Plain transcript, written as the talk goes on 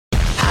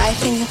I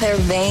think they're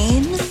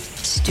vain,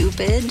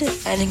 stupid,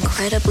 and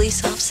incredibly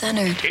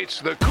self-centered. It's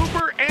the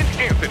Cooper and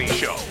Anthony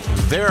Show.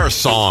 There are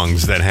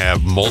songs that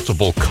have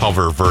multiple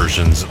cover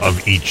versions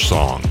of each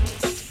song.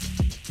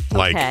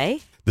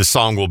 Like, the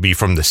song will be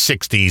from the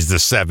 60s, the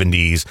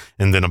 70s,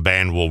 and then a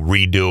band will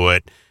redo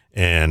it,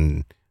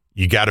 and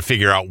you got to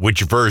figure out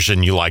which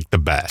version you like the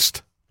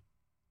best.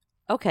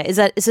 Okay, is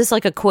this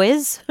like a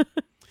quiz?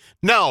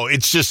 No,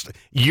 it's just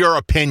your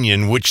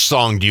opinion. Which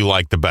song do you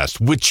like the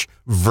best? Which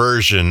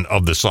version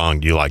of the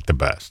song do you like the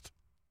best?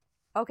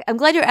 Okay, I'm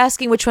glad you're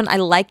asking which one I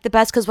like the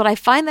best, because what I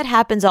find that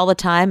happens all the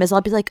time is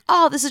I'll be like,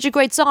 oh, this is a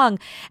great song.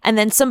 And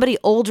then somebody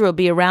older will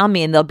be around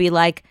me and they'll be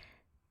like,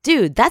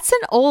 dude, that's an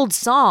old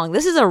song.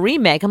 This is a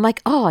remake. I'm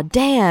like, oh,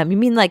 damn. You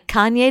mean like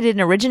Kanye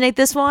didn't originate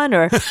this one?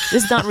 Or this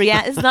is not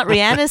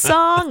Rihanna's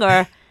song?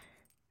 Or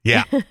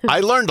Yeah,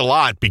 I learned a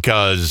lot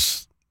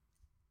because,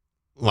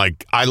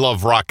 like, I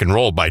Love Rock and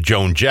Roll by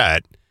Joan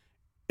Jett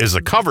is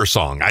a cover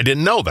song. I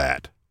didn't know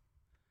that.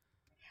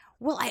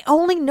 Well, I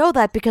only know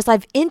that because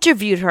I've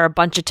interviewed her a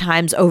bunch of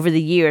times over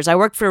the years. I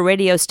worked for a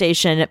radio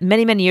station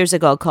many, many years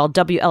ago called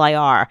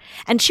WLIR.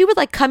 And she would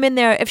like come in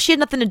there. If she had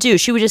nothing to do,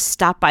 she would just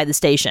stop by the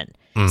station.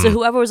 So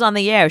whoever was on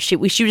the air, she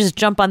would just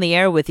jump on the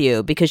air with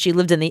you because she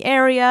lived in the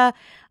area.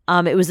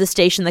 It was the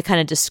station that kind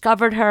of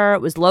discovered her.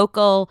 It was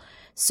local.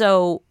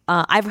 So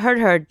I've heard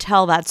her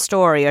tell that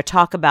story or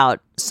talk about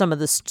some of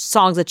the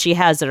songs that she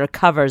has that are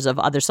covers of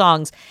other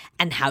songs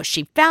and how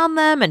she found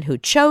them and who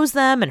chose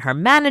them and her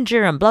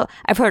manager and blah.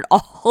 I've heard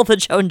all the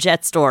Joan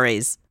Jett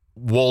stories.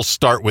 We'll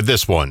start with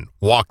this one,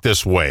 Walk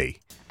This Way.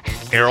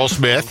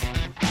 Aerosmith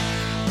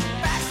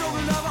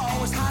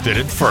did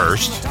it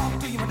first.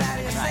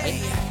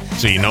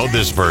 So you know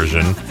this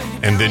version,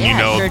 and then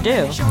sure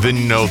do. Then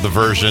you know the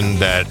version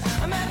that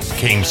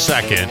came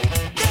second.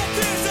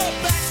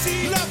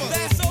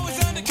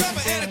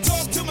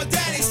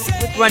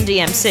 Run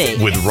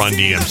DMC. With Run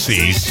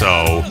DMC,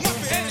 so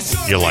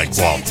you're like,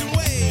 well,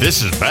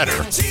 this is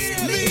better.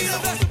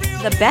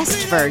 The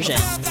best version.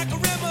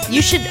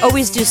 You should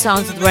always do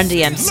songs with Run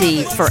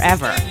DMC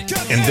forever.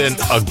 And then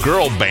a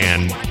girl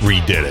band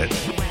redid it.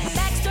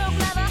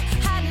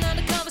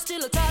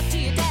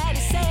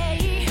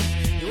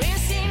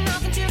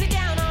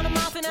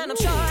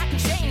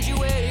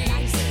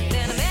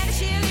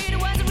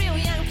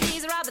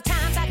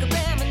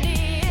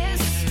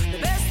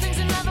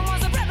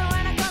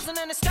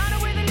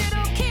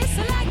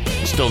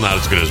 Still not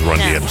as good as Run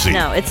DMC.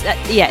 No,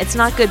 it's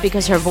not good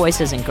because her voice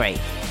isn't great.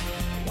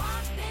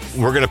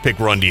 We're going to pick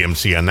Run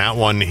DMC on that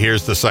one.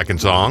 Here's the second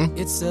song.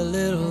 It's a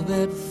little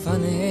bit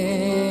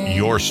funny.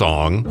 Your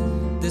song.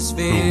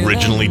 Who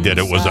originally did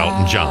it was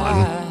Elton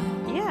John.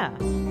 Yeah.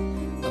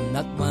 I'm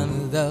not one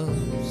of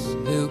those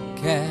who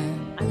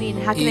can. I mean,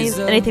 how can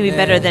anything be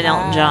better than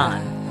Elton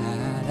John?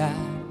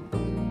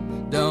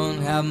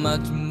 Don't have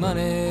much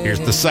money. Here's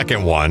the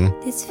second one.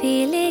 This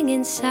feeling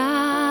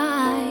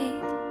inside.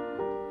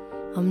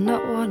 I'm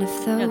not one of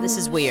those No, this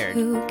is weird.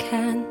 who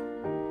can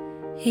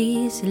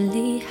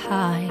easily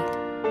hide.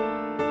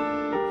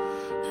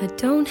 I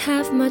don't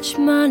have much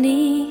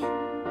money,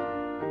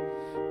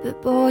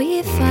 but boy,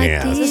 if I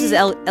did, This is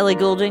Ellie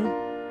Goulding.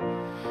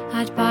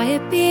 I'd buy a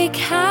big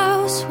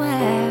house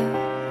where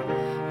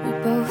we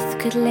both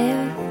could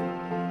live.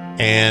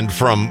 And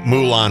from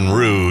Moulin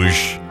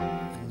Rouge,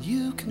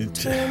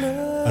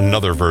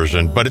 another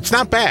version, but it's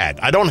not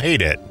bad. I don't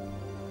hate it.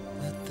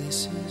 But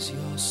this is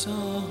your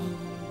song.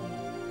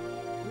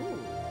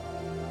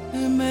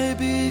 It may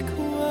be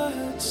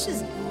quite This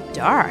is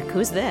dark.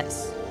 Who's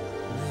this?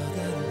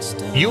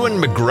 Ewan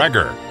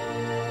McGregor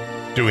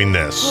doing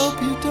this.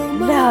 Hope you don't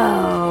mind.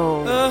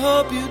 No. I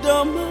hope you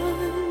don't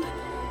mind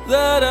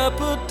that I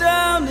put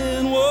down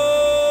in words.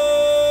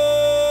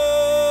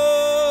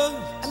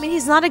 I mean,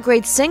 he's not a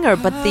great singer,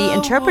 but the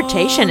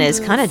interpretation is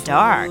kind of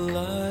dark.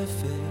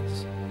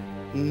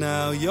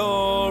 Now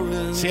you're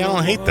in. See, I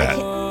don't hate that.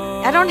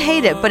 I don't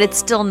hate it, but it's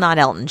still not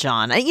Elton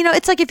John. You know,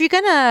 it's like if you're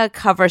going to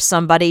cover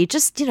somebody,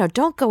 just,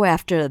 don't go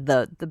after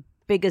the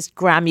biggest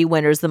Grammy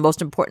winners, the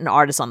most important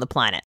artists on the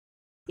planet.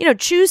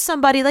 Choose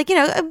somebody like,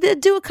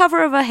 do a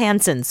cover of a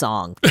Hanson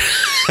song.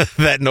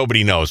 That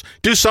nobody knows.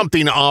 Do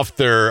something off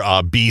their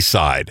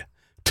B-side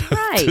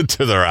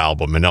to their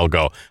album, and they'll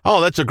go,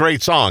 oh, that's a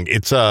great song.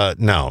 It's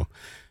no.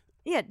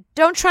 Yeah,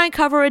 don't try and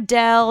cover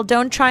Adele.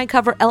 Don't try and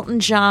cover Elton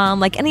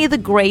John, like any of the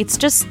greats.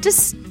 Just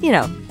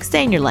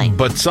stay in your lane.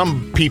 But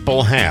some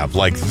people have,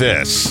 like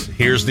this.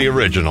 Here's the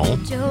original.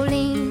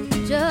 Jolene,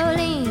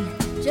 Jolene,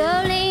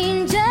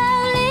 Jolene,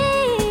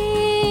 Jolene,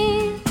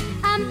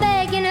 I'm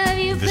begging of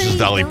you, This is please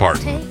Dolly don't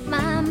Parton. take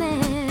my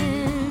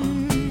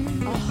man.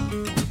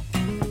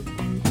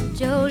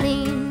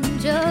 Jolene,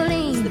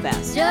 Jolene, It's the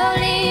best.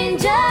 Jolene,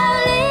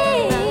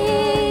 Jolene,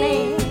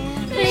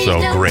 please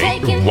So don't great.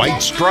 take him White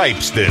back.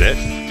 Stripes did it.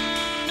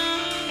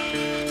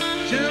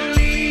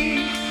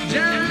 Jolene,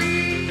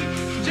 Jolene,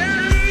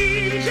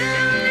 Jolene,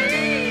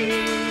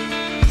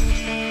 Jolene.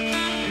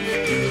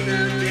 Please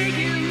don't take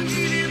him,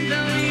 even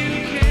though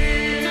you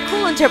can.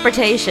 Cool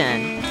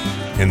interpretation.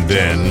 And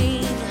then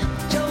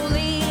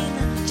Jolene,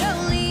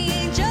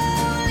 Jolene, Jolene.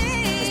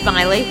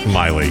 Miley.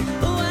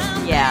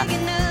 Yeah.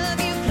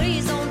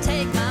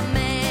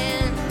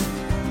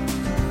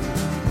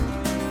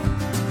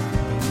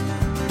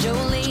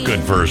 It's a good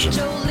version.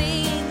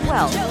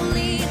 Well,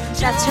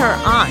 that's her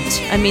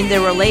aunt. I mean,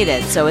 they're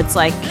related, so it's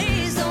like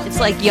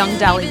young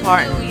Dolly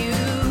Parton.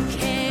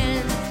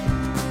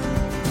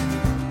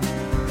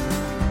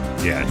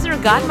 Yeah. Is there a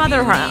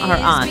godmother or her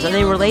aunt? Are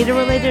they related,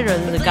 or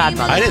the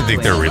godmother? I didn't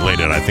think they're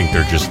related. I think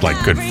they're just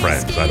like good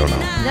friends. I don't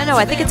know. No,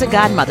 I think it's a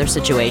godmother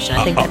situation.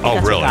 I think that's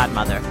really? her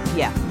godmother.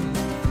 Yeah.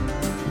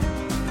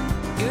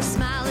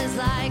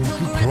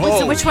 Whoa.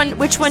 So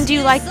which one do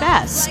you like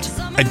best?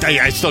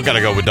 I still got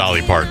to go with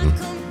Dolly Parton.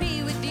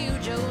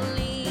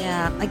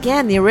 Yeah.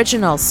 Again, the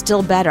original's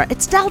still better.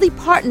 It's Dolly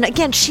Parton.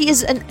 Again, she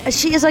is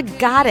a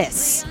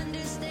goddess.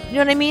 You know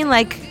what I mean?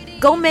 Like,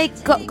 go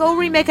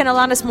remake an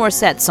Alanis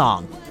Morissette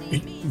song.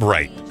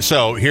 Right.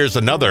 So here's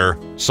another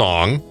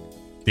song,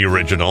 the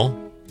original.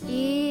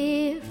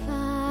 If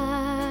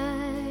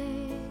I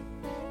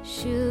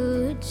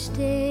should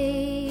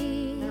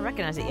stay, I don't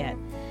recognize it yet.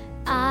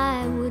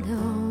 I would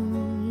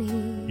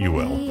only You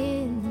will. be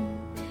in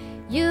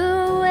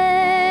your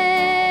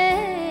way,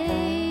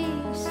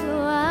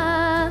 so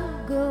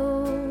I'll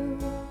go.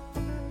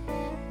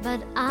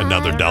 But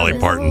Another Dolly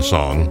Parton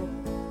song.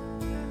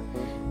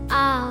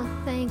 I'll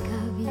think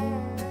of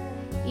you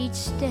each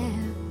step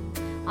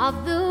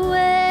of the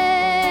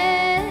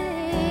way,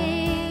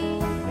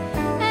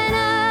 and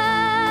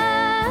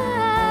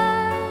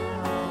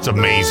It's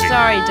amazing.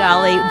 Sorry,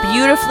 Dolly.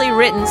 Beautifully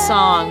written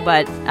song,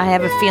 but I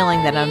have a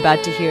feeling that I'm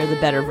about to hear the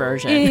better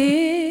version.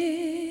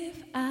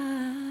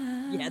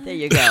 Yeah, there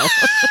you go.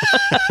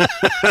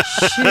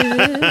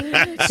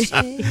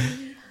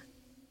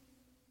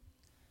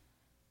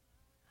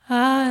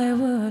 I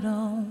would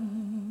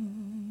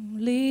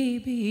only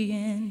be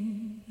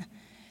in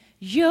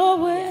your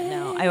way.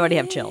 No, I already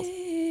have chills.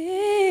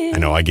 I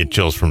know, I get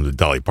chills from the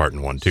Dolly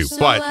Parton one too.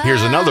 But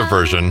here's another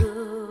version.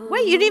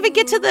 Wait, you didn't even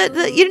get to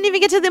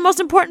the most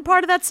important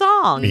part of that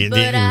song. You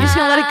just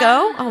gonna let it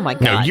go? Oh my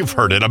god! No, you've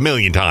heard it a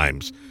million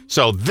times.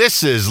 So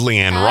this is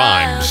Leanne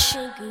Rimes.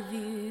 think of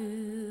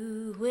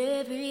you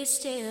every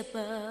step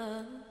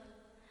of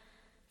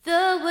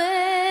the way.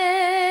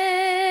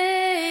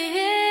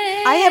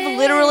 I have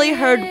literally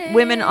heard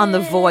women on The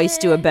Voice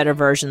do a better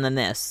version than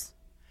this.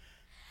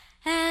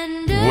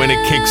 And When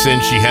it kicks in,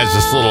 she has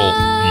this little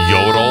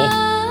yodel.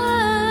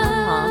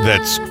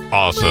 That's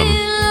awesome.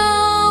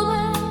 I'll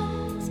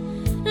always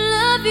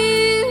love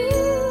you.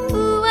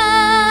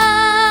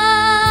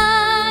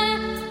 I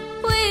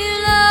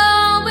will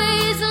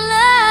always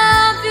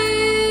love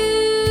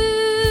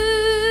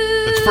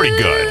you. That's pretty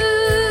good.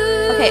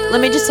 Okay, let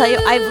me just tell you,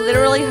 I've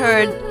literally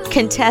heard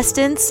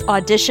contestants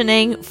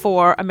auditioning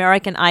for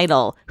American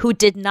Idol who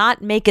did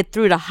not make it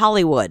through to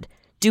Hollywood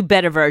do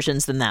better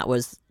versions than that.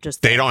 Was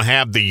just They don't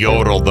have the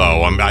yodel,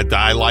 though.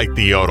 I like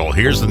the yodel.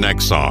 Here's the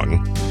next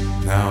song.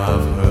 Now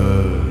I've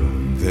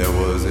heard there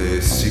was a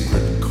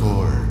secret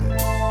chord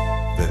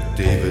that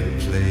David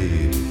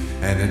played,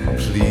 and it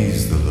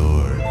pleased the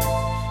Lord.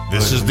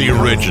 This But is the you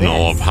don't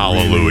original of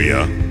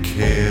Hallelujah. really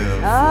care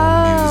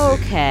for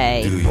music,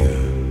 okay. do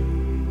you?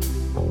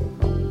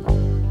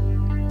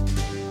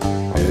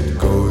 It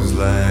goes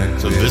like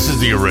So this is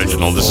the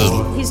original. This is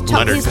He's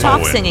Leonard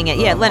talk Cohen. singing it.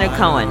 Yeah, Leonard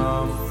Cohen.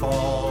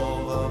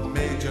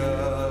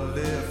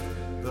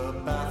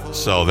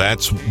 So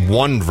that's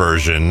one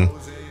version.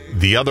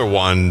 The other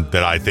one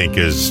that I think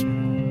is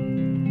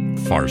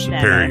far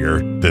superior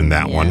than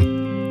that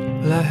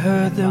one. Well, I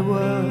heard there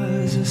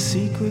was a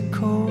secret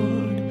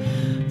chord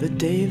that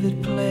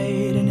David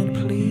played and it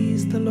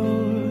pleased the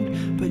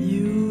Lord. But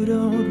you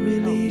don't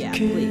really care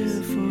please.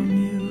 for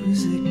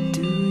music,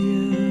 do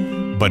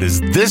you? But is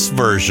this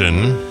version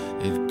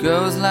It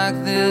goes like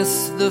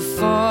this: the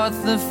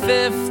fourth, the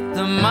fifth,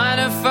 the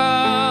minor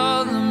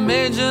fall, the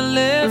major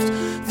lift,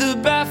 the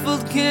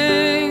baffled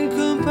king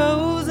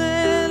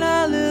composing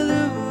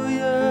hallelujah.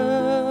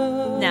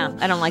 No,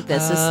 I don't like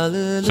this.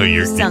 This so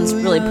you're sounds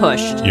really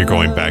pushed. you're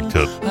going back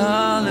to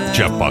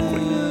Jeff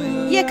Buckley.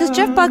 Yeah, because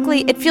Jeff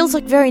Buckley, it feels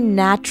like very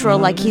natural,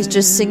 like he's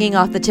just singing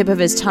off the tip of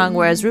his tongue,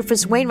 whereas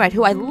Rufus Wainwright,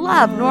 who I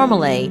love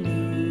normally,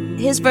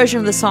 his version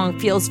of the song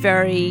feels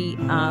very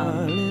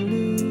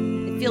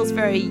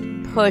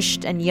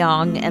pushed and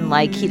young, and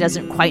like he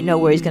doesn't quite know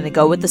where he's going to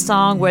go with the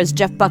song, whereas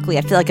Jeff Buckley,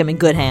 I feel like I'm in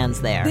good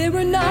hands there. There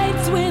were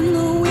nights when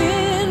the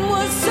wind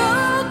was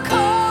so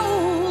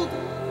cold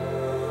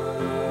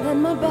that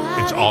my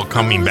body It's all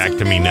coming back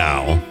to me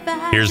now.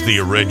 Here's the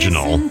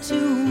original. listened to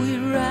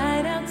it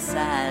right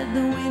outside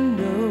the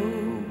window.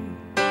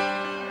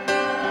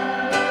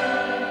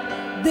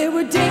 There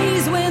were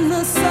days when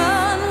the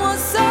sun was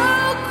so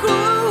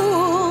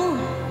cruel.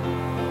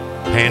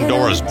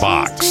 Pandora's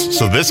Box.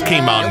 So this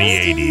came out in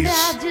the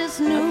 80s.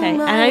 Okay,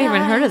 I never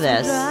even heard of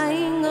this. I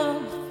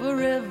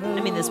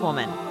mean, this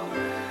woman.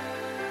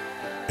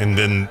 And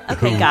then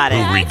Okay, who got it.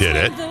 redid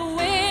it?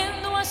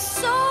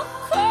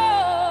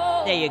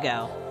 There you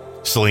go.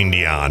 Celine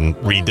Dion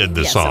redid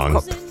the Yes, of song.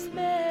 course.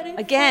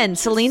 Again,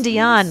 Celine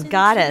Dion,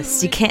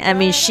 goddess. You can't. I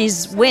mean,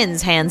 she's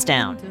wins hands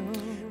down.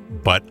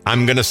 But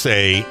I'm going to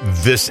say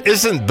this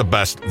isn't the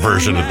best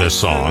version of this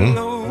song.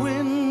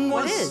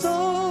 What is?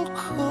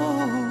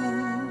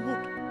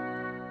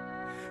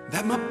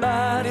 That my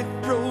body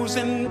froze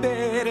in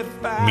bed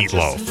if I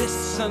Meatloaf. just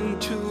listen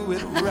to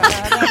it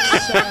right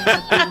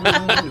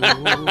outside the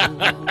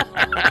window.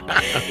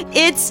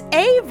 It's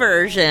a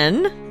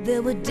version.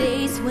 There were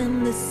days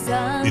when the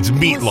sun It's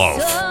Meatloaf.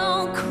 was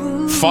so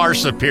cruel. Far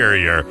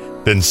superior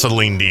than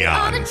Celine All the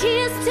Dion.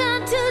 tears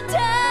turned to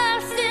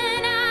dust,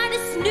 and I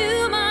just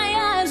knew my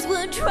eyes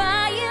were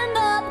drying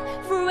up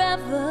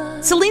forever.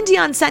 Celine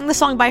Dion sang the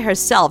song by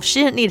herself. She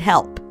didn't need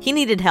help. He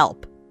needed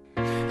help.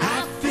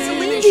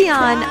 Celine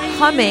Dion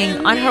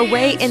humming on her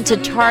way into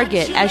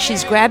Target as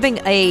she's grabbing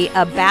a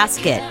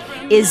basket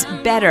is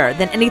better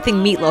than anything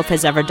Meatloaf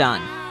has ever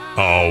done.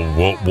 Oh,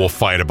 we'll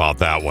fight about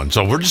that one.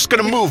 So we're just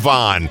going to move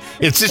on.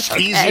 It's just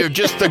easier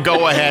just to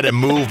go ahead and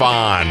move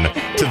on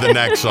to the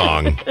next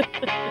song.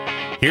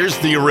 Here's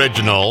the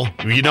original.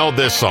 You know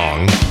this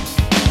song.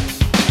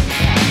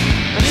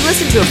 Let me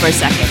listen to it for a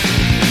second.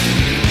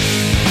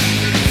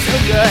 So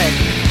good.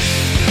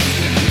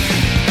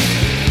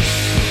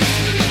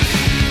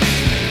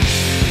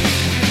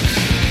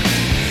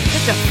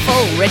 Such a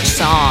full, rich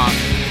song.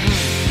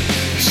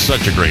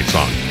 Such a great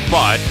song.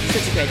 But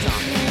Such a great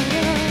song.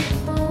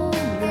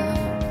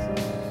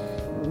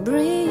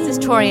 Is this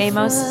Tori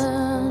Amos?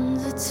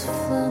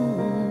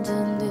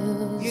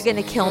 You're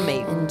gonna kill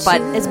me.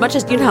 But as much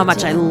as you know how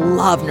much I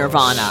love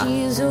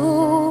Nirvana,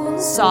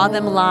 saw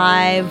them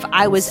live.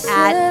 I was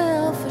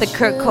at the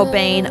Kurt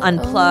Cobain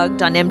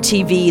Unplugged on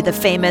MTV, the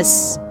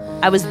famous.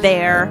 I was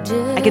there.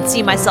 I could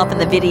see myself in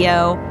the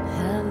video.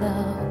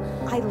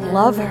 I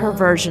love her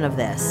version of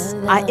this.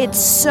 It's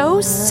so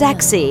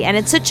sexy, and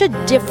it's such a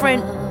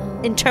different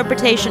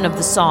interpretation of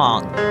the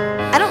song.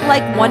 I don't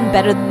like one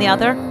better than the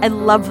other. I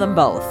love them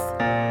both.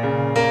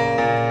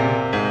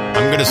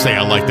 I'm going to say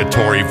I like the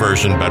Tori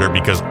version better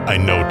because I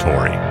know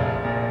Tori.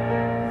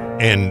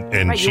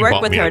 And Right, she you worked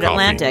bought with me her a at coffee.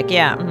 Atlantic,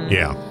 yeah. Mhm.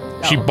 Yeah.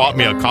 She bought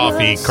me a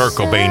coffee. Kurt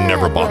Cobain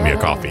never bought me a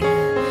coffee.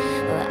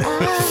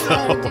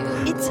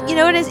 It's, you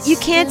know what it is? You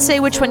can't say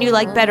which one you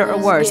like better or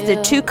worse.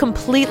 They're two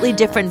completely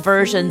different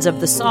versions of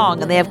the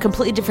song, and they have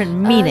completely different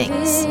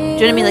meanings. Do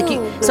you know what I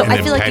mean? So And I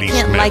then feel like Patti you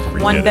can't Smith like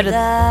one redid better. it.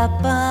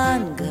 Up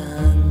on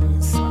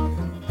guns,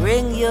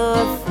 bring your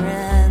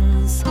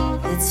friends.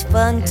 It's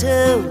fun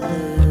to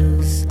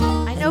lose.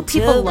 I know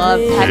people love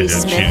Patti Yeah,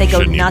 Smith. They go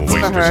shouldn't even nuts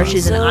for waste her. her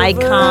She's an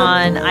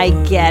icon. I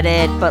get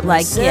it, but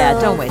yeah,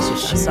 don't waste your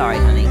time. Sorry,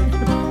 honey.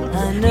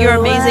 You're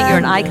amazing. You're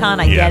an icon.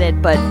 I get it,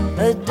 but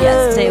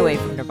yeah, stay away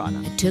from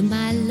Nirvana. I took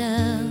my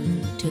love,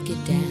 took it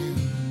down.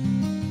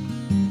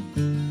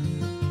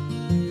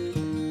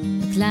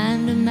 I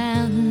climbed a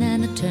mountain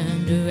and I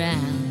turned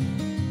around.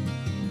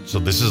 So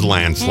this is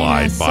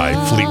Landslide by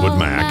Fleetwood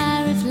Mac.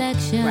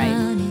 Right.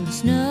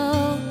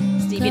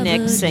 Stevie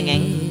Nicks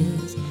singing.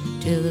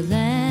 Till the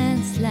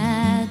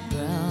landslide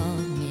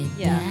brought me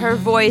Yeah, her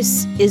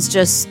voice is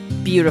just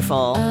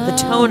beautiful. The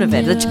tone of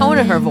it, the tone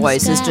of her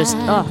voice is just,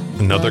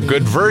 Another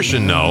good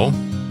version, though,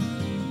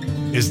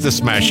 is the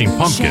Smashing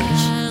Pumpkins.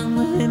 I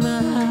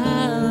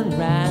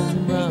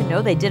didn't even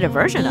know they did a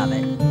version of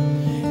it.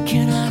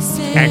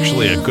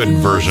 Actually, a good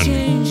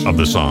version of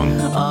the song.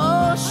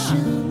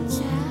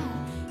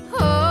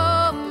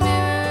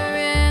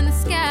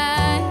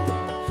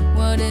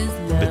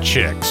 The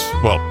Chicks.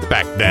 Well,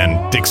 back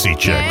then, Dixie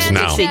Chicks.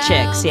 Now, Dixie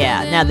Chicks,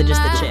 yeah. Now they're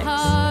just the Chicks.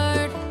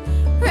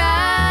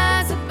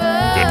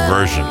 good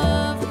version.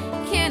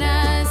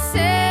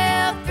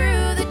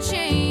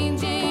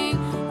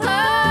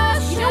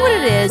 You know what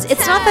it is?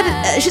 It's not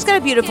that she's got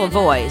a beautiful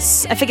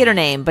voice. I forget her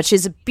name, but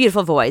she's a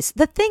beautiful voice.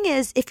 The thing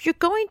is, if you're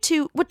going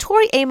to, what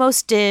Tori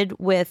Amos did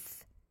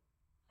with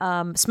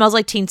Smells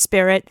Like Teen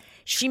Spirit,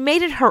 she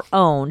made it her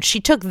own. She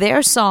took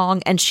their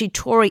song and she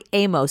Tori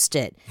Amos'd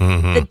it.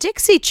 Mm-hmm. The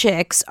Dixie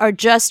Chicks are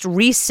just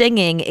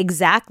re-singing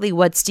exactly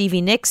what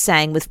Stevie Nicks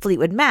sang with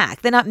Fleetwood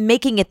Mac. They're not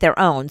making it their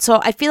own. So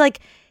I feel like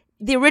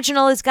the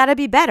original has got to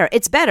be better.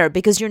 It's better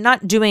because you're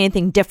not doing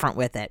anything different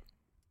with it.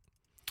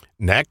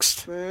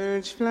 Next,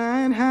 Birds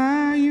flying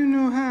high, you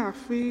know how I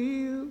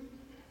feel.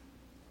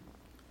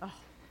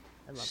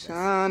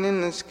 Sun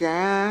in the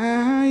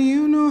sky,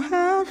 you know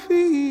how I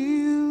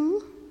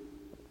feel.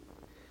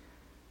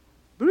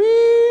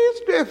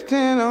 Breeze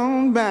drifting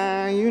on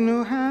by, you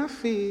know how I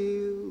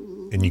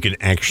feel. and you can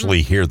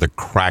actually hear the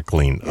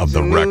crackling of the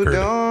It's a new record.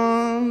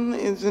 dawn,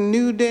 it's a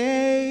new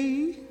day.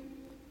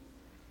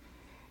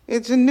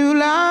 It's a new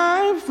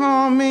life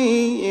for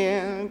me,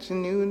 yeah, it's a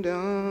new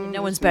dawn.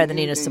 No one's better than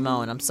Nina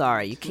Simone. I'm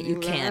sorry. You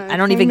can't. I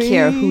don't even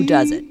care who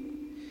does it.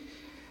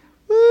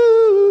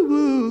 Ooh,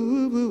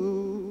 ooh,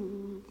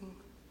 ooh,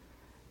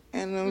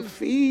 and I'm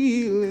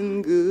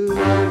feeling good.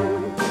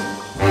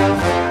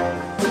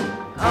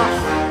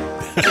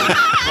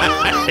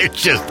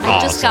 It's just I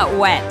awesome. just got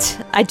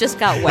wet. I just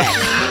got wet.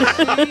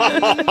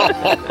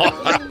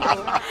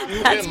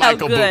 That's how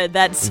Michael good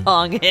that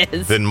song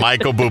is. Then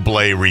Michael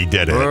Bublé redid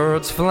it.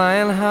 Birds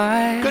flying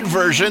high. Good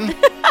version.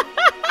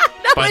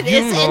 But it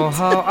isn't. You know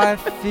how I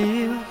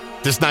feel.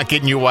 just not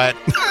getting you wet.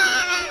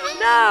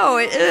 No,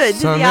 it did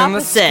the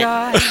opposite.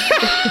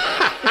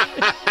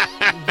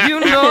 You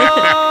know.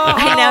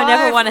 I now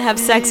never want to have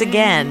sex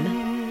again.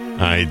 All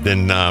right,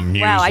 then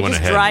Muse Wow, I went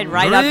just ahead. dried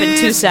right up in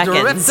 2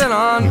 seconds. Muse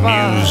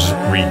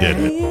redid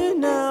it. You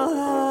know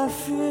how I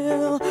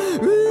feel.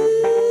 Breeze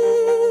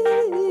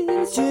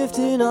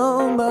drifting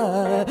on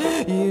by.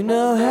 You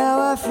know how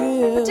I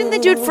feel. But didn't they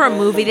do it for a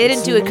movie? They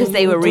didn't do it because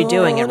they were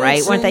redoing it,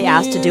 right? Weren't they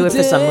asked to do it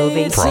for some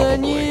movie?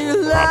 Probably.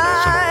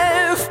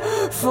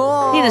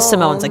 Nina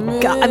Simone's a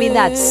god. I mean,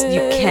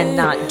 you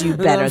cannot do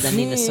better than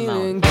Nina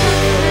Simone.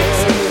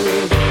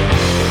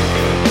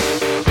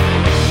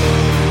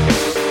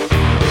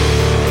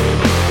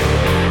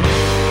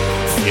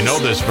 You know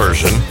this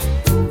version.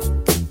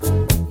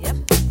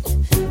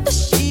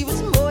 She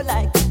was more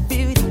like a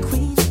beauty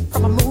queen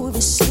from a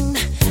movie scene. I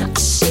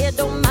said,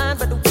 don't mind,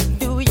 but what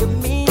do you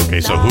mean?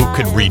 Okay, so who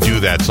could redo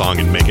that song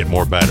and make it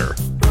more better?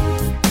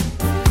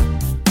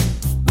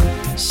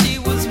 She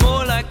was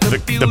more like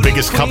The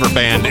biggest cover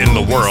band in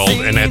the world,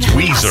 and that's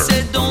Weezer.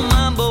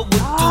 Oh,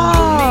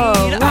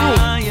 right.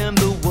 I am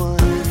the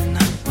one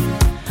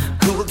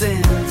who will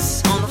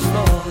dance on the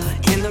floor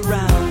in the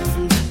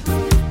round.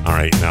 All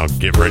right, now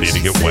get ready to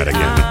get wet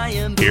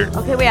again. Here.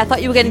 Okay, wait, I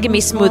thought you were going to give me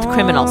Smooth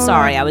Criminal.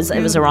 Sorry, it was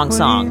a wrong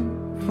song.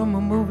 From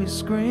a movie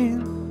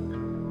screen.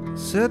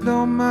 Said,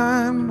 don't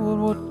mind, but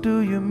what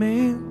do you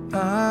mean?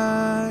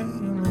 I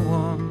am the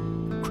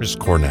one Chris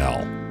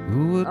Cornell.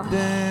 who would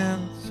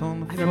dance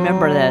on the I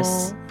remember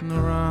this. floor and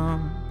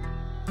around.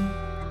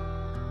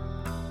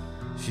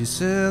 She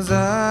says,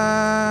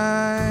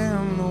 I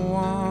am the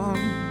one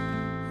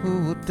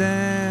who would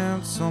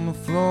dance on the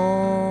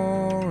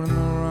floor and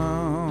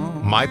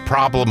around. My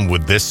problem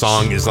with this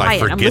song is I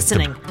Quiet, I'm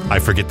listening.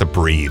 forget to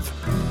breathe.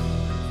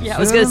 Yeah, I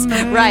was going to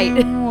say, right.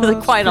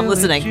 Like, quiet, I'm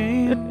listening.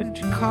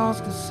 She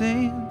caused a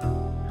scene.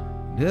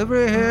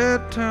 Every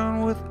head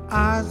turned with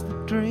eyes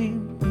that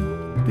dream,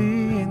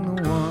 being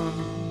the one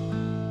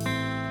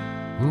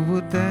who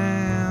would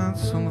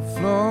dance on the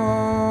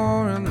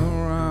floor and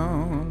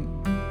around.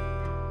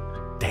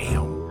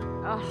 Damn.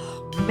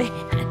 Oh,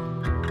 man.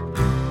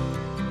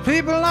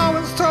 People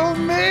always told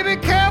me, be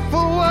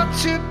careful what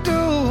you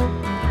do.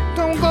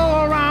 Don't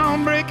go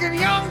around breaking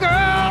young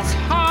girls'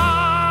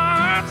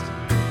 hearts.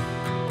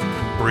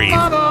 Breathe.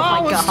 Mother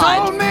always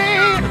God. told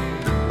me,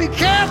 be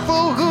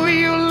careful who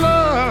you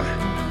love.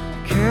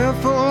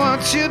 Careful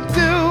what you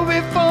do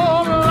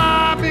before the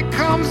lie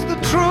becomes the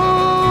truth.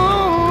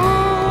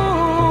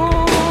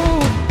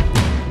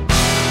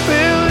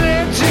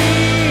 Billie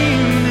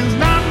Jean is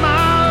not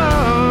my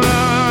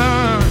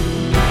lover.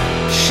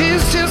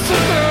 She's just a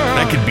girl.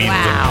 That could be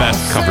the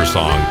best cover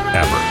song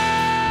ever.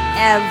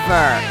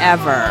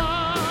 Ever.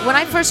 When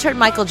I first heard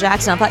Michael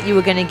Jackson, I thought you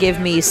were going to give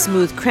me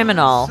Smooth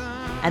Criminal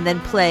and then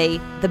play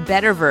the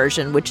better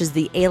version, which is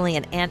the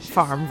Alien Ant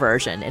Farm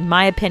version. In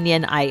my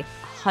opinion, I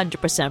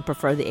 100%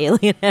 prefer the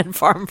Alien Ant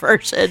Farm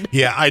version.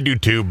 Yeah, I do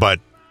too, but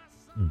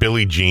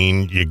Billie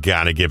Jean, you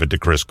got to give it to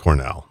Chris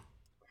Cornell.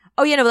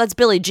 Oh, yeah, no, that's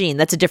Billie Jean.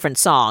 That's a different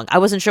song. I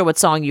wasn't sure what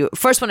song you...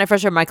 First, when I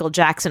first heard Michael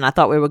Jackson, I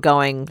thought we were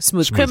going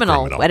Smooth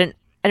Criminal. I didn't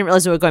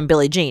realize we were going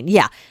Billie Jean.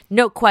 Yeah,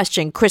 no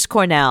question, Chris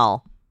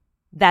Cornell.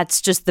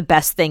 That's just the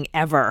best thing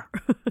ever.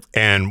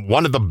 And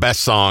one of the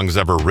best songs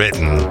ever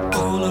written.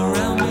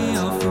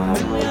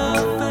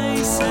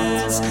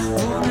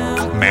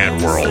 Mad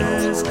World.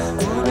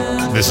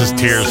 This is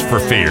Tears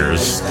for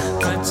Fears.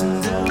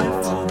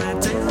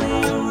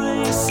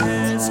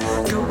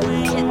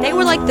 They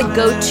were like the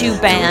go-to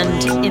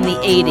band in the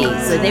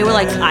 80s. They were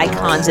like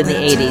icons in the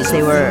 80s.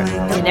 They were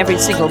in every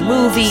single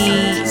movie,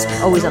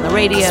 always on the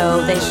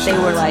radio. They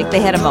were like, they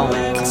had a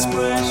moment.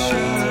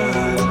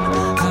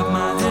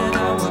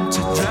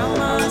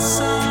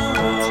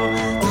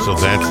 So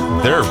that's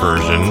their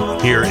version.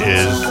 Here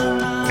is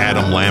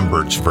Adam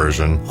Lambert's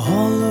version.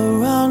 All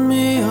around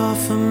me are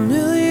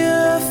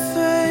familiar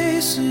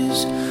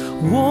faces,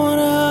 worn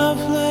out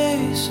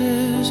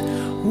places,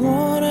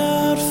 worn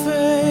out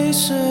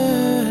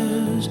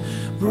faces,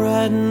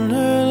 bright and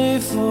early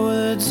for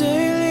the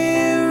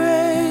daily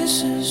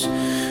races,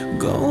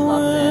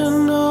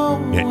 going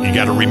nowhere. Yeah, you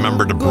got to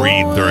remember to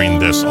breathe during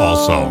this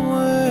also.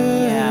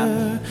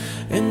 Yeah.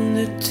 And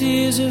the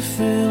tears are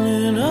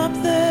filling up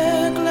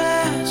their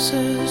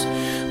glasses.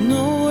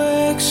 No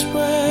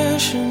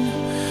expression,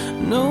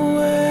 no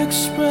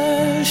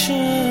expression.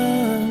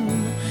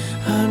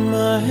 Hide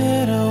my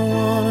head, I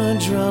wanna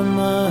drown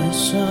my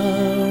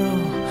sorrow.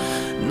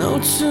 No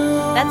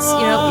tomorrow. That's,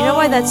 you know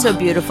why that's so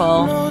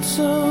beautiful? No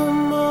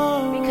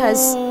tomorrow.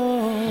 Because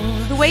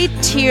the way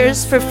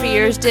Tears for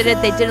Fears did it,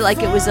 they did it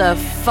like it was a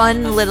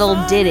fun little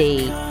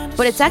ditty.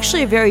 But it's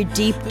actually a very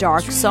deep,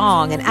 dark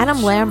song, and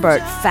Adam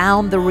Lambert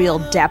found the real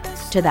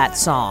depth to that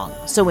song.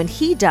 So when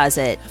he does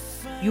it,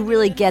 you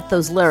really get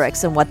those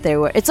lyrics and what they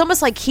were. It's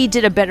almost like he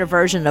did a better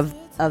version of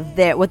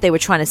what they were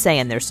trying to say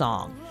in their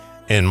song.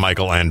 And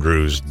Michael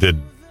Andrews did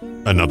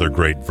another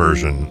great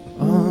version.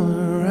 All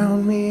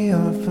around me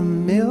are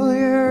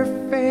familiar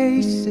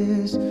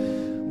faces,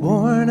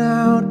 worn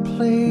out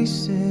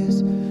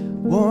places,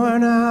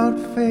 worn out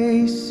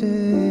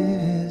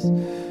faces,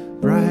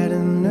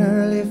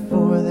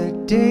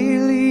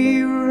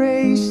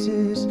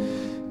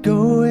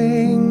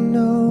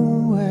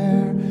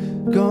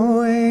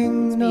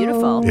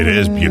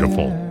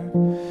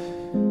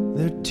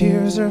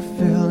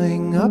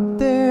 filling up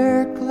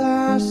their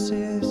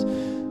glasses.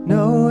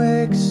 No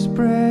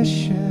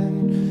expression,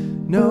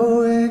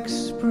 no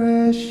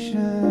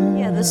expression.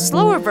 Yeah, the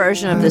slower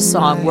version of this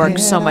song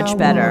works so much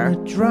better.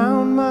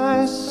 Drown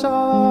my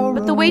sorrow.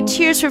 But the way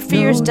Tears for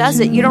Fears does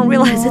it, you don't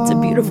realize it's a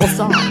beautiful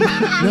song.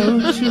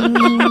 No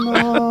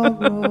tomorrow.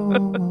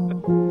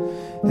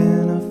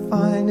 And I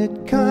find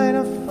it kind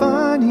of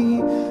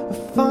funny, I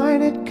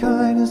find it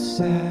kind of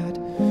sad.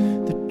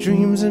 The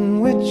dreams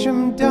in which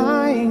I'm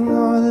dying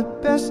are the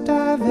best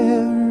I've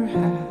ever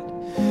had.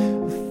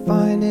 I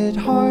find it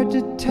hard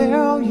to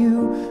tell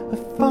you, I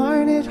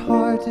find it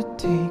hard to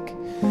take.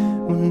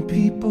 When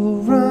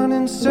people run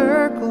in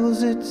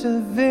circles, it's a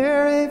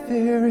very,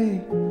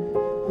 very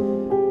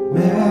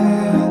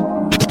mad.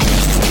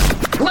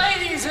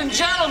 Ladies and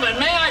gentlemen,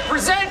 may I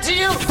present to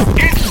you?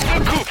 It's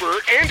the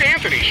Cooper and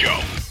Anthony Show.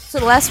 So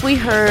the last we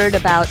heard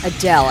about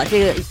Adele, I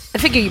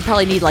figure you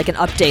probably need like an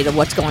update of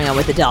what's going on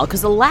with Adele,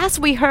 because the last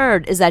we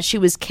heard is that she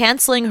was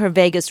canceling her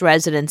Vegas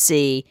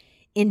residency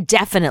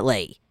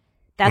indefinitely.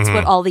 That's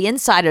what all the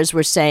insiders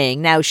were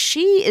saying. Now,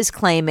 she is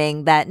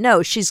claiming that,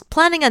 no, she's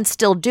planning on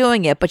still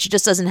doing it, but she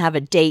just doesn't have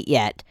a date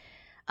yet.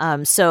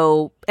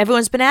 So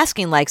everyone's been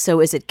asking, like, so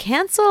is it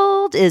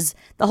canceled? Is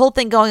the whole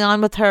thing going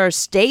on with her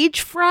stage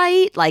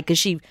fright? Like, is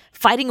she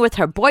fighting with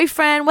her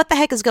boyfriend? What the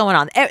heck is going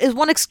on? Is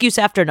one excuse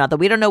after another.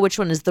 We don't know which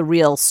one is the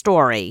real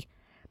story.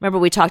 Remember,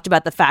 we talked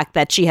about the fact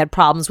that she had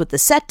problems with the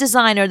set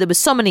designer. There was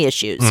so many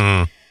issues.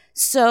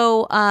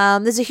 So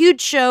there's a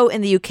huge show in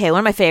the UK. One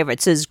of my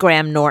favorites is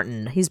Graham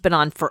Norton. He's been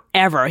on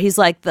forever. He's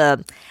like I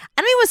don't even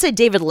want to say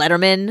David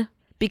Letterman,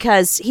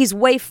 because he's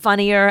way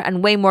funnier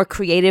and way more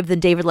creative than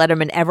David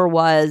Letterman ever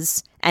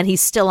was. And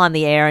he's still on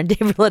the air and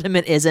David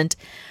Letterman isn't.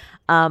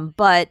 And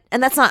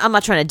that's not, I'm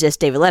not trying to diss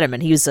David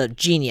Letterman. He was a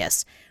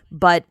genius.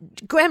 But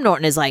Graham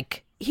Norton is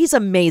like, he's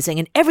amazing.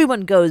 And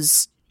everyone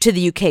goes to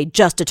the UK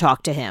just to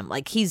talk to him.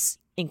 Like, he's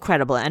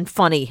incredible and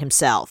funny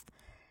himself.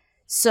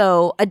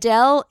 So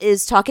Adele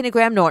is talking to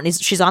Graham Norton.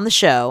 She's on the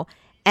show.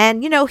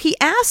 And, you know, he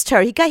asked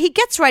her, he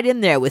gets right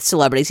in there with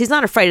celebrities. He's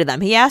not afraid of them.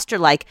 He asked her,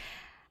 like,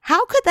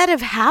 how could that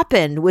have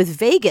happened with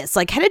Vegas?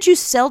 Like, how did you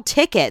sell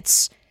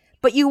tickets,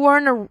 but you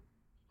weren't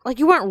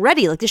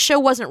ready? Like, the show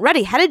wasn't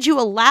ready. How did you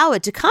allow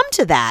it to come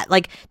to that?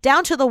 Like,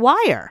 down to the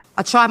wire.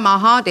 I tried my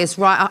hardest,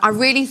 right? I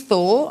really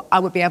thought I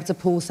would be able to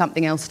pull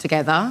something else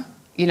together,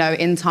 you know,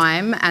 in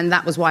time. And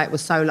that was why it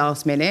was so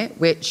last minute,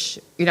 which,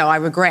 you know, I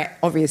regret,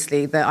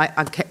 obviously, that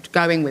I kept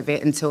going with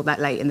it until that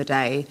late in the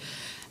day.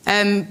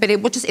 But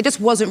it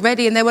just wasn't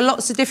ready. And there were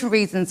lots of different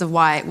reasons of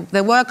why.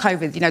 There were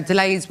COVID, you know,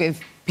 delays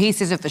with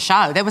pieces of the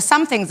show. There were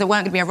some things that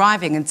weren't going to be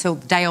arriving until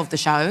the day of the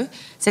show.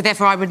 So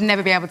therefore, I would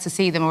never be able to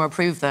see them or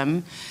approve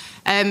them.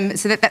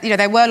 So that you know,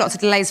 there were lots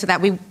of delays for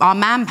that. Our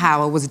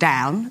manpower was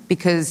down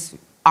because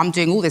I'm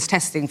doing all this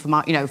testing for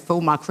my, you know, for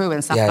all my crew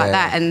and stuff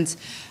that. And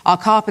our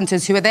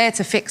carpenters who are there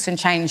to fix and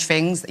change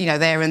things, you know,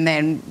 there and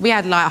then, we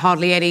had like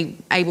hardly any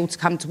able to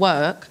come to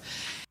work.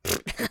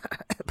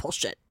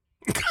 Bullshit.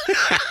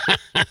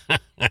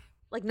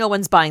 Like, no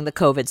one's buying the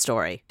COVID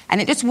story.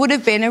 And it just would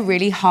have been a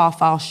really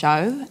half-assed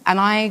show, and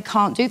I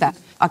can't do that.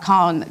 I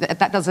can't.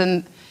 That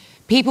doesn't.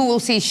 People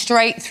will see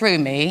straight through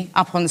me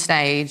up on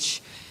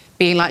stage,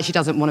 being like, she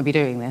doesn't want to be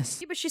doing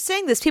this. Yeah, but she's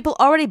saying this. People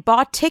already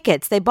bought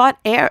tickets. They bought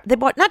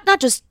not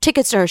just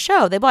tickets to her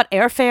show. They bought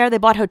airfare. They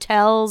bought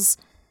hotels.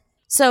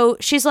 So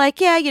she's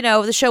like, yeah, you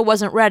know, the show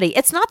wasn't ready.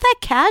 It's not that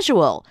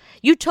casual.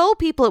 You told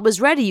people it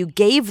was ready. You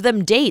gave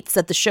them dates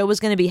that the show was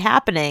going to be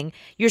happening.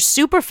 Your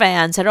super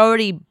fans had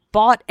already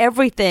bought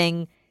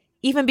everything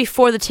even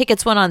before the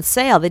tickets went on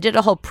sale. They did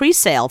a whole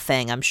pre-sale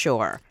thing, I'm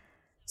sure.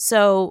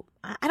 So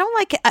I don't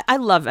like it. I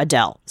love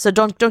Adele, so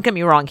don't get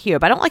me wrong here,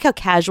 but I don't like how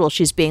casual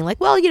she's being,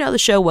 like, well, you know, the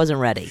show wasn't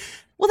ready.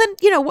 Well, then,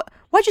 you know,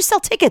 why'd you sell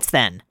tickets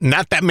then?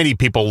 Not that many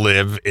people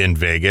live in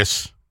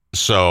Vegas,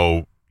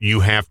 so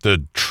you have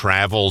to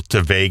travel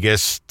to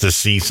Vegas to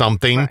see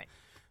something.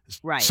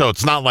 Right. So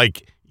it's not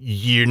like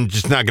you're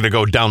just not going to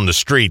go down the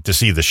street to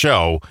see the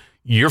show.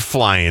 You're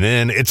flying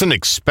in. It's an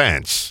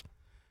expense.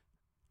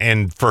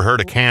 And for her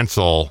to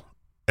cancel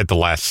at the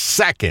last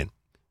second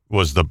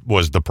was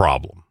the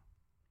problem.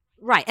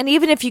 Right. And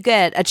even if you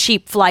get a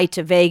cheap flight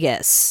to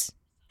Vegas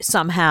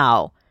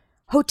somehow,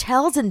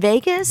 hotels in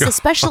Vegas,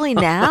 especially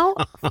now,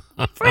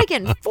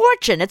 friggin'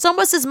 fortune. It's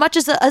almost as much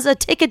as a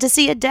ticket to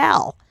see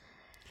Adele.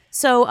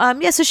 So,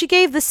 so she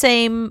gave the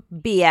same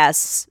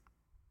BS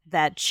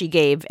that she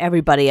gave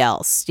everybody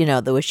else, you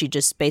know, the way she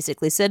just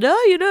basically said,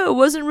 oh, you know, it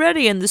wasn't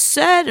ready in the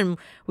set, and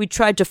we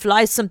tried to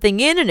fly something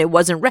in and it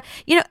wasn't ready.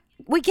 You know,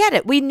 we get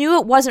it. We knew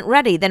it wasn't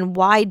ready. Then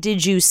why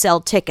did you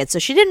sell tickets? So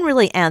she didn't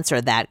really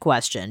answer that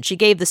question. She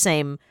gave the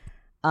same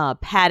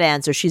pat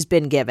answer she's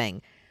been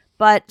giving.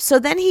 But so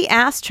then he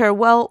asked her,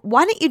 well,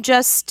 why don't you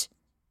just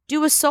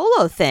do a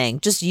solo thing?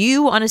 Just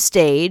you on a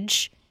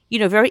stage, you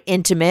know, very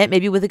intimate,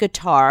 maybe with a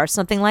guitar,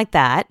 something like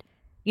that.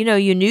 You know,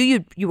 you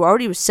knew you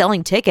already were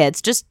selling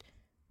tickets. Just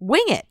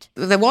wing it.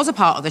 There was a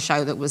part of the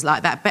show that was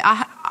like that, but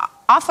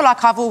I feel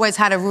like I've always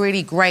had a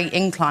really great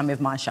incline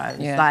with my shows.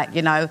 Yeah. Like,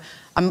 you know,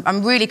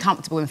 I'm really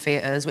comfortable in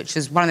theatres, which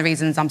is one of the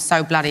reasons I'm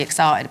so bloody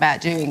excited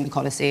about doing the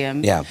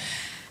Coliseum. Yeah.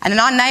 And then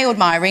I nailed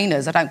my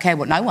arenas. I don't care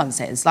what no one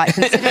says. Like,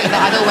 considering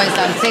that I'd always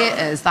done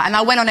theatres. Like, and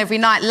I went on every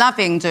night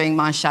loving doing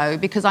my show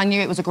because I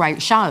knew it was a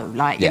great show,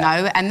 like, you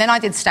know. And then I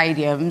did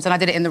stadiums and I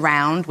did it in the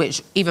round,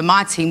 which even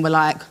my team were,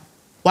 like,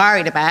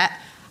 worried about.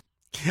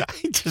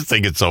 I just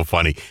think it's so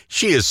funny.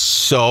 She is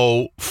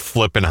so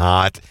flippin'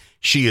 hot.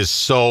 She is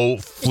so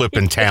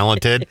flippin'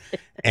 talented.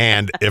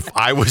 And if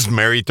I was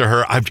married to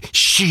her,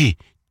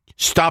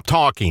 stop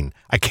talking.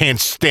 I can't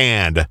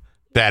stand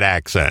that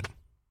accent.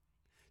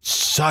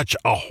 Such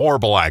a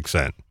horrible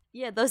accent.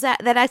 Yeah,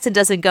 that accent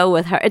doesn't go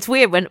with her. It's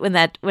weird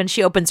when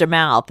she opens her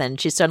mouth and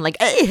she's suddenly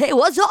like, hey,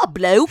 what's up,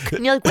 bloke?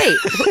 And you're like, wait.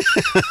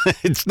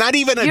 It's not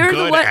even a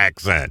good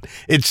accent.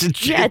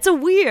 It's a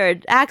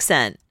weird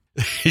accent.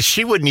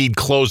 She would need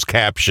closed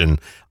caption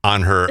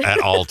on her at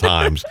all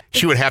times.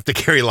 She would have to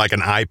carry like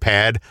an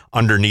iPad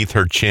underneath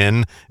her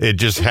chin. It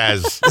just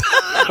has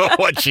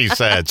what she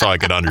said so I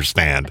could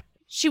understand.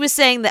 She was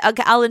saying that,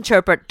 okay, I'll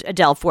interpret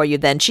Adele for you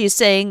then. She's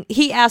saying,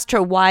 he asked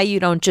her why you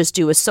don't just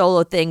do a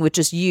solo thing with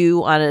just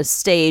you on a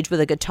stage with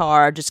a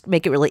guitar, just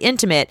make it really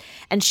intimate.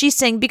 And she's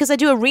saying, because I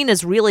do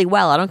arenas really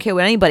well. I don't care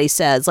what anybody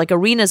says. Like,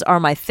 arenas are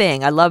my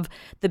thing. I love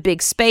the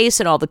big space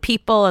and all the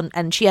people.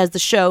 And she has the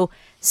show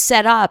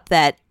set up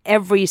that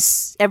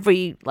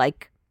every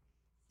like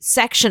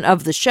section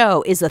of the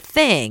show is a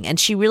thing, and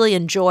she really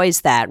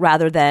enjoys that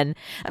rather than,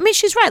 I mean,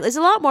 she's right. There's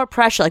a lot more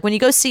pressure. Like when you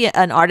go see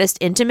an artist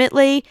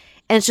intimately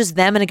and it's just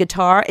them and a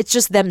guitar, it's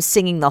just them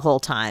singing the whole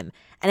time.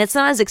 And it's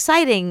not as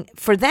exciting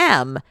for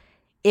them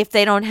if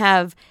they don't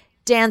have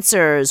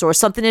dancers or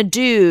something to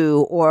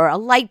do or a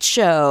light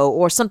show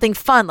or something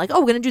fun. Like, oh,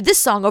 we're going to do this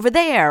song over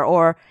there.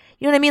 Or,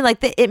 you know what I mean?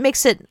 Like it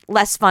makes it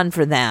less fun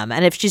for them.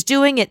 And if she's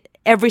doing it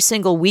every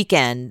single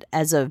weekend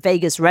as a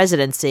Vegas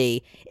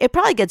residency, it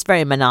probably gets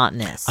very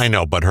monotonous. I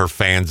know, but her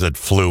fans that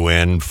flew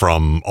in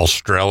from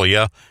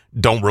Australia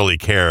don't really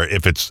care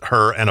if it's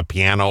her and a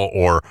piano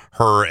or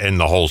her and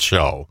the whole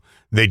show.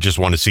 They just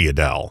want to see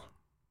Adele.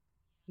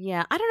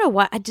 Yeah, I don't know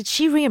why. Did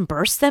she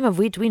reimburse them?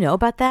 Do we know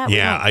about that?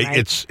 Yeah,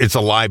 it's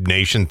a Live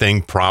Nation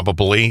thing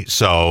probably.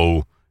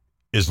 So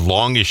as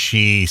long as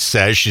she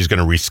says she's going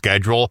to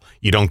reschedule,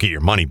 you don't get your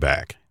money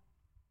back.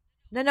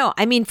 No,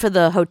 I mean for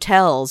the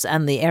hotels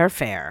and the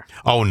airfare.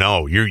 Oh,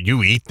 no,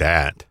 you eat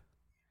that.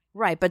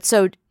 Right, but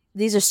so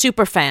these are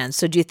super fans.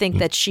 So do you think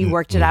that she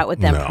worked it out with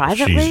them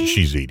privately?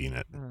 She's eating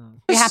it.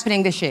 It's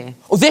happening this year.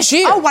 Oh, this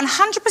year? Oh,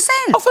 100%.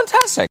 Oh,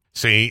 fantastic.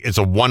 See, it's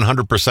a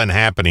 100%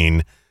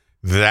 happening.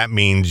 That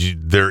means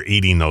they're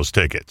eating those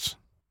tickets.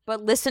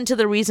 But listen to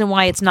the reason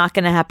why it's not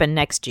going to happen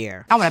next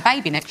year. I want a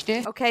baby next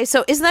year. Okay,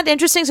 so isn't that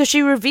interesting? So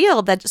she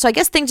revealed that, so I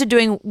guess things are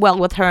doing well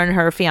with her and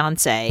her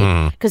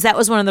fiance, because that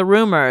was one of the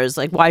rumors,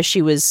 like why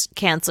she was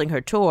canceling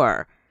her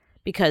tour,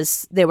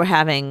 because they were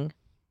having,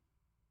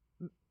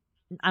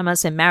 I'm going to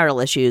say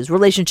marital issues,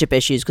 relationship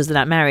issues, because they're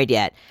not married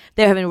yet.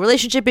 They're having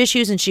relationship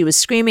issues, and she was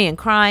screaming and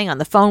crying on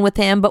the phone with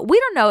him, but we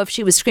don't know if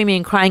she was screaming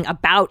and crying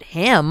about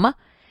him.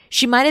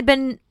 She might have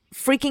been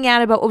freaking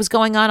out about what was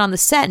going on the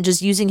set and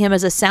just using him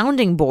as a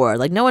sounding board.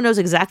 Like, no one knows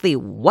exactly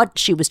what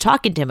she was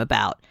talking to him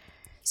about.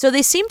 So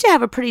they seem to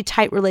have a pretty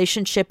tight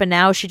relationship, and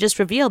now she just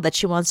revealed that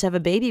she wants to have a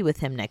baby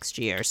with him next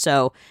year.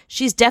 So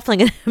she's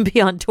definitely going to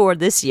be on tour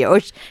this year, or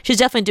she's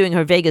definitely doing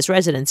her Vegas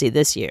residency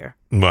this year.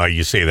 Well,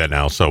 you say that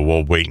now, so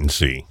we'll wait and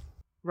see.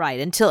 Right,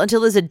 until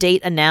there's a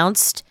date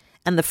announced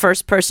and the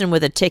first person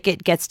with a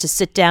ticket gets to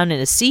sit down in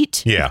a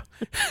seat. Yeah.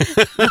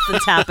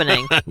 Nothing's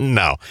happening.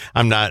 No,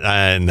 I'm not,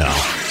 no.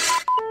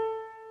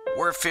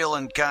 We're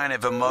feeling kind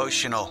of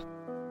emotional.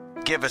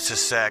 Give us a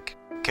sec,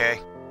 okay?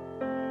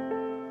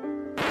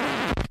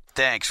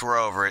 Thanks, we're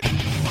over it.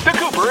 The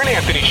Cooper and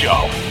Anthony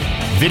Show.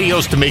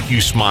 Videos to make you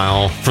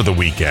smile for the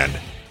weekend.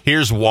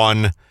 Here's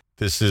one.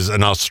 This is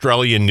an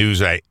Australian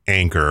news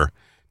anchor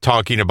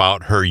talking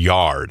about her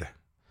yard.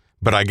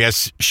 But I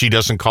guess she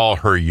doesn't call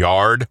her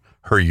yard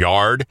her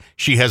yard.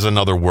 She has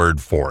another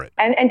word for it.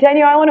 And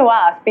Daniel, I want to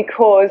ask,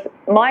 because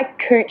my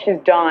cooch is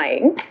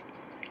dying.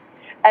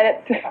 And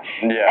it's,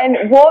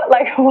 and what,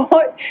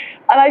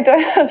 and I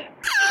don't.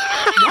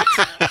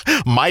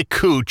 My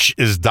cooch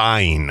is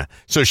dying.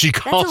 So she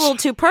calls. That's a little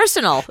too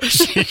personal.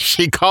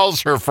 she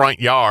calls her front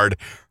yard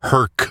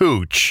her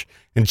cooch.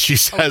 And she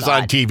says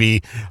on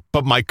TV,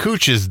 but my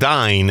cooch is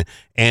dying,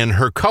 and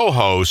her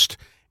co-host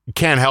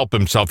can't help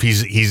himself.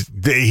 He's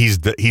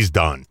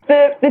done.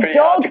 The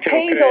dog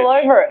pees all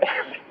over it.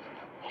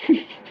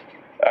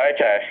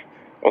 Okay.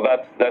 Well,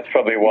 that's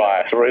probably why.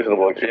 It's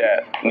reasonable.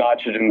 Yeah,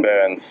 nitrogen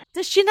burns.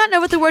 Does she not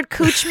know what the word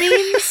cooch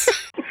means?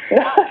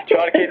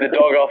 Try to keep the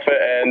dog off it,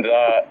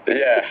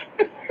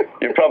 and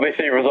you'll probably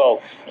see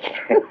results.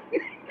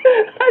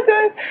 I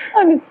don't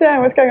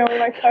understand what's going on with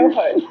my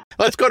co-host.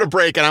 Let's go to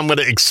break, and I'm going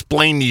to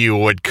explain to you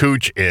what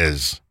cooch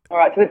is. All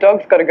right, so the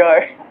dog's got to go.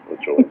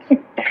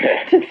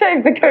 To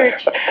save the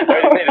cooch. We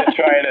just need to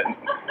train it.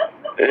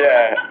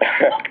 Yeah.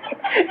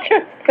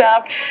 Good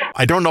stuff.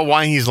 I don't know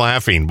why he's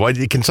laughing.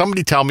 Can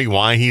somebody tell me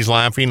why he's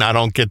laughing? I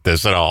don't get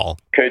this at all.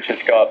 Cooch has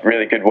got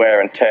really good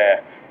wear and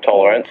tear,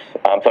 tolerance,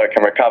 so it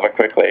can recover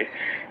quickly.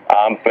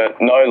 But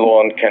no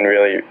lawn can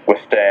really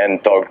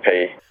withstand dog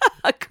pee.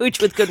 A cooch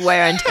with good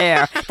wear and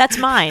tear. That's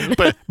mine.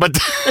 But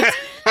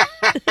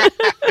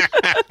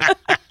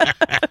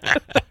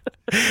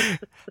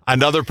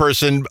another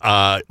person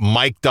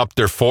mic'd up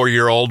their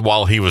 4-year-old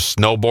while he was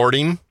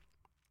snowboarding.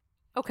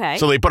 Okay.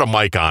 So they put a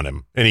mic on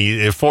him, and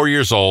he, at 4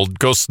 years old,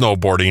 goes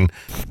snowboarding.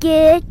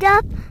 Get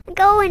up,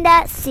 go in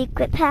that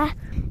secret path.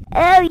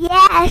 Oh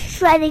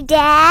yes, ready,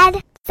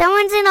 Dad.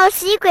 Someone's in our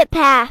secret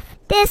path.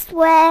 This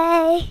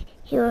way.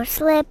 You'll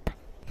slip.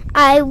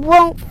 I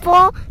won't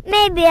fall.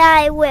 Maybe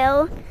I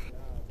will.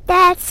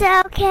 That's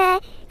okay,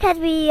 'cause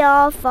we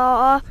all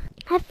fall.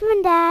 Have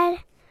fun, Dad.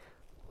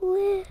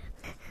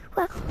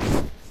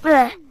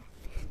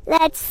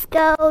 Let's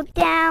go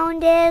down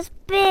this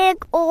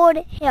big old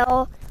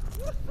hill.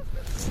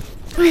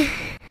 Wee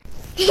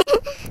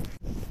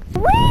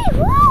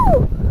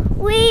woo!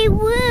 Wee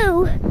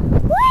woo!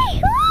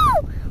 Wee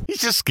woo! He's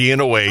just skiing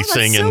away,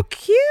 singing. So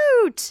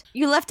cute.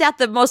 You left out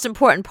the most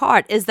important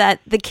part, is that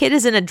the kid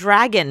is in a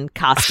dragon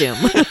costume.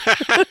 What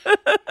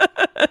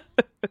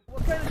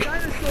kind of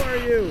dinosaur are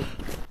you?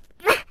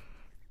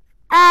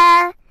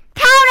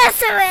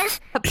 Powdersaurus.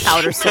 A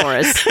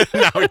powdersaurus.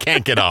 Now he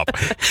can't get up.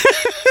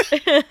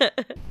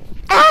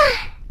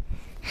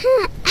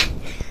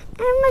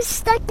 I'm a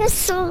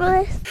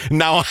Stuckosaurus.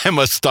 Now I'm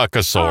a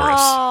Stuckosaurus.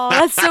 Oh,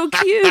 that's so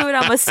cute.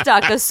 I'm a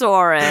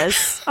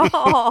Stuckosaurus.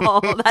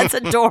 Oh, that's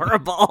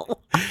adorable.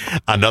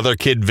 Another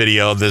kid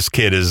video. This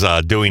kid is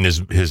doing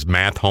his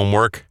math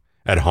homework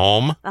at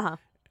home. Uh-huh.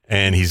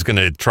 And he's going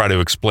to try to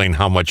explain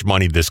how much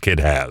money this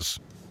kid has.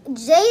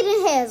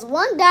 Jaden has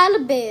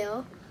 $1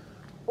 bill,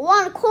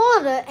 1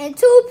 quarter, and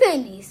 2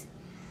 pennies.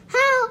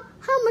 How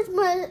much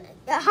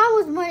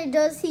money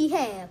does he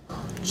have?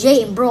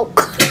 Jaden broke.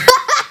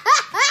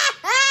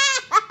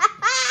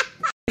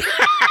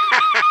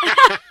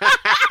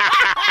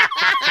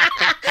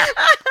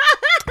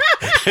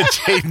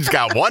 Jaden's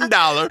got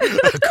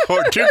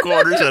 $1, 2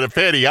 quarters, and a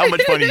penny. How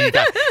much money you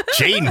got?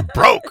 Jaden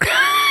broke.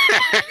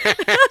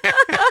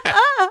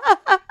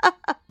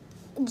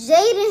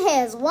 Jaden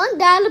has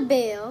 $1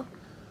 bill,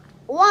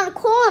 1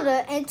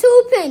 quarter, and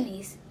 2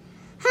 pennies.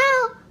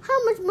 How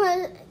much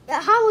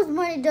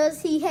money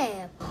does he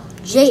have?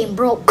 Jaden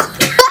broke.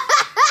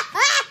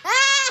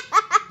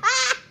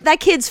 That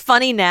kid's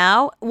funny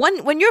now.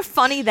 When you're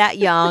funny that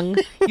young,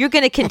 you're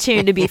going to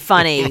continue to be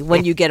funny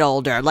when you get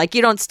older. Like,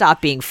 you don't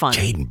stop being funny.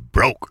 Jaden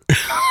broke.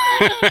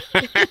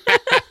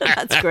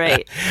 That's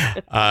great.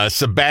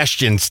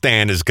 Sebastian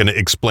Stan is going to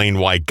explain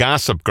why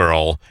Gossip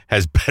Girl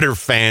has better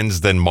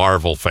fans than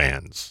Marvel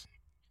fans.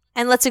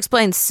 And let's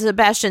explain.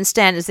 Sebastian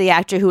Stan is the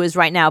actor who is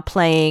right now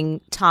playing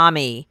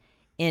Tommy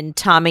in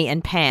Tommy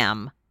and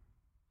Pam.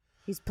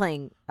 He's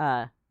playing...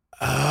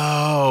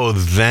 Oh,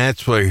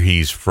 that's where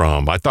he's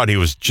from. I thought he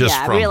was just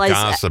from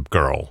Gossip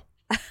Girl.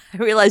 I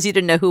realized you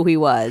didn't know who he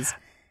was.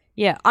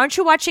 Yeah. Aren't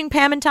you watching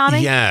Pam and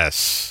Tommy?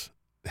 Yes.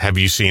 Have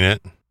you seen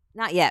it?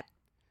 Not yet.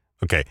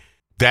 Okay.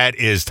 That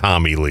is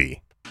Tommy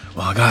Lee.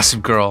 Well,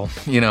 Gossip Girl,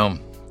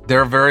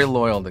 they're very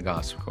loyal to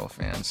Gossip Girl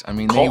fans. I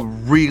mean, they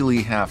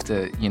really have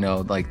to,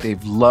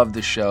 they've loved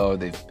the show.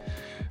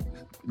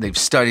 They've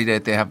studied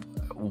it. They have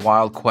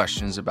wild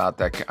questions about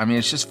that. I mean,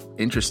 it's just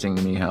interesting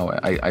to me how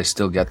I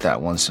still get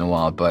that once in a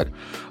while, but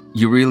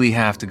you really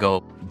have to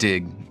go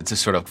dig to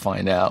sort of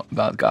find out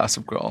about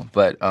Gossip Girl.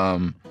 But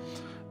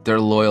their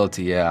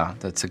loyalty, yeah,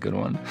 that's a good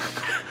one.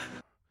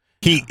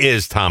 He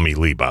is Tommy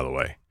Lee, by the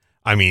way.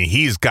 I mean,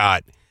 he's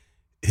got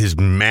his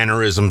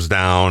mannerisms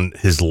down,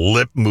 his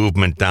lip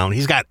movement down.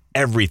 He's got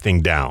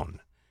everything down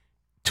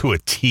to a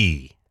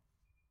T.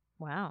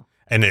 Wow.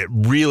 And it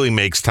really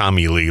makes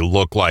Tommy Lee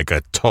look like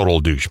a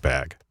total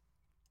douchebag.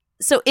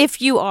 So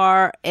if you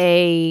are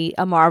a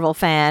Marvel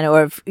fan,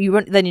 or if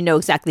you then you know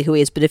exactly who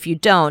he is, but if you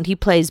don't, he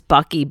plays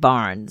Bucky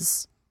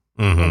Barnes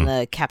in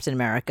the Captain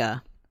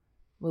America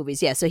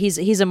movies. Yeah, so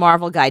he's a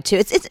Marvel guy too.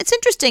 It's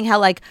interesting how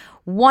like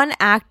one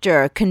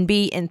actor can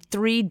be in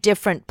 3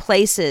 different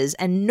places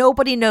and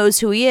nobody knows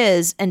who he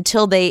is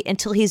until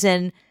he's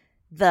in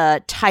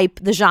the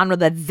genre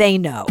that they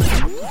know.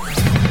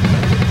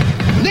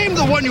 Name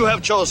the one you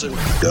have chosen.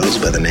 Goes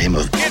by the name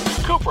of...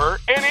 It's Cooper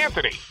and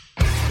Anthony.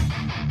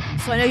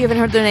 So I know you haven't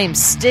heard their name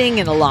Sting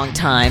in a long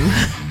time.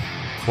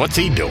 What's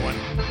he doing?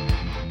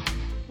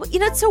 Well,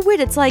 it's so weird.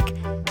 It's like,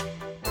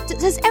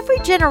 does every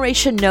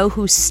generation know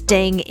who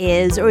Sting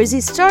is, or is he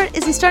starting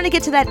to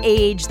get to that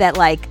age that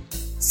like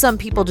some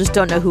people just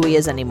don't know who he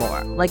is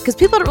anymore? Like, because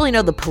people don't really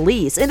know the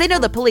Police, and they know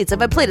the Police.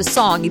 If I played a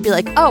song, you'd be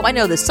like, "Oh, I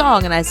know this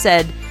song," and I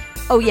said,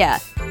 "Oh yeah,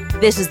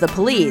 this is the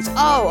Police."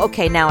 Oh,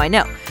 okay, now I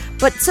know.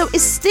 But so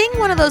is Sting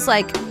one of those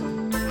like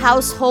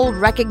household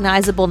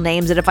recognizable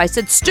names that if I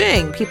said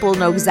Sting, people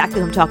know exactly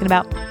who I'm talking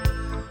about?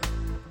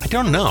 I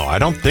don't know. I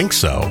don't think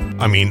so.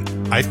 I mean,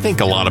 I think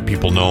a lot of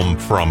people know him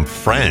from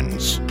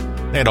Friends.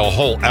 They had a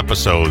whole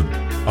episode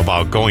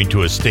about going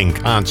to a Sting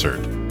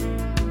concert.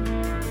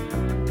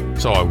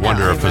 So I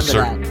wonder if a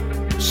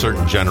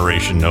certain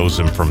generation knows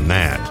him from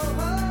that.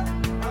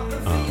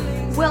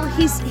 Well,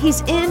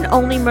 he's in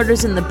Only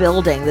Murders in the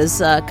Building.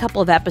 There's a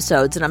couple of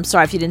episodes, and I'm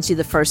sorry if you didn't see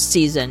the first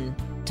season.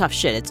 Tough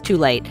shit, it's too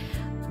late.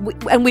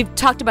 And we've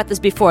talked about this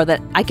before,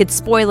 that I could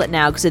spoil it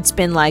now because it's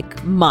been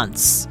like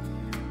months.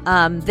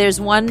 There's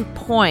one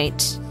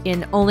point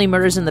in Only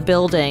Murders in the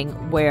Building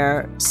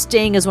where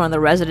Sting is one of the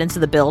residents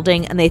of the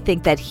building, and they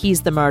think that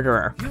he's the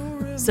murderer.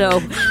 So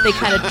they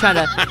kind of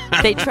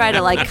try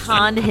to like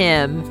con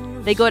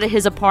him. They go to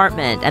his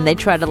apartment and they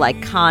try to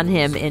like con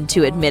him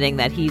into admitting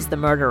that he's the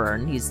murderer,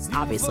 and he's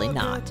obviously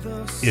not.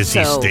 Is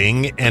he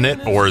Sting in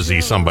it, or is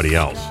he somebody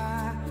else?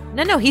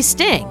 No, he's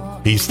Sting.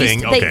 He's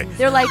Sting? Okay.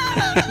 They're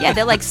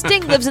like,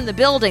 Sting lives in the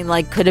building.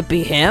 Like, could it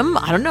be him?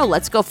 I don't know.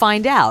 Let's go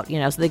find out.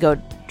 So they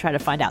go try to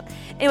find out.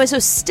 Anyway, so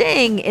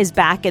Sting is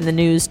back in the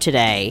news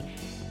today.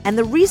 And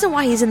the reason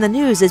why he's in the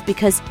news is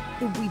because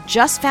we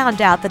just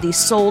found out that he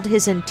sold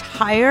his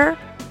entire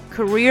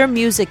career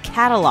music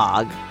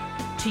catalog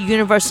to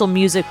Universal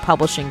Music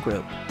Publishing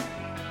Group.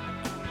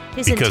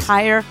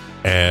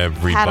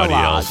 Everybody catalog.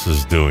 Else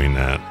is doing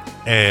that.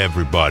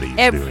 Everybody's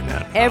doing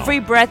that. Every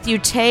Breath You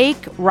Take,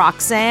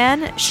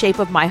 Roxanne, Shape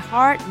of My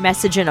Heart,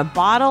 Message in a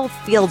Bottle,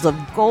 Fields of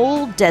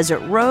Gold, Desert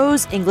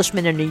Rose,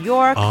 Englishman in New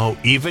York. Oh,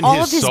 even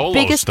all his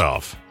solo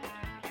stuff.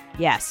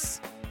 Yes.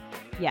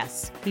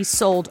 He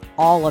sold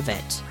all of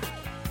it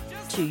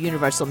to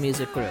Universal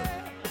Music Group.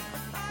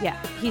 Yeah,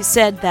 he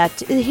said that,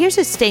 here's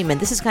his statement.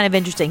 This is kind of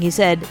interesting. He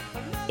said,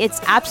 "It's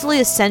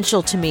absolutely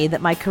essential to me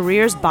that my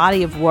career's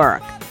body of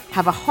work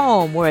have a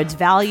home where it's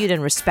valued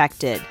and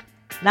respected.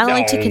 Not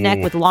only to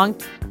connect with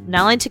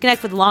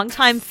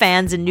longtime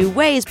fans in new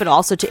ways, but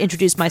also to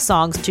introduce my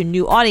songs to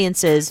new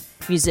audiences,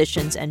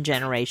 musicians, and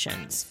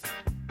generations."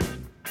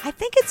 I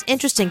think it's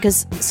interesting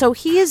because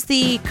he is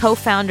the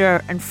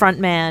co-founder and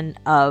frontman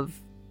of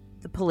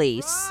the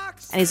Police,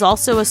 and he's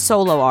also a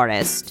solo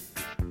artist.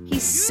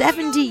 He's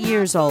 70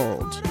 years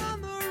old,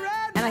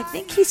 and I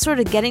think he's sort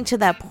of getting to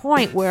that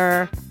point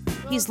where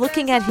he's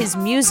looking at his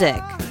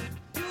music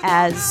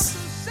as,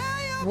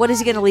 what is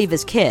he going to leave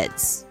his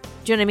kids?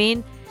 Do you know what I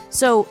mean?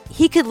 So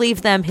he could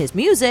leave them his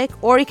music,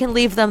 or he can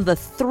leave them the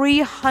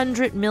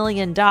 $300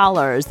 million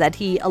that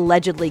he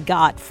allegedly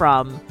got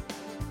from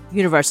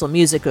Universal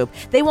Music Group.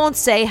 They won't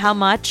say how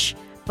much,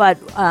 but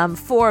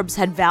Forbes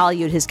had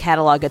valued his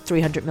catalog at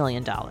 $300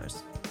 million.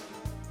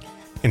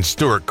 And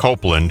Stuart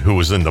Copeland, who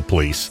was in the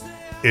Police,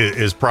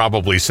 is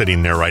probably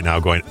sitting there right now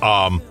going,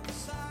 I'm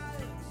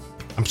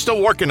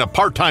still working a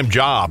part-time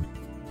job.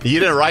 You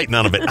didn't write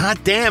none of it.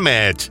 Damn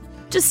it.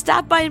 Just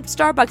stop by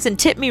Starbucks and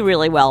tip me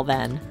really well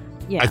then.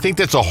 Yeah. I think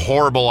that's a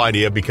horrible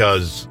idea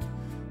because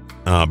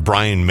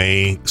Brian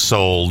May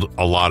sold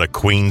a lot of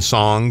Queen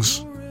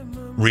songs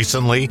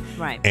recently.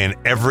 Right. And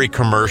every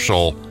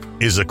commercial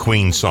is a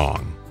Queen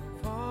song.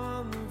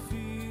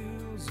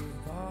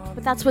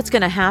 But that's what's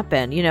going to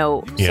happen.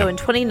 So in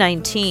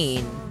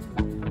 2019,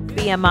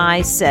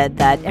 BMI said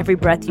that Every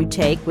Breath You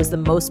Take was the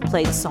most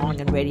played song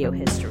in radio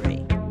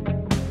history.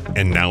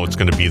 And now it's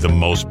going to be the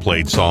most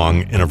played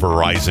song in a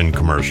Verizon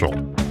commercial.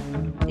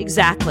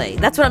 Exactly.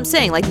 That's what I'm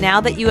saying. Like, now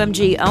that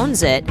UMG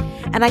owns it,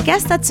 and I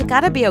guess that's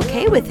got to be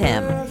okay with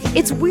him.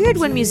 It's weird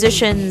when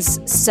musicians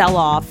sell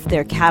off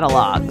their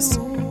catalogs.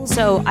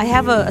 So I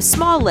have a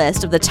small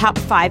list of the top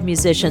 5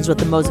 musicians with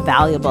the most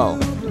valuable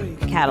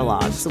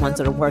catalogs, the ones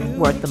that are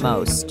worth the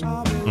most.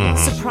 Mm-hmm.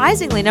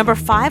 Surprisingly, number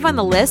 5 on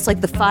the list,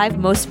 like the 5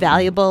 most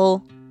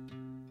valuable.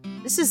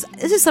 This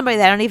is somebody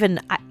that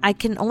I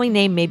can only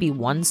name maybe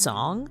one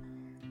song.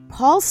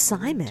 Paul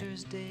Simon.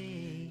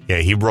 Yeah,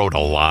 he wrote a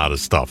lot of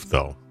stuff,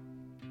 though.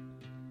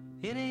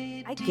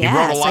 I guess. He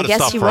wrote a lot of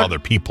stuff for other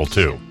people,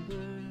 too.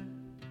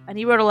 And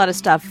he wrote a lot of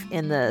stuff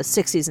in the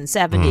 60s and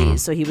 70s,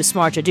 so he was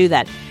smart to do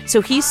that.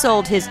 So he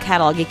sold his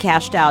catalog, he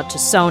cashed out to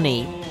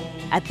Sony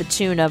at the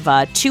tune of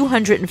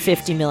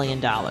 $250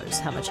 million,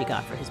 how much he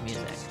got for his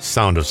music.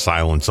 Sound of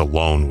Silence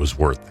alone was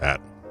worth that.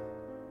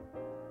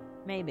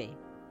 Maybe.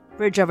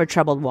 Bridge Over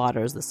Troubled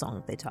Water is the song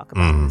that they talk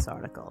about in this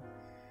article.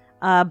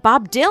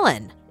 Bob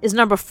Dylan is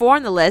number 4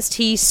 on the list.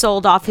 He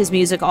sold off his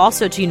music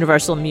also to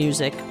Universal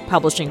Music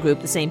Publishing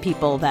Group, the same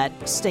people that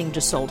Sting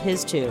just sold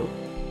his to.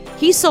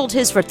 He sold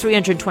his for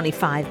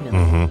 $325 million.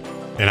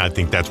 Mm-hmm. And I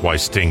think that's why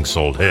Sting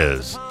sold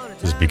his,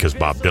 is because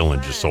Bob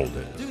Dylan just sold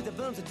his.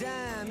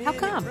 How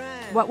come?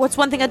 What's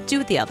one thing to do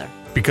with the other?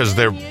 Because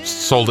they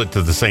sold it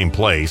to the same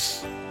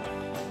place.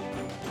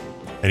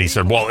 And he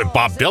said, well, if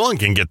Bob Dylan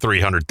can get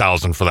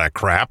 $300,000 for that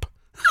crap,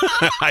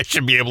 I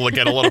should be able to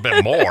get a little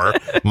bit more.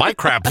 My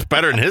crap's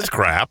better than his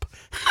crap.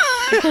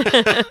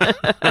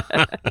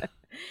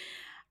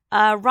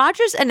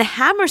 Rodgers and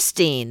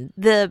Hammerstein,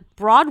 the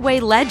Broadway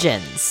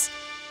legends.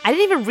 I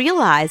didn't even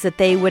realize that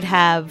they would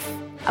have.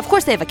 Of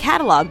course, they have a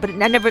catalog, but it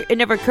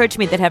never occurred to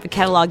me they'd have a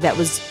catalog that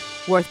was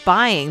worth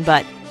buying.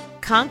 But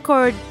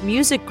Concord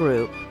Music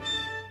Group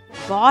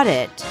bought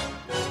it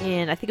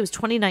in, I think it was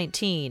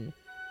 2019.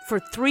 For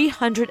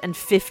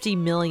 $350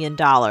 million.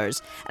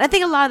 And I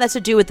think a lot of that's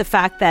to do with the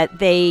fact that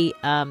they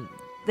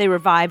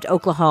revived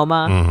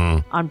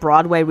Oklahoma on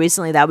Broadway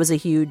recently.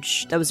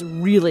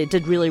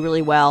 Did really,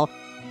 really well.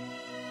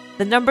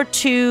 The number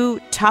 2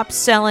 top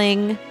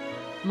selling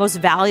most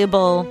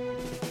valuable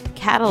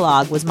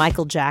catalog was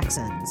Michael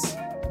Jackson's.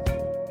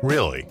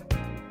 Really?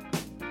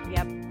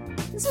 Yep.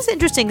 This is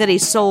interesting that he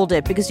sold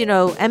it because,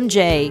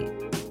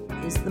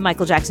 MJ is the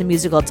Michael Jackson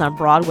musical. It's on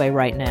Broadway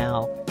right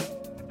now.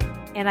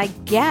 And I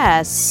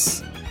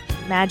guess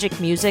Magic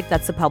Music,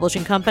 that's the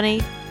publishing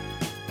company,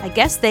 I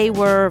guess they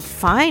were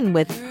fine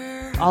with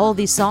all of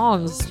these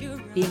songs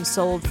being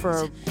sold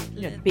for,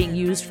 being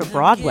used for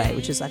Broadway,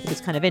 which is, I think,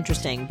 is kind of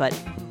interesting. But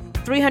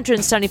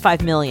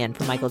 $375 million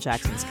for Michael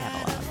Jackson's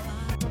catalog.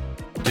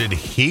 Did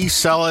he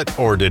sell it,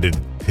 or did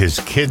his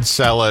kids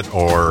sell it,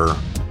 or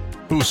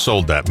who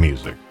sold that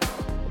music?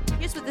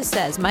 Here's what this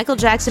says. Michael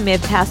Jackson may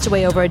have passed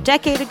away over a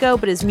decade ago,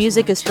 but his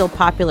music is still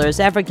popular as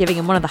ever, giving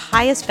him one of the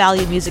highest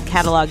value music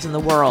catalogs in the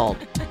world.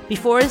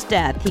 Before his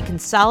death, he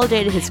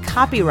consolidated his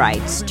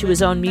copyrights to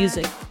his own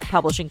music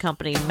publishing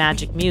company,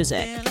 Magic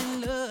Music.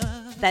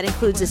 That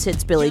includes his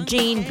hits Billie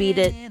Jean, Beat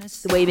It,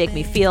 The Way You Make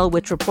Me Feel,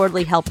 which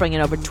reportedly helped bring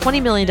in over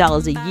 $20 million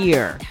a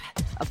year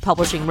of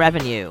publishing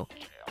revenue.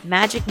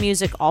 Magic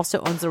Music also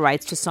owns the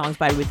rights to songs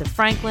by Aretha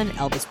Franklin,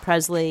 Elvis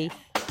Presley.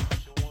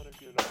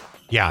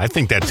 Yeah, I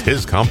think that's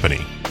his company.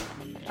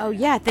 Oh,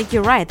 yeah, I think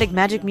you're right. I think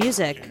Magic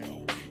Music,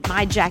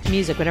 My Jack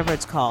Music, whatever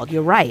it's called,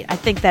 you're right. I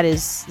think that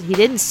is, he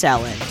didn't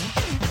sell it.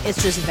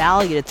 It's just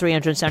valued at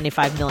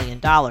 $375 million.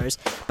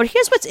 But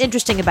here's what's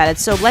interesting about it.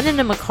 So Lennon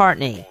and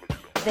McCartney,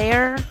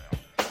 their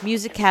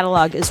music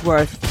catalog is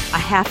worth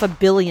 $500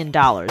 million,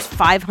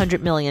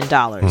 $500 million.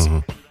 Mm-hmm.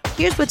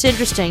 Here's what's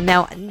interesting.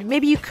 Now,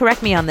 maybe you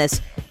correct me on this.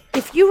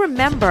 If you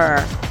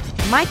remember,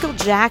 Michael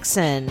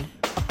Jackson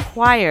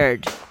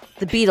acquired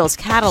the Beatles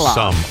catalog.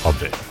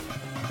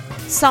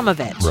 Some of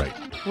it.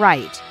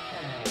 Right.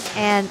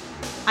 And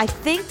I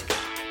think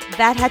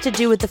that had to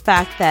do with the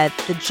fact that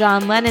the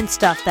John Lennon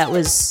stuff that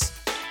was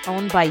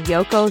owned by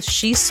Yoko,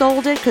 she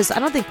sold it, because I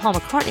don't think Paul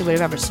McCartney would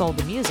have ever sold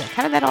the music.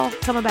 How did that all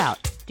come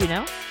about? Do you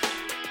know?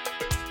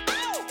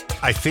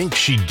 I think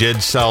she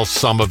did sell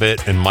some of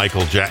it, and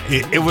Michael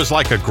it was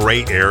like a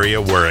gray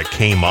area where it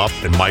came up,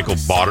 and Michael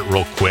bought it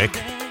real quick,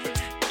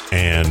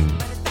 and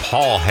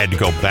Paul had to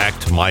go back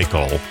to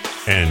Michael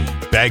and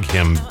beg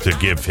him to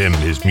give him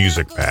his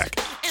music back.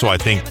 So I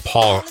think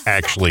Paul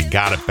actually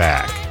got it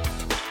back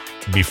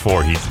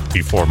before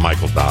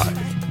Michael died.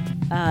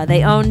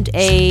 They owned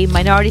a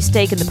minority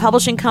stake in the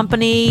publishing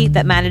company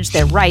that managed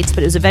their rights,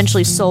 but it was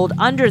eventually sold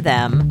under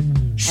them.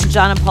 And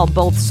John and Paul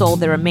both sold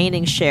their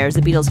remaining shares.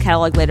 The Beatles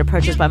catalog later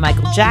purchased by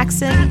Michael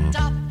Jackson.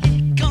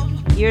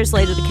 Years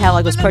later, the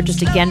catalog was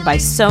purchased again by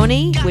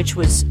Sony, which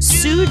was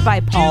sued by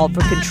Paul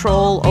for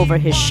control over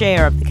his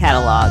share of the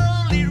catalog.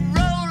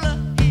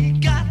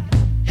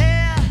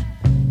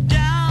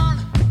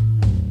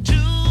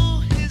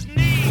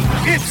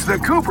 It's the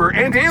Cooper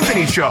and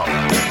Anthony Show.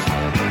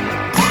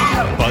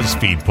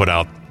 BuzzFeed put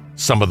out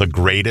some of the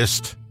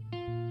greatest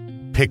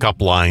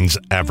pickup lines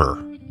ever.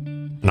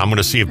 And I'm going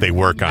to see if they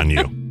work on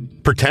you.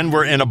 Pretend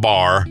we're in a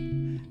bar,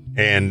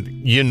 and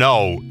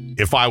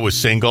if I was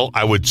single,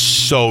 I would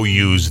so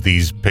use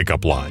these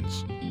pickup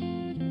lines.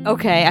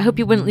 Okay, I hope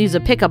you wouldn't use a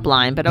pickup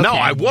line, but okay. No,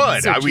 I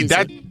would. So that's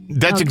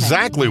okay.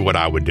 Exactly what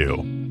I would do.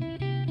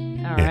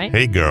 All right.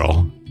 Hey,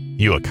 girl,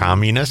 you a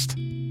communist?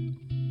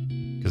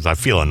 Because I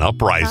feel an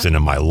uprising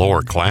in my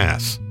lower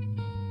class.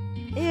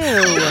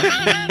 Ew.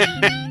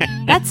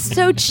 That's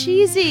so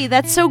cheesy.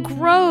 That's so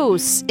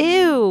gross.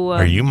 Ew.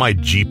 Are you my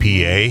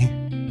GPA?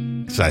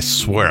 Because I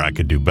swear I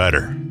could do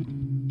better.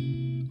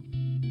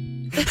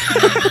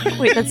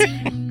 Wait, that's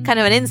kind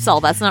of an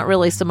insult. That's not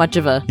really so much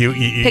of a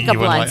pickup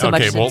line.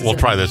 Okay, we'll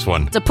try this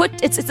one.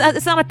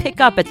 It's not a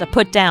pickup. It's a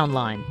put down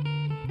line.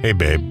 Hey,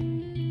 babe,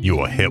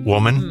 you a hit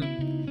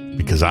woman?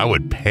 Because I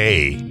would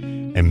pay,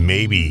 and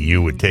maybe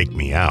you would take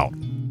me out.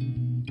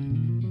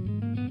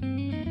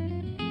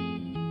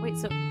 Wait,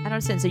 so I don't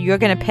understand. So you're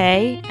going to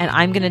pay, and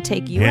I'm going to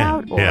take you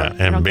out? Or, yeah,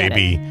 and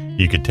maybe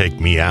you could take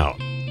me out.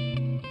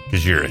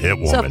 Because you're a hit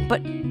woman.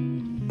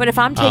 So, but if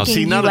I'm taking you out...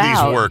 see, none of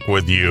these work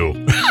with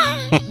you.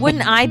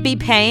 Wouldn't I be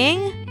paying?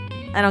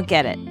 I don't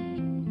get it.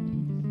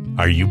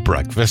 Are you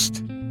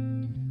breakfast?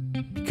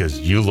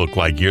 Because you look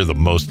like you're the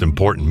most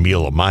important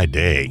meal of my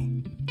day.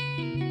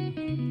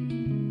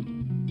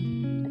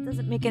 That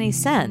doesn't make any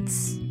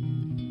sense.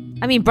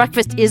 I mean,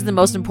 breakfast is the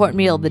most important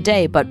meal of the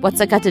day, but what's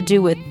that got to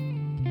do with...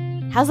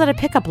 How's that a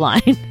pickup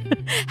line?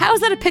 How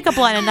is that a pickup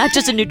line and not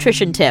just a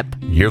nutrition tip?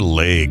 Your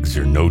legs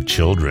are no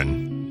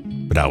children.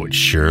 But I would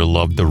sure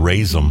love to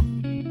raise them.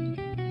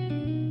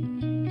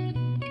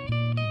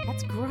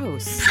 That's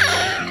gross.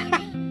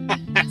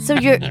 So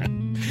you're...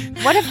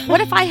 What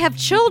if I have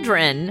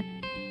children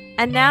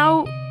and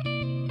now...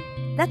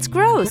 That's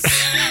gross.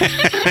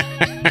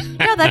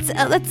 No,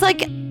 that's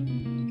like...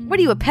 What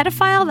are you, a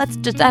pedophile? That's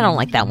just... I don't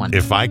like that one.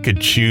 If I could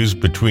choose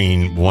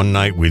between one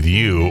night with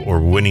you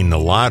or winning the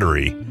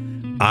lottery,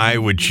 I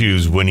would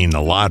choose winning the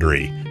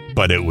lottery.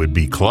 But it would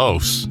be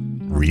close.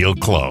 Real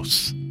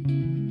close.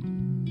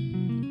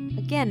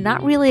 Again,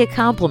 not really a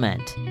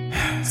compliment.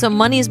 So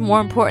money is more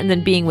important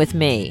than being with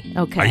me.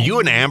 Okay. Are you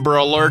an Amber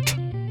Alert?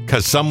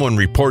 Because someone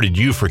reported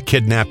you for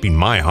kidnapping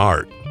my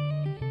heart.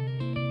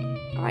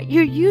 All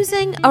You're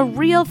using a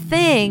real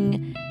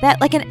thing that,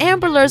 like an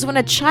Amber Alert, is when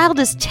a child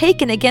is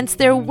taken against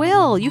their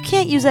will. You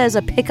can't use that as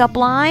a pickup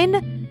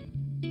line.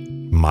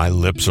 My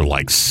lips are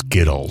like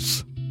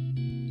Skittles.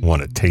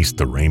 Want to taste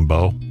the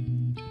rainbow?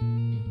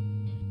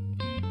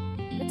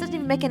 That doesn't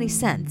even make any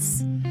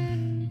sense.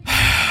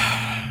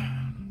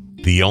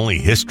 The only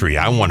history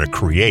I want to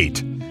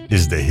create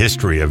is the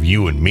history of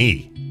you and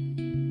me.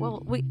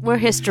 Well, we're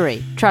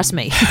history. Trust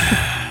me.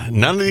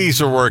 None of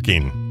these are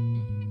working.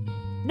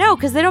 No,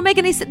 because they don't make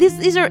any sense.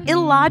 These are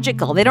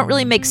illogical. They don't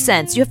really make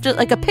sense. You have to,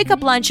 like, a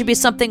pickup line should be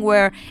something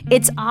where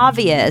it's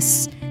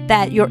obvious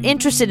that you're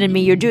interested in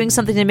me, you're doing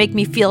something to make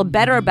me feel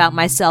better about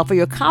myself, or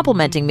you're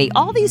complimenting me.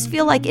 All these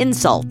feel like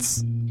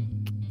insults.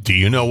 Do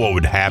you know what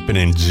would happen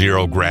in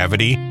zero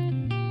gravity?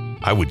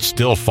 I would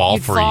still fall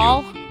You'd for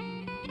fall? you.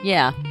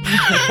 Yeah.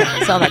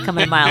 I saw that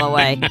coming a mile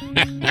away.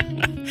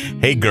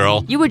 Hey,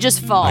 girl. You would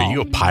just fall. Are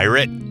you a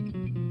pirate?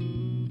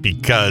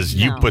 Because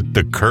you put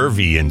the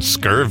curvy in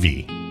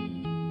scurvy.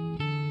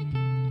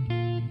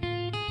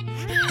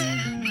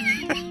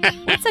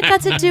 What's that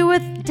got to do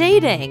with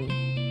dating?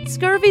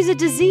 Scurvy's a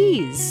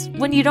disease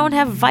when you don't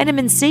have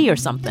vitamin C or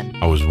something.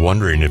 I was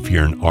wondering if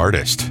you're an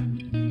artist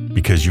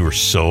because you were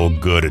so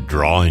good at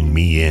drawing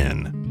me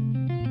in.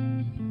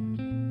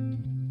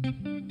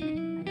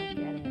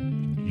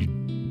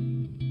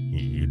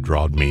 You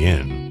drawed me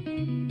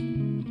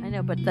in. I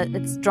know, but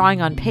it's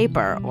drawing on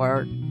paper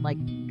or like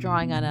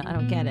drawing on I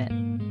don't get it.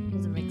 It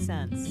doesn't make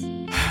sense.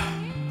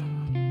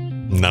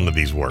 None of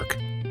these work.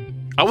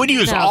 I would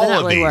use all they're not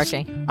of really these.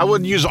 Working. I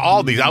would use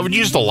all these. I would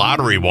use the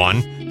lottery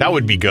one. That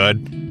would be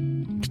good.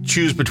 To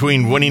choose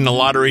between winning the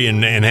lottery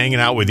and hanging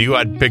out with you,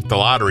 I'd pick the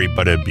lottery,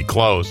 but it'd be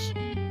close.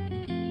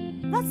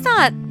 That's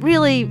not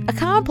really a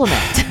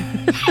compliment.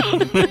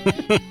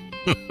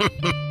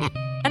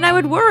 And I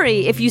would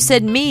worry if you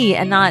said me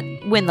and not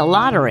win the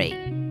lottery.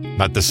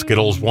 Not the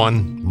Skittles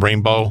one,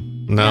 Rainbow?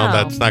 No,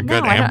 that's not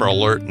good. Amber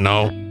Alert,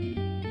 no.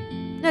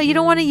 No, you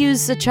don't want to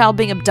use a child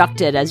being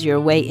abducted as your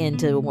way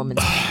into a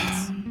woman's hands.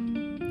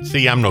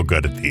 See, I'm no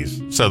good at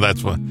these, so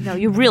that's what... No,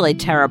 you're really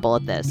terrible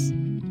at this.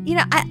 You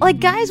know,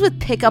 like guys with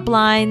pickup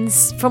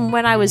lines from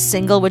when I was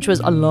single, which was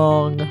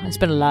I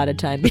spent a lot of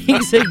time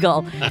being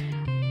single.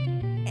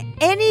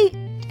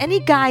 Any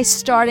guy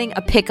starting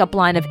a pickup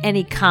line of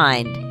any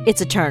kind, it's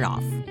a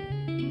turnoff.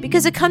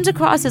 Because it comes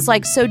across as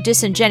like so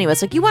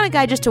disingenuous. Like you want a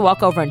guy just to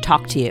walk over and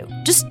talk to you.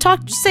 Just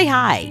say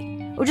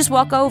hi. Or just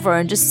walk over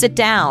and just sit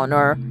down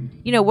or,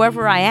 you know,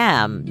 wherever I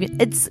am.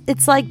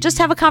 It's like just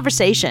have a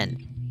conversation.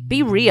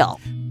 Be real.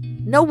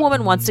 No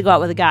woman wants to go out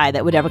with a guy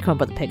that would ever come up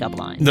with a pickup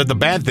line. The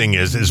bad thing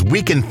is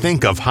we can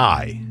think of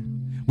hi.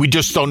 We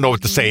just don't know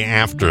what to say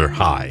after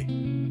hi.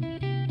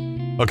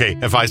 Okay,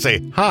 if I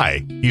say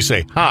hi, you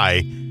say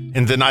hi,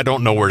 and then I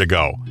don't know where to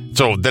go.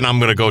 So then I'm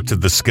going to go to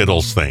the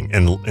Skittles thing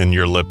and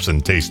your lips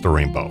and taste the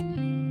rainbow.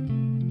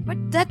 But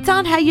that's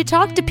not how you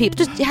talk to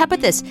people. Just how about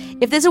this?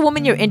 If there's a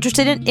woman you're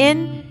interested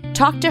in,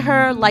 talk to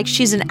her like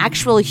she's an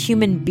actual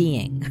human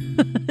being.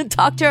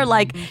 Talk to her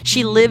like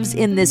she lives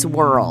in this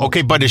world.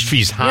 Okay, but if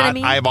she's hot, you know what I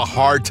mean? I have a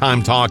hard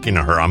time talking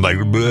to her. I'm like,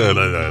 blah,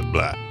 blah,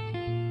 blah,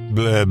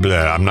 blah,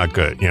 blah. I'm not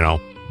good, you know?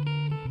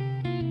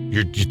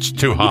 It's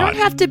too hot. You don't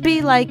have to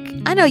be like,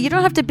 I know, you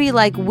don't have to be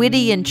like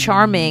witty and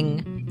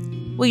charming.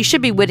 Well, you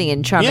should be witty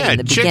and charming in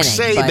the beginning. Yeah, chicks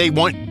say they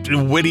want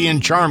witty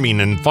and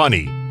charming and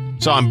funny.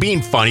 So I'm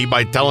being funny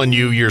by telling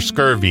you you're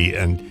scurvy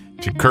and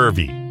to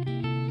curvy.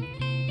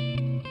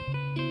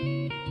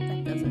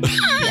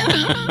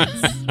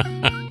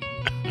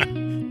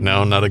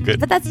 No, not a good.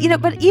 But that's, you know,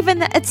 but even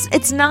that,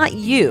 it's not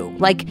you.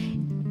 Like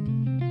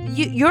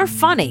you're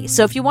funny.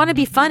 So if you want to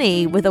be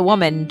funny with a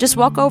woman, just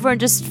walk over and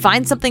just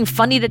find something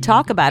funny to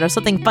talk about or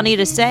something funny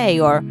to say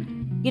or,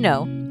 you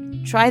know,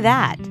 try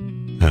that.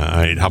 All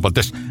right, how about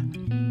this?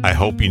 I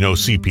hope you know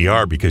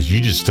CPR because you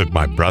just took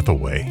my breath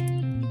away.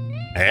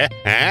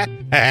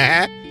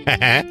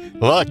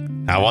 Look,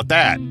 how about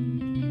that?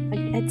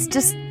 It's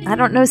just, I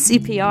don't know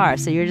CPR,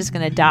 so you're just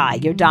going to die.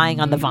 You're dying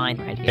on the vine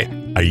right here.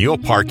 Hey, are you a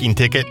parking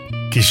ticket?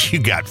 Because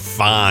you got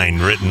fine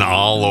written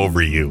all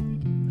over you.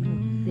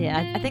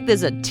 Yeah, I think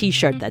there's a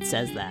T-shirt that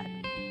says that.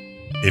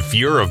 If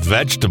you're a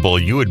vegetable,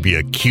 you would be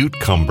a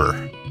cucumber.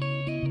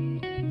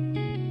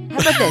 How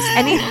about this?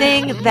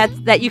 Anything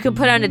that you can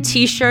put on a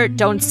T-shirt,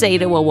 don't say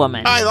to a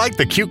woman. I like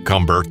the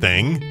cucumber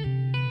thing.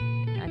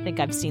 I think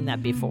I've seen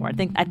that before. I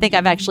think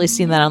I've actually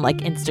seen that on like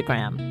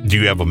Instagram. Do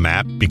you have a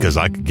map? Because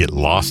I could get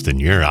lost in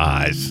your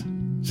eyes.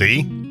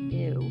 See?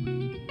 Ew.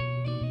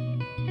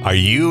 Are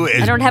you?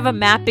 I don't have a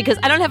map because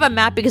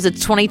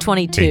it's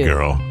 2022. Hey,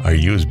 girl, are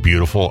you as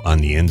beautiful on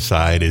the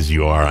inside as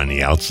you are on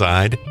the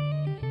outside?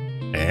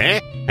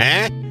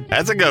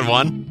 That's a good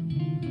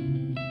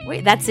one.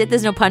 Wait, that's it?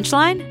 There's no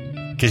punchline?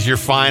 Because you're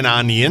fine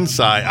on the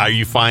inside. Are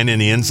you fine in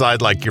the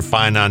inside like you're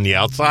fine on the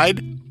outside?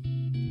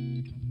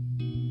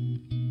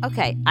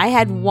 Okay, I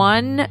had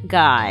one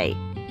guy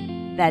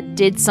that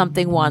did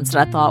something once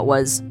that I thought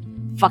was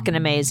fucking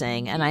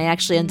amazing, and I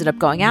actually ended up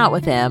going out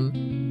with him.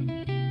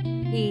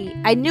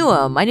 I knew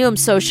him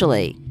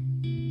socially.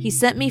 He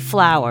sent me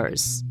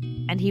flowers,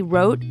 And he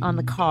wrote on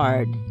the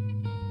card,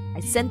 I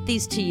sent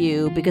these to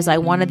you because I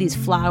wanted these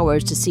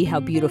flowers to see how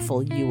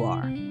beautiful you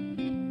are.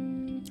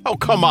 Oh,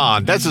 come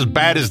on. That's as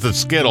bad as the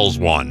Skittles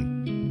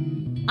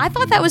one. I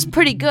thought that was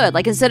pretty good.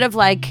 Like, instead of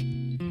like,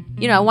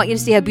 I want you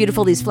to see how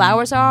beautiful these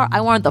flowers are,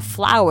 I wanted the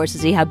flowers to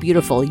see how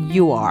beautiful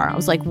you are. I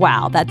was like,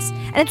 wow,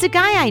 and it's a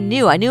guy I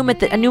knew. I knew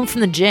him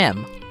from the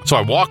gym. So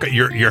I walk,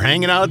 you're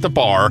hanging out at the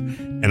bar,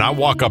 and I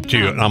walk up to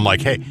you, and I'm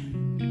like, hey,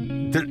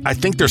 I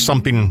think there's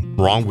something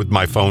wrong with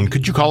my phone.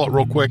 Could you call it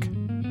real quick?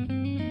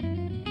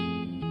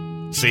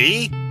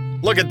 See?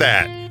 Look at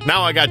that.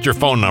 Now I got your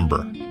phone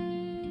number.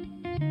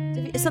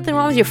 If there's something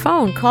wrong with your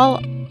phone, call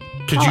Apple.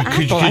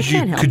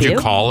 Could you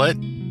call it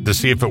to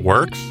see if it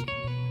works?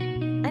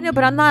 I know,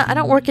 but I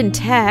don't work in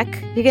tech.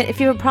 If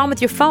you have a problem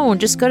with your phone,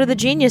 just go to the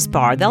Genius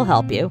Bar. They'll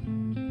help you.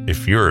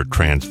 If you're a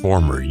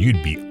Transformer,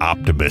 you'd be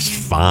Optimus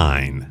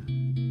Fine.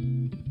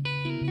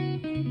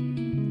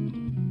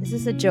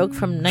 Is this a joke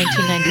from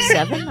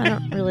 1997? I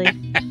don't really...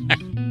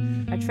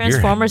 Are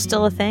Transformers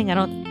still a thing? I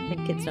don't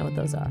think kids know what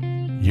those are.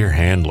 Your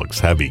hand looks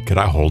heavy. Could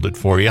I hold it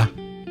for you?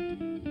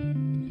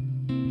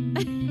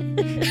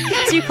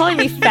 So you calling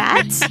me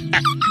fat?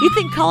 You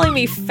think calling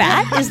me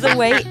fat is the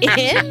way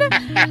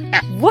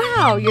in?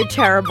 Wow, you're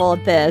terrible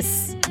at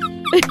this.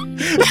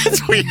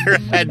 That's where your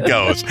head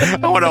goes. I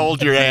want to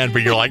hold your hand,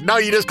 but you're like, no,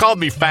 you just called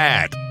me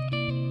fat.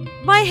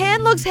 My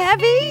hand looks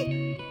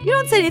heavy? You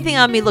don't say anything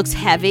on me looks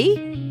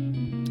heavy.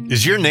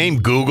 Is your name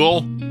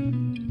Google?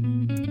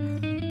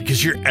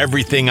 Because you're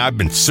everything I've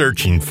been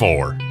searching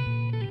for.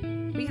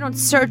 But you don't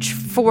search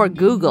for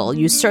Google.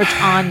 You search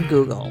on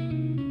Google.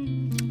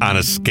 On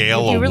a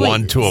scale of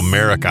 1 to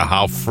America,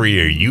 how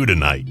free are you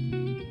tonight?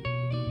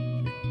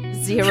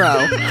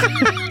 0.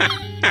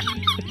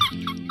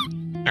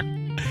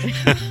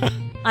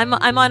 I'm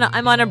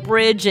on a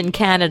bridge in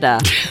Canada.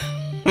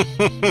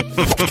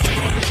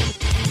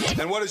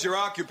 And what is your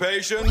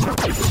occupation?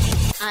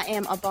 I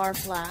am a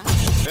barfly.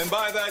 And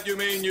by that you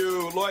mean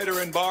you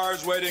loiter in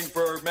bars waiting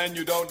for men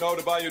you don't know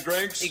to buy you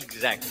drinks?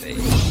 Exactly.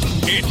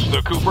 It's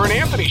the Cooper and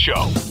Anthony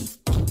Show.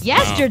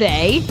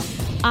 Yesterday,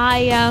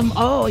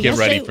 Get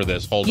ready for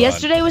this. Hold on.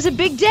 Yesterday was a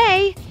big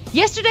day.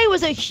 Yesterday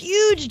was a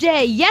huge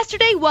day.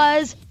 Yesterday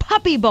was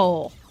Puppy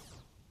Bowl.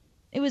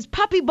 It was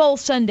Puppy Bowl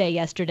Sunday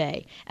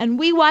yesterday. And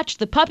we watched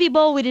the Puppy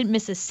Bowl. We didn't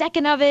miss a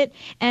second of it.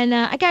 And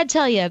I got to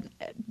tell you,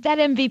 that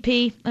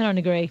MVP, I don't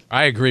agree.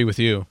 I agree with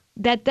you.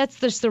 That's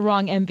just the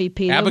wrong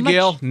MVP.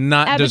 Abigail,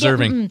 not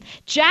deserving.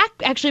 Jack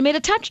actually made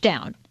a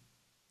touchdown.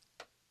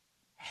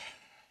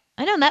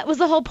 I know, that was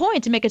the whole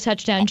point, to make a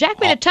touchdown. Jack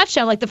made a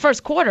touchdown like the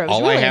first quarter. It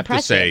was really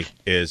impressive. All I have to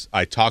say is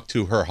I talked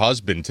to her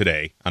husband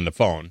today on the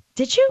phone.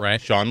 Did you?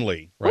 Right, Sean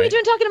Lee. What are you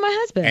doing talking to my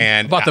husband?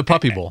 And about the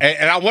Puppy Bowl.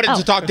 And I wanted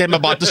to talk to him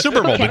about the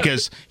Super Bowl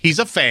because he's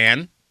a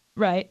fan.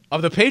 Right.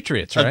 Of the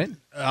Patriots, right?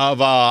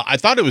 I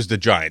thought it was the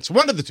Giants.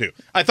 One of the two.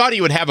 I thought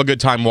he would have a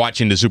good time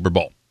watching the Super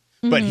Bowl.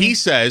 Mm-hmm. But he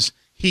says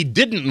he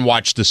didn't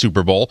watch the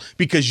Super Bowl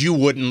because you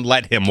wouldn't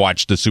let him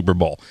watch the Super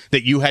Bowl.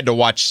 That you had to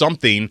watch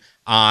something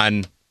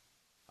on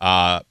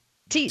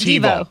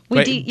TiVo.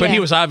 But he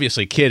was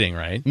obviously kidding,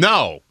 right?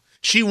 No.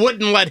 She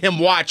wouldn't let him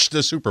watch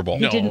the Super Bowl.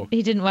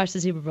 He didn't watch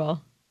the Super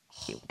Bowl.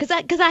 Because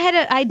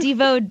I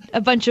devoed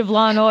a bunch of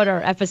Law and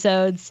Order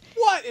episodes.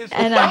 What is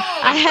and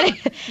I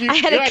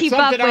had to keep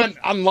up with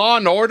on Law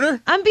and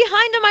Order. I'm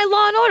behind on my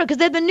Law and Order because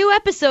they're the new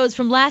episodes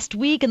from last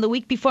week and the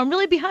week before. I'm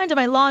really behind on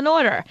my Law and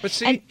Order. But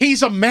see,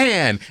 he's a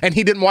man and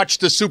he didn't watch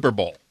the Super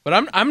Bowl. But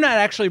I'm not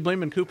actually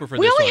blaming Cooper for this.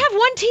 We only have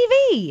one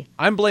TV.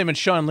 I'm blaming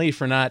Sean Lee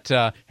for not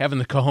having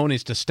the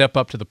cojones to step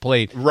up to the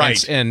plate,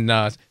 right, and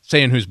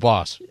saying who's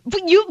boss.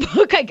 But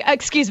okay,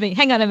 excuse me,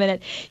 hang on a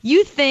minute.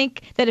 You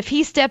think that if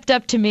he stepped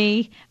up to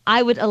me,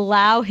 I would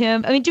allow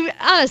him? I mean, do you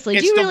really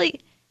see that happening?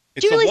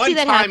 It's the one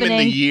time in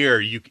the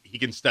year he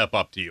can step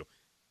up to you.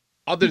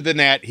 Other than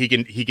that, he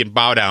can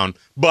bow down.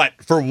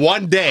 But for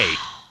one day,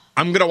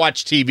 I'm gonna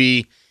watch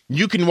TV.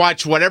 You can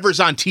watch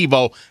whatever's on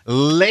TiVo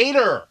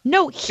later.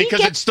 No,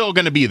 it's still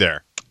going to be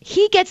there.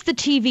 He gets the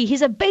TV.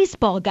 He's a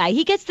baseball guy.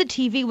 He gets the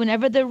TV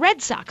whenever the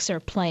Red Sox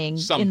are playing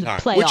in the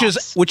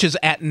playoffs. Which is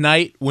at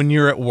night when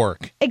you're at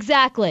work.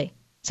 Exactly.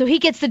 So he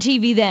gets the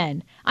TV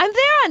then. I'm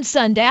there on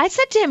Sunday. I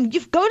said to him,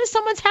 you go to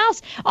someone's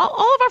house.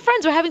 All of our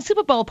friends are having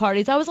Super Bowl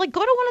parties. I was like,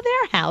 go to one of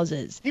their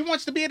houses. He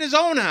wants to be at his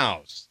own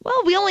house.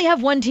 Well, we only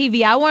have one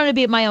TV. I wanted to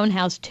be at my own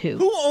house, too.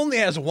 Who only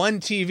has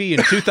one TV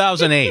in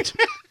 2008?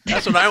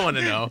 That's what I want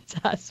to know. It's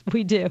us.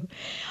 We do.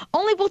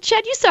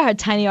 Chad, you saw how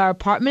tiny our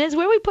apartment is.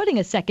 Where are we putting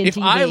a second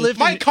TV?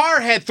 My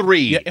car had 3.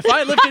 Yeah, if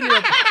I lived in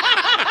your...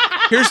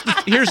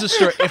 Here's the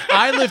story. If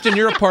I lived in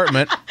your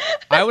apartment,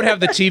 I would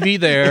have the TV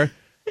there,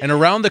 and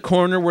around the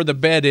corner where the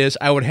bed is,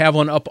 I would have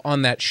one up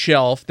on that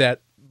shelf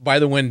by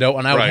the window,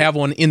 and I would have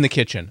one in the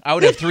kitchen. I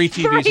would have 3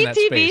 TVs in that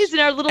space. 3 TVs in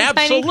our little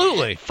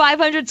tiny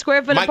 500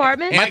 square foot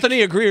apartment?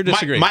 Anthony, agree or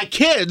disagree? My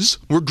kids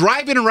were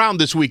driving around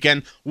this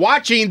weekend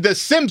watching The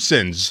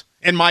Simpsons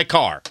in my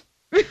car.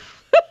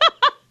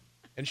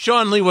 And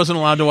Sean Lee wasn't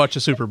allowed to watch the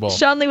Super Bowl.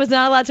 Sean Lee was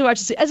not allowed to watch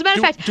the Super Bowl. As a matter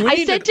of fact, do we I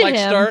need said to him...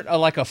 start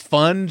a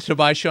fund to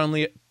buy Sean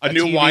Lee a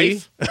new TV?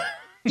 wife?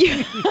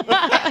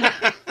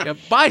 Yeah,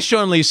 buy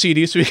Sean Lee's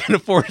CD so we can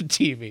afford a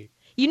TV.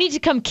 You need to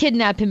come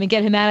kidnap him and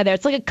get him out of there.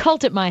 It's like a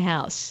cult at my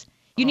house.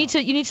 You need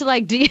to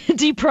like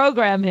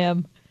deprogram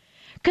him.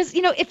 Because,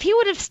 if he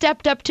would have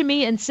stepped up to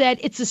me and said,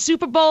 it's a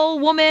Super Bowl,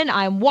 woman,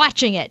 I'm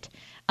watching it.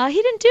 He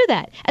didn't do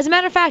that. As a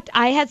matter of fact,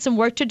 I had some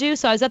work to do,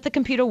 so I was at the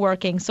computer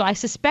working. So I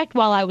suspect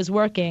while I was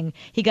working,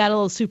 he got a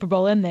little Super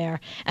Bowl in there.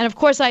 And of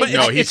course,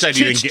 he said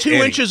he didn't get 2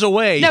 inches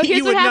away. No, here's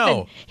you what would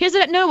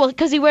happened. know.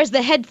 Because he wears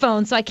the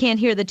headphones, so I can't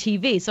hear the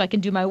TV, so I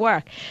can do my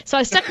work. So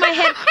I stuck my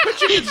head. But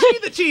you can see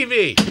the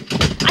TV.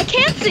 I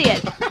can't see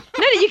it.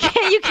 No, you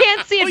can't. You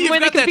can't see it from where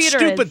the computer is. You've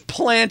got that stupid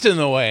plant in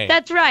the way.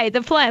 That's right.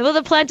 The plant. Well,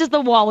 the plant is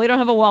the wall. We don't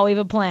have a wall. We have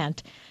a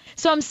plant.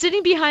 So I'm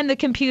sitting behind the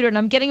computer and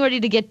I'm getting ready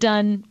to get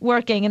done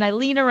working, and I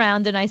lean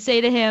around and I say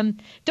to him,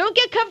 "Don't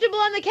get comfortable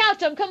on the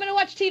couch. I'm coming to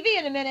watch TV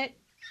in a minute."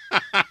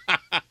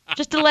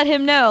 Just to let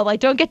him know, like,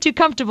 don't get too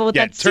comfortable with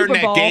that Super Bowl.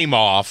 Turn that game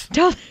off.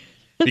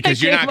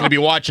 Because you're not going to be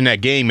watching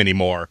that game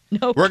anymore.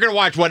 Nope. We're going to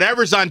watch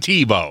whatever's on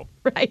TiVo.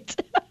 Right.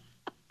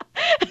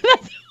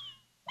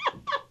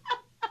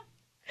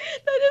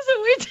 That is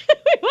what we do.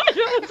 We watch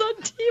what's on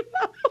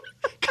TiVo.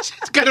 Because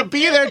it's going to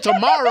be there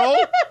tomorrow.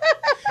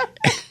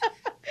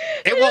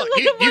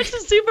 I watch the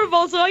Super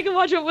Bowl so I can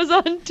watch what was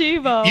on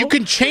TiVo. You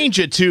can change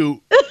it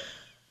to,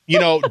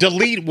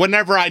 delete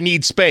whenever I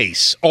need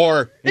space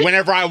or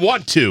whenever I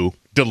want to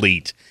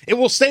delete. It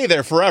will stay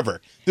there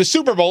forever. The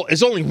Super Bowl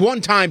is only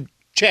one time,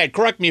 Chad,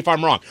 correct me if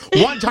I'm wrong,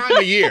 one time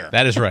a year.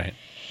 That is right.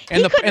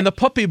 And the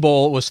Puppy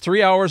Bowl was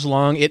 3 hours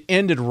long. It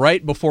ended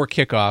right before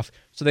kickoff,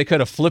 so they could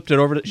have flipped it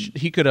over.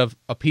 He could have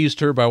appeased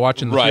her by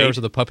watching the 3 hours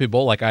of the Puppy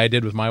Bowl like I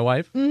did with my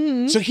wife.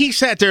 Mm-hmm. So he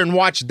sat there and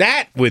watched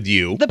that with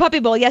you. The Puppy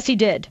Bowl, yes, he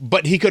did.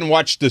 But he couldn't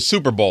watch the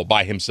Super Bowl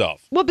by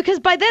himself. Well, because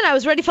by then I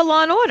was ready for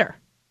Law and Order.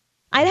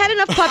 I'd had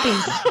enough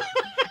puppies.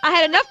 I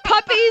had enough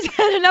puppies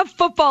and enough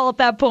football at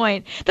that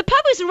point. The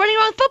puppies were running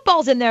around with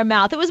footballs in their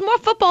mouth. It was more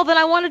football than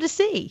I wanted to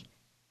see.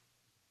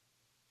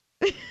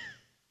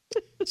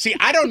 See,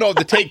 I don't know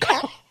the take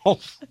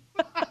calls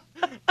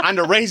on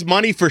to raise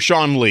money for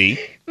Sean Lee.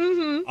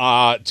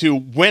 Mm-hmm. To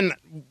when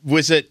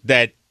was it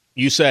that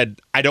you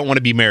said, I don't want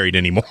to be married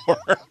anymore?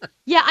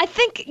 Yeah, I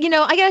think,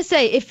 I got to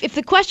say, if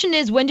the question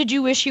is, when did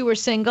you wish you were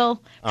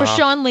single? For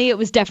Sean Lee, it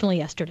was definitely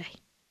yesterday.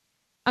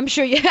 I'm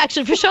sure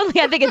actually, for Sean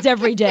Lee, I think it's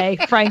every day,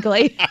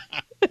 frankly.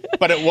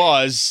 But it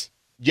was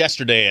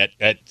yesterday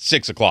at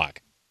 6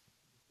 o'clock.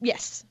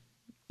 Yes.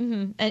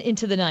 Mm-hmm. And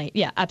into the night.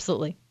 Yeah,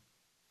 absolutely.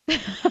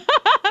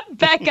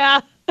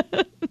 Becca.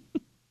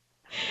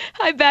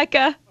 Hi,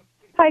 Becca.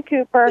 Hi,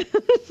 Cooper.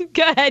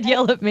 Go ahead,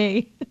 yell at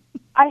me.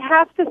 I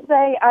have to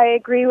say I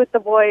agree with the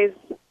boys.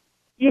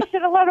 You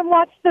should have let them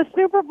watch the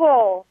Super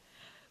Bowl.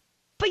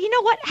 But you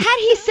know what? Had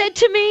he said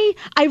to me,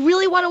 I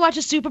really want to watch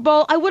a Super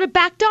Bowl, I would have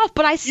backed off.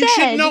 But I said... You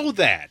should know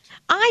that.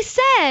 I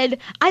said,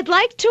 I'd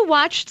like to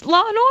watch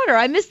Law and Order.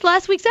 I missed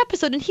last week's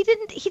episode, and he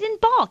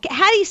didn't balk.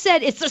 Had he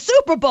said, it's the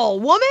Super Bowl,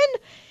 woman,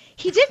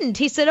 he didn't.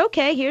 He said,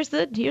 okay, here's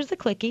the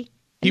clicky.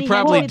 He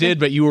probably did,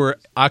 but you were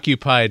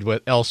occupied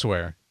with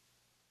elsewhere.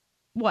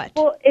 What?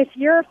 Well, if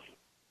your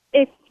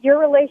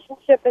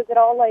relationship is at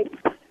all like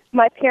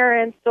my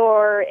parents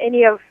or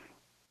any of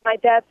my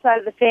dad's side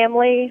of the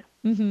family,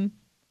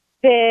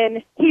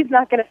 then he's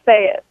not going to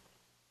say it.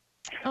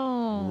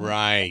 Oh.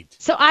 Right.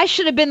 So I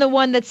should have been the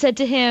one that said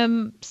to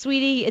him,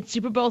 sweetie, it's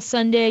Super Bowl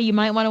Sunday. You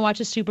might want to watch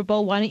a Super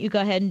Bowl. Why don't you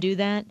go ahead and do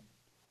that?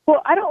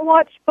 Well, I don't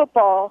watch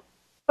football,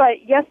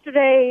 but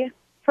yesterday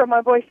for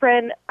my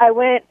boyfriend, I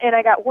went and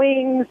I got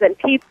wings and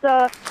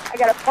pizza. I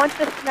got a bunch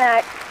of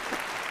snacks,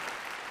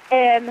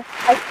 and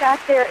I sat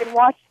there and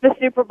watched the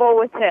Super Bowl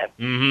with him.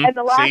 Mm-hmm. And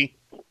the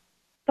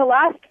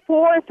last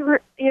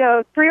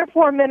 3 or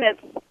 4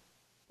 minutes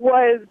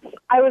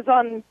I was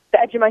on the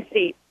edge of my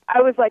seat.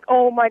 I was like,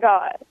 oh my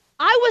God.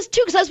 I was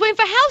too, because I was waiting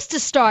for House to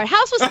start.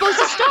 House was supposed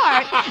to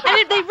start,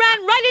 and they ran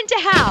right into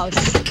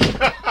House.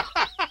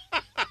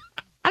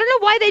 I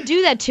don't know why they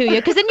do that to you,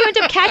 because then you end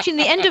up catching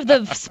the end of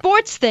the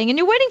sports thing, and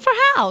you're waiting for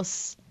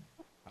House.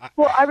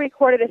 Well, I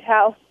recorded at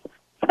House.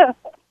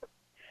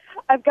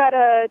 I've got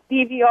a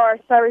DVR,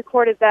 so I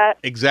recorded that.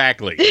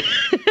 Exactly.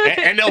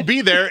 And they'll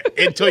be there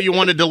until you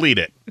want to delete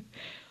it.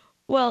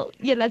 Well,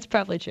 yeah, that's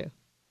probably true.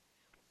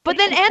 But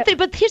then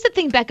but here's the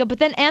thing, Becca, but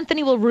then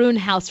Anthony will ruin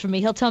House for me.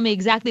 He'll tell me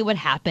exactly what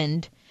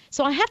happened.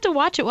 So I have to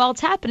watch it while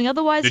it's happening.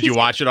 Otherwise, Did you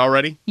watch it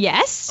already?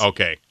 Yes.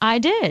 Okay. I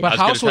did. But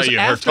House was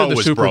after the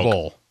Super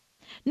Bowl.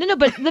 No,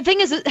 but the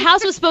thing is,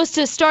 House was supposed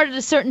to start at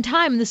a certain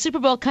time, and the Super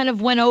Bowl kind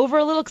of went over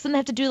a little, because then they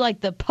have to do, like,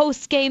 the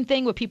post-game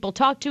thing where people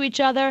talk to each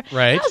other.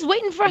 Right. I was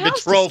waiting for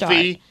House to start.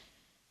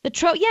 The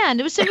trophy. Yeah,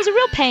 and it was a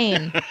real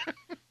pain. I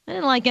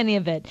didn't like any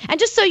of it. And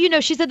just so you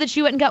know, she said that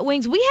she went and got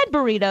wings. We had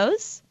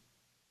burritos.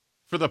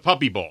 For the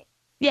Puppy Bowl.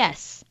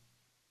 Yes.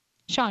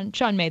 Sean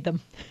made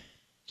them.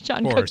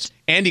 Sean Of course. cooked.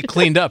 And he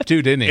cleaned up,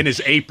 too, didn't he? In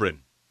his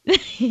apron.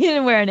 He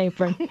didn't wear an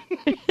apron.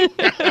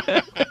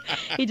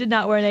 He did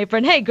not wear an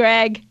apron. Hey,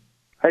 Greg.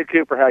 Hey,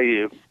 Cooper, how are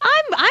you?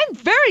 I'm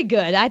very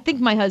good. I think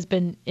my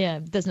husband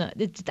does not.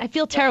 I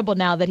feel terrible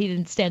now that he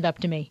didn't stand up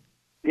to me.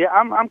 Yeah,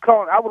 I'm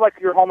calling. I would like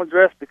your home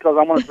address because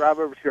I want to drive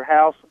over to your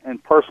house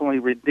and personally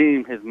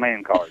redeem his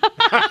man card.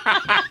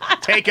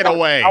 Take it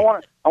away. I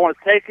want to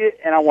take it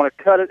and I want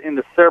to cut it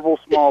into several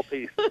small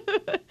pieces.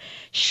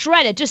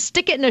 Shred it. Just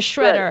stick it in a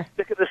shredder.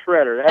 Stick it in the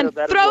shredder. And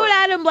throw it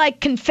at him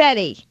like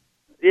confetti.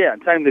 Yeah,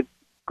 and tell him to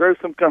grow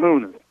some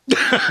kahunas. You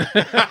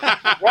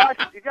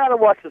got to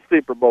watch the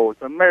Super Bowl.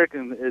 It's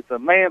American. It's a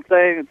man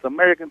thing. It's an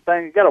American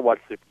thing. You got to watch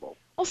the Super Bowl.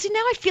 Oh, see, now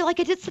I feel like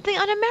I did something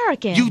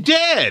un-American. You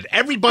did.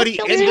 Everybody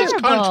in this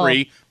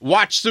country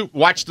watched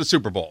the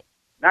Super Bowl.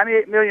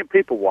 98 million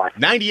people watched.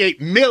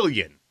 98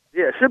 million.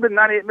 Yeah, it should have been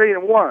 98 million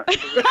and one.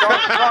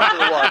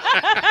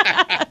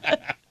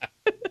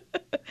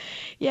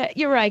 Yeah,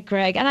 you're right,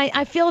 Greg. And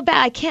I feel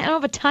bad. I don't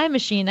have a time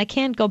machine. I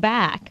can't go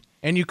back.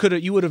 And you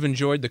would have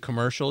enjoyed the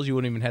commercials. You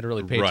wouldn't even had to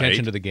really pay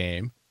attention to the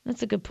game.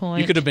 That's a good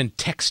point. You could have been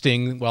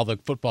texting while the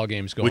football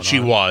game's going on. Which he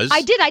was.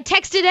 I did. I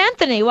texted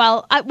Anthony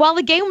while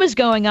the game was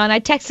going on.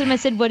 I texted him. I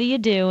said, "What are you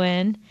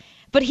doing?"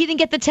 But he didn't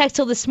get the text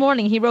till this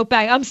morning. He wrote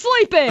back, "I'm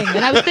sleeping."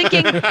 And I was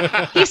thinking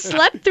he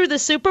slept through the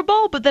Super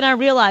Bowl, but then I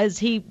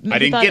realized I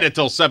didn't get it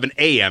till 7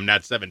 a.m.,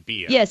 not 7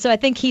 p.m. Yeah, so I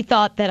think he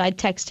thought that I'd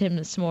text him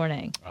this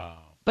morning. Oh.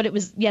 But it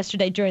was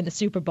yesterday during the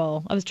Super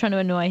Bowl. I was trying to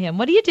annoy him.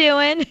 What are you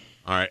doing?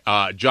 All right.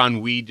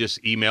 John Wee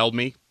just emailed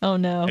me. Oh,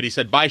 no. And he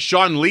said, buy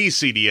Sean Lee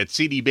CD at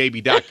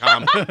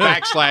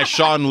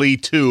cdbaby.com/Sean Lee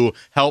 2.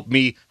 Help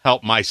me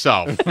help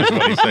myself, is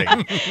what he's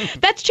saying.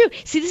 That's true.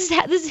 See, this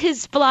is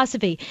his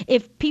philosophy.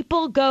 If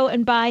people go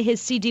and buy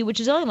his CD, which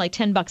is only like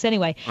 $10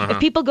 anyway, if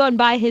people go and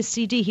buy his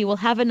CD, he will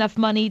have enough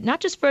money,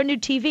 not just for a new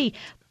TV,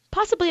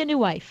 possibly a new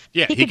wife.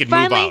 Yeah, he could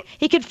move out.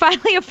 He could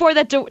finally afford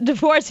that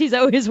divorce he's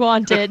always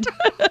wanted.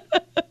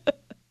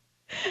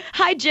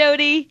 Hi,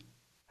 Jody.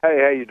 Hey,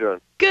 how you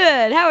doing?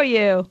 Good. How are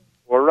you?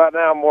 Well, right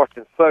now I'm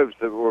watching soaps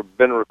that were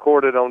been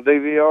recorded on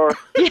DVR.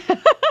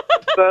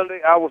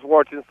 Sunday, I was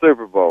watching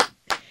Super Bowl.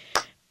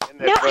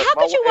 Now, how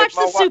could you watch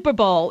the Super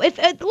Bowl if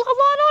Law and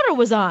Order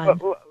was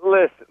on?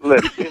 Listen.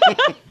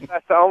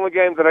 That's the only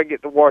game that I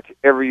get to watch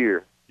every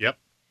year. Yep.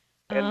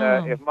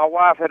 And if my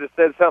wife had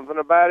said something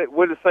about it,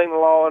 we'd have seen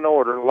Law and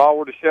Order. The law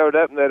would have showed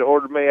up and they'd have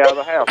ordered me out of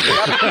the house.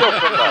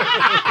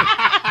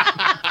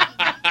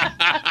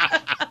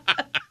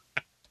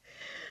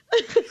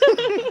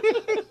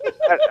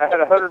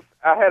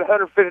 I had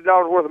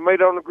 $150 worth of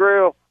meat on the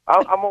grill.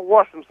 I'm gonna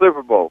watch some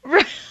Super Bowl.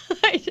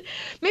 Right.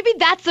 Maybe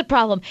that's the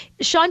problem.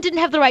 Sean didn't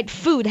have the right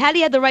food. Had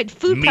he had the right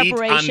food meat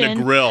preparation, on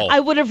the grill, I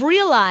would have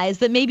realized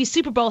that maybe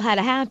Super Bowl had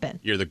to happen.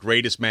 You're the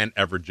greatest man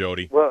ever,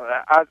 Jody. Well,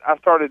 I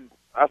started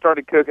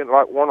cooking at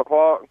like 1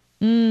 o'clock.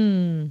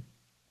 And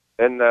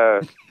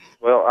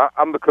well,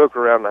 I'm the cook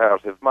around the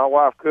house. If my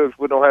wife cooks,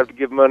 we don't have to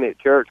give money at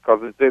church because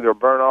it's either a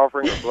burnt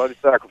offering or bloody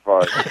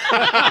sacrifice.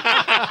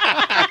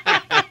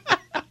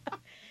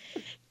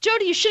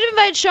 Jody, you should have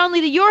invited Sean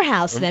Lee to your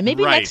house then.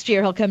 Maybe next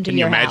year he'll come to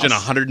your house. Can you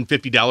imagine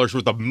 $150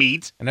 worth of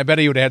meat? And I bet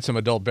he would have had some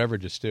adult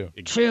beverages too.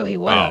 True, he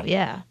would have.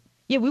 Yeah,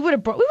 we would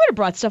have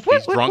brought stuff.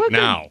 He's drunk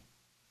now. Good.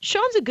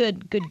 Sean's a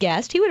good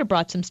guest. He would have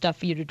brought some stuff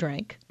for you to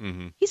drink.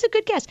 Mm-hmm. He's a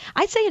good guest.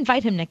 I'd say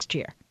invite him next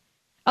year.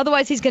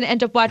 Otherwise, he's going to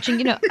end up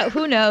watching,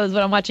 who knows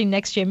what I'm watching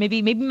next year.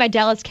 Maybe my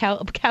Dallas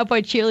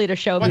Cowboy cheerleader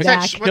show will be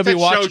back. What's that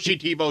show she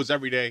TiVos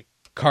every day?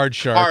 Card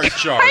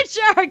Sharks. Card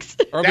Sharks.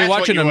 Or That's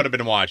what you would have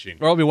been watching.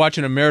 Or I'll be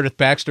watching a Meredith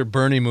Baxter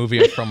Bernie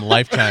movie from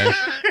Lifetime.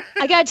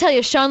 I got to tell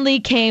you, Sean Lee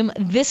came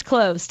this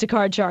close to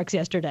Card Sharks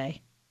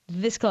yesterday.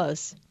 This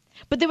close.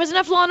 But there was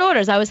enough Law and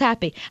Orders. I was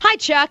happy. Hi,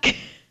 Chuck.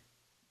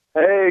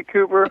 Hey,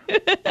 Cooper.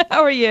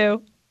 How are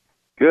you?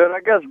 Good.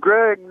 I guess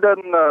Greg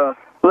doesn't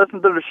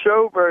listen to the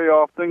show very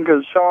often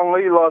because Sean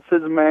Lee lost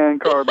his man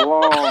card a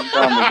long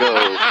time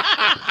ago.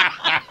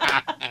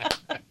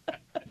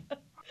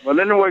 But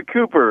anyway,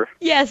 Cooper.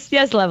 Yes,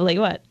 lovely.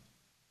 What?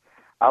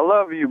 I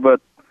love you, but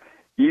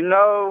you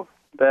know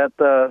that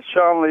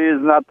Sean Lee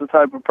is not the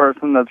type of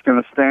person that's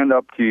going to stand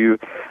up to you.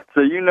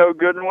 So you know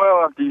good and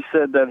well after you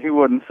said that he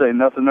wouldn't say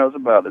nothing else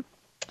about it.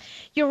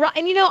 You're right.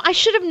 And, I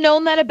should have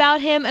known that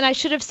about him, and I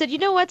should have said, you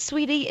know what,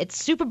 sweetie? It's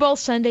Super Bowl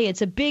Sunday.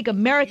 It's a big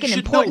American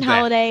important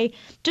holiday.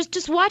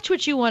 Just watch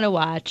what you want to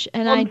watch.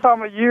 And One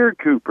time a year,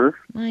 Cooper.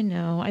 I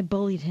know. I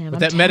bullied him.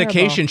 With that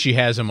medication she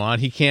has him on,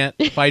 he can't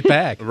fight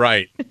back.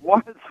 Right. It's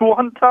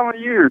one time a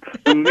year.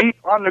 The meat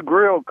on the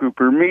grill,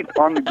 Cooper. Meat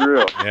on the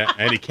grill. Yeah,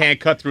 and he can't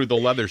cut through the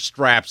leather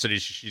straps,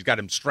 and she's got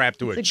him strapped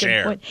to a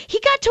chair. Good point.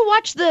 He got to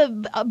watch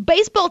the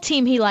baseball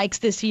team he likes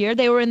this year.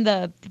 They were in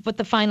what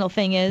the final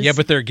thing is. Yeah,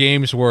 but their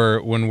games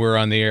were when we're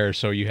on the air,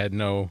 so you had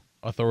no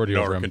authority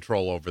over him.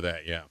 Control over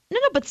that, yeah. No,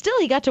 but still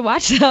he got to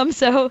watch them,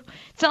 so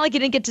it's not like he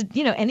didn't get to,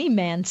 any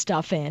man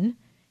stuff in.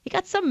 He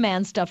got some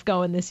man stuff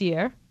going this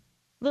year.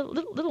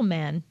 Little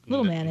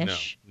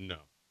manish. No.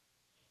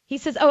 He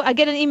says, I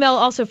get an email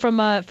also from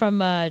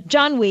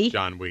John Wee.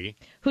 John Wee.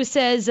 Who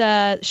says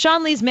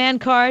Sean Lee's man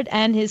card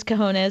and his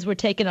cojones were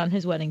taken on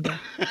his wedding day.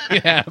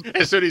 Yeah.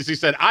 As soon as he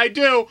said, I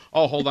do.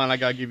 Oh, hold on. I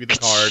got to give you the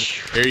card.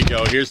 Here you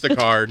go. Here's the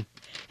card.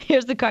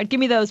 Here's the card. Give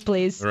me those,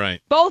 please.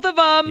 Right. Both of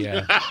them.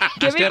 Yeah.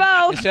 Give me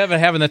both. Instead of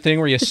having the thing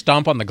where you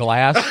stomp on the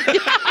glass.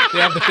 They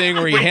have the thing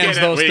where he hands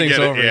those things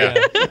over. Yeah.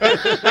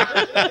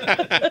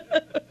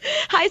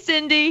 Hi,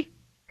 Cindy.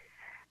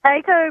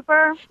 Hey,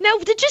 Cooper. Now,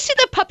 did you see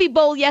the Puppy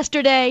Bowl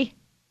yesterday?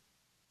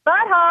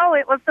 Butthole,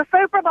 it was the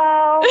Super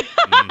Bowl.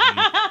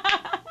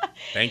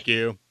 Thank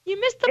you. You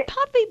missed the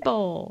Puppy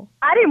Bowl.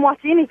 I didn't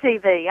watch any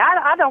TV.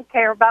 I don't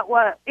care about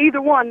what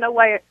either one, no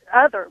way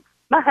or other.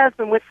 My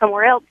husband went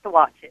somewhere else to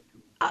watch it.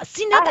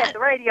 See, now I had the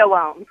radio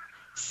on.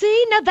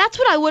 See, now that's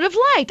what I would have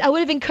liked. I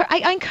would have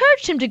I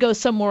encouraged him to go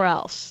somewhere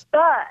else.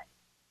 But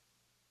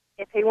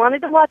if he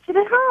wanted to watch it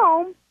at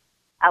home,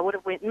 I would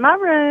have went in my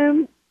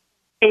room,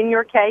 in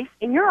your case,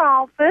 in your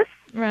office.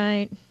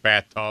 Right.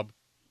 Bathtub.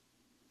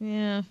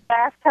 Yeah.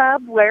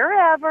 Bathtub,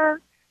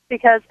 wherever.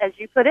 Because as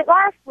you put it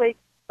last week,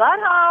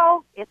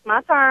 butthole, it's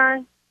my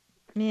turn.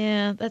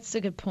 Yeah, that's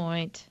a good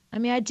point. I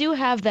mean, I do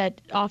have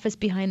that office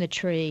behind the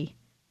tree.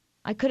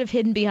 I could have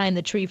hidden behind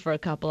the tree for a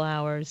couple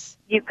hours.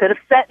 You could have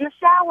sat in the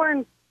shower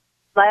and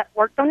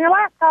worked on your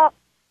laptop.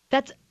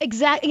 That's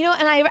exactly, and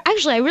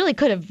I really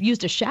could have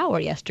used a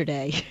shower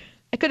yesterday.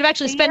 I could have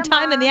actually spent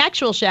time in the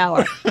actual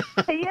shower.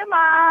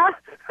 TMI.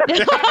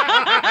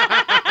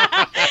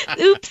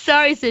 Oops,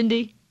 sorry,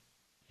 Cindy.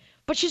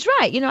 But she's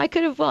right. I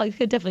could have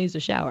definitely used a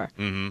shower.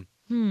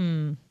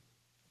 Mm-hmm.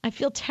 I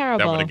feel terrible.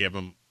 That would have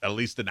given him at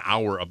least an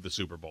hour of the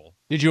Super Bowl.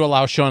 Did you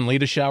allow Sean Lee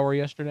to shower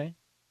yesterday?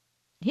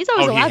 He's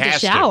always allowed to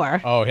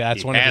shower. Oh, yeah,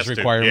 that's one of his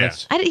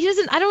requirements. Yeah. He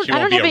doesn't. I don't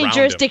have any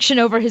jurisdiction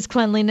over his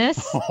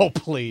cleanliness. Oh,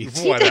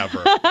 please.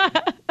 Whatever.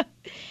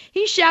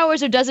 He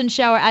showers or doesn't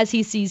shower as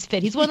he sees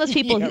fit. He's one of those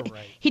people.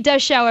 He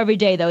does shower every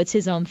day, though. It's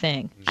his own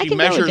thing. He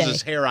measures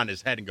his hair on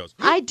his head and goes,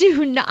 I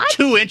do not.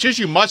 2 inches,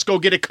 you must go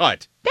get a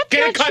cut.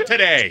 Get a cut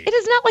today. It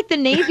is not like the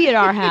Navy at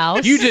our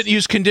house. You didn't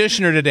use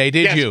conditioner today,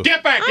 did you?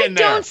 Get back in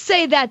there. Don't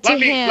say that to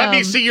him. Let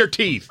me see your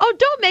teeth. Oh,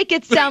 don't make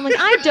it sound like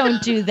I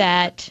don't do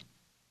that.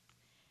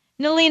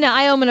 Nalina,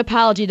 I owe him an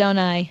apology, don't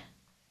I?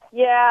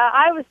 Yeah,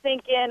 I was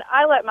thinking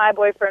I let my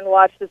boyfriend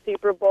watch the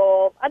Super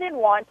Bowl. I didn't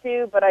want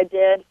to, but I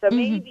did. So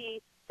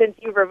maybe since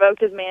you've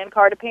revoked his man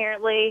card,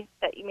 apparently,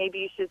 that maybe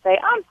you should say,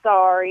 I'm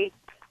sorry.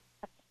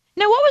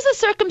 Now, what was the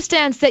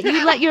circumstance that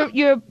you let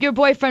your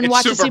boyfriend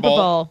watch the Super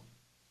Bowl?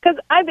 Because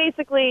I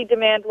basically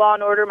demand Law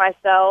and Order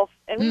myself,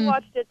 and we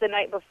watched it the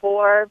night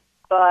before,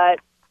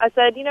 but I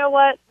said, you know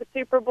what, the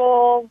Super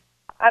Bowl,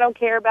 I don't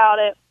care about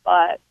it,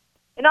 but...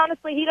 And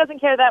honestly, he doesn't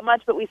care that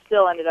much, but we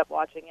still ended up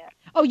watching it.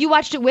 Oh, you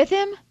watched it with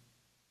him?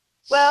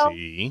 Well,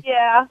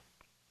 yeah.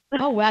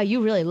 Oh, wow,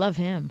 you really love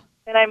him.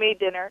 And I made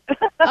dinner.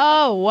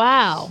 Oh,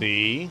 wow.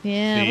 See?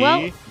 Yeah, See?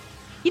 well,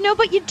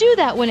 but you do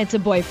that when it's a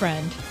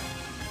boyfriend.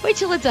 Wait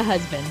till it's a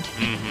husband.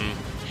 Mm-hmm.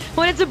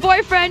 When it's a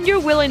boyfriend,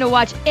 you're willing to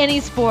watch any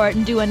sport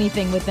and do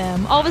anything with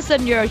them. All of a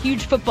sudden, you're a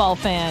huge football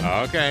fan.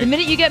 Okay. The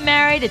minute you get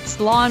married, it's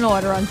Law and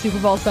Order on Super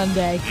Bowl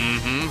Sunday.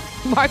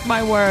 Mm-hmm. Mark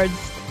my words.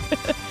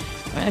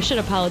 I should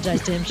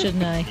apologize to him,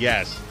 shouldn't I?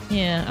 Yes.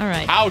 Yeah, all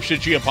right. How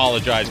should she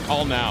apologize?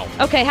 Call now.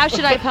 Okay, how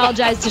should I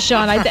apologize to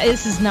Sean?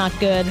 This is not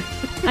good.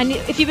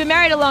 If you've been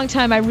married a long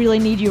time, I really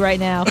need you right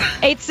now.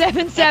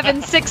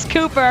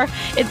 877-6-COOPER.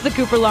 It's the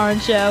Cooper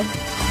Lawrence Show.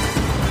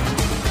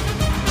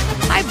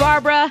 Hi,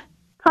 Barbara.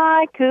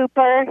 Hi,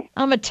 Cooper.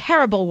 I'm a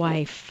terrible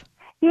wife.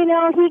 You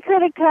know, he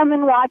could have come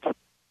and watched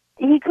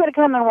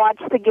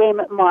the game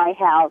at my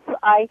house.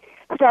 I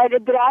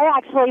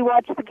actually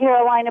watched the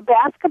Carolina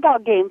basketball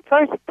game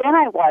first, then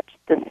I watched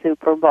the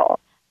Super Bowl.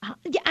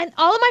 Yeah, and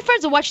all of my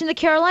friends are watching the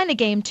Carolina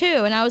game, too.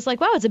 And I was like,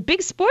 wow, it's a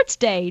big sports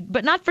day,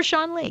 but not for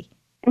Sean Lee.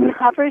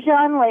 Not for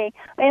Sean Lee.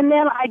 And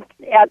then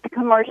at the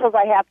commercials,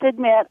 I have to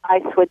admit,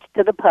 I switched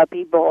to the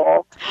Puppy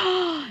Bowl.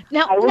 I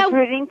was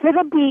rooting for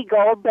the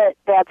Beagle, but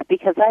that's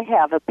because I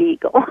have a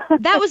Beagle.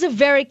 That was a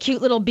very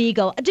cute little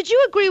Beagle. Did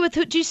you agree with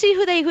do you see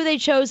who they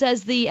chose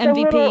as the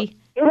MVP?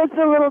 It was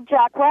the little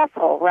Jack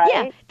Russell, right?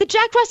 Yeah, the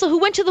Jack Russell who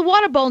went to the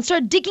water bowl and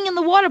started digging in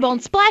the water bowl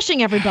and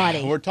splashing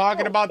everybody. We're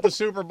talking about the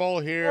Super Bowl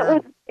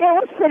here. It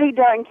was pretty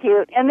darn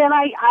cute. And then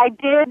I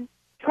did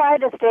try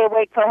to stay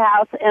awake for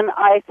House, and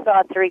I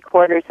saw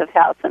 3/4 of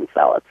House and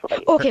fell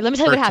asleep. Okay, let me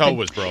tell you what happened. Her toe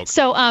was broke.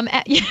 So,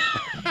 Anthony.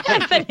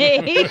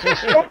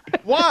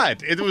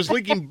 What? It was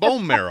leaking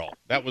bone marrow.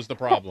 That was the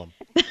problem.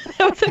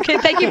 That's okay.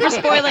 Thank you for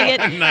spoiling it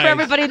Nice. for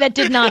everybody that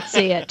did not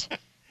see it.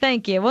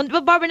 Thank you. Well,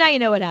 Barbara, now you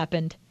know what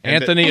happened.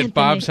 Anthony at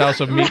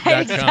bobshouseofmeat.com.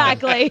 Right,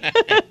 exactly.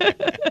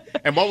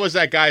 And what was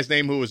that guy's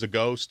name who was a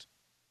ghost?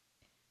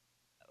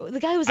 The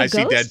guy who was a I ghost?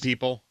 see dead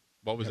people.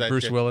 What was that?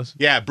 Bruce shit? Willis?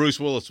 Yeah, Bruce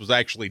Willis was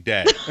actually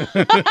dead.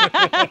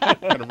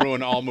 Gonna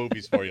ruin all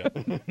movies for you.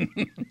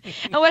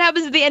 And what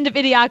happens at the end of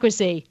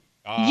Idiocracy?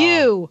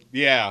 You.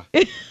 Yeah.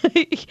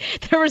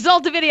 The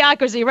result of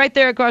Idiocracy right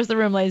there across the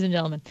room, ladies and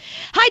gentlemen.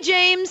 Hi,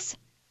 James.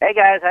 Hey,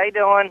 guys. How you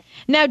doing?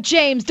 Now,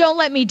 James, don't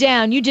let me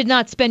down. You did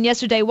not spend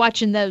yesterday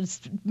watching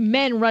those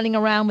men running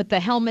around with the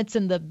helmets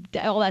and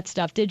all that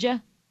stuff, did you?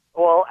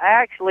 Well,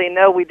 actually,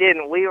 no, we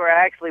didn't. We were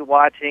actually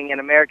watching An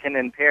American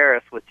in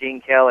Paris with Gene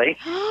Kelly.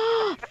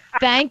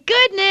 Thank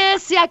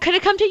goodness. Yeah, I could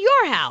have come to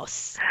your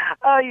house.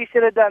 Oh, you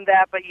should have done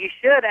that, but you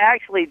should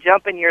actually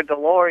jump in your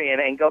DeLorean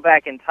and go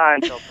back in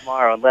time till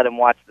tomorrow and let him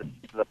watch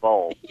the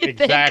bowl.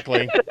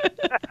 Exactly.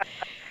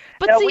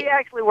 But we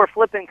actually were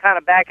flipping kind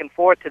of back and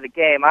forth to the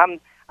game. I'm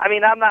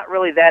not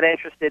really that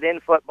interested in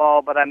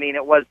football, but I mean,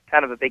 it was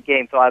kind of a big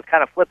game, so I was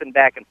kind of flipping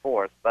back and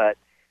forth. But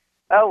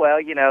oh well,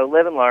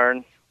 live and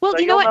learn. Well, so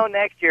you know you'll what? know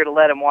next year to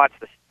let him watch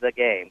the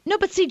game. No,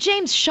 but see,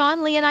 James,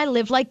 Sean Lee and I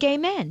live like gay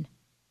men.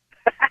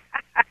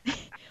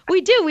 We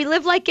do. We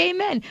live like gay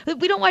men.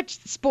 We don't watch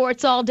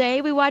sports all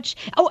day. We watch...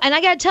 Oh, and I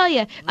got to tell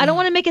you, I don't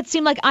want to make it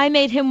seem like I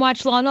made him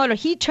watch Law & Order.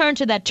 He turned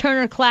to that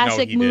Turner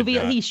Classic movie.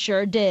 He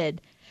sure did.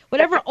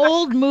 Whatever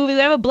old movie,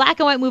 whatever black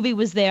and white movie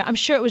was there, I'm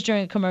sure it was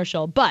during a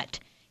commercial, but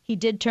he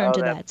did turn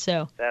to that.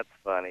 So that's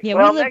funny. Yeah,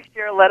 well, next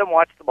year, let him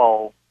watch the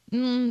bowl.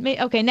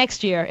 Okay,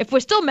 next year. If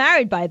we're still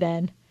married by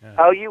then.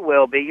 Oh, you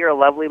will be. You're a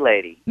lovely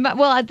lady.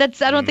 Well, I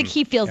don't think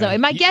he feels that way.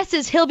 My guess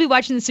is he'll be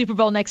watching the Super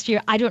Bowl next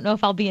year. I don't know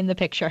if I'll be in the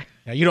picture.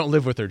 Yeah, you don't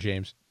live with her,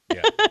 James.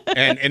 Yeah.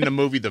 And in the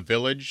movie The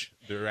Village,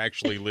 they're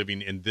actually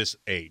living in this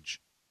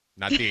age,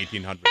 not the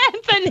 1800s.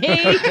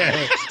 Anthony,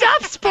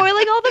 stop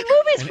spoiling all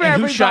the movies for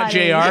everybody. Who shot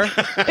JR?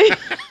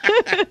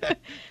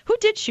 Who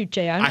did shoot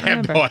JR? I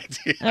have no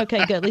idea.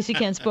 Okay, good. At least you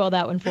can't spoil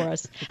that one for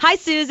us. Hi,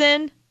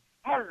 Susan.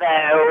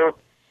 Hello.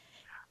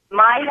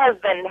 My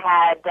husband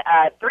had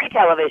 3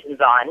 televisions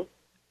on.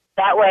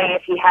 That way,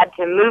 if he had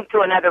to move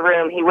to another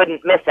room, he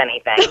wouldn't miss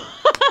anything.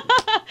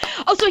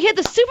 Oh, so he had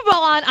the Super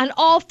Bowl on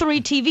all 3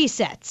 TV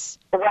sets.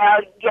 Well,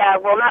 yeah,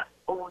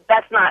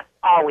 that's not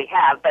all we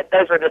have, but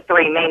those are the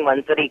 3 main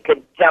ones that he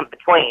could jump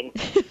between.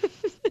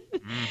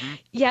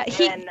 Yeah,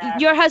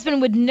 your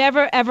husband would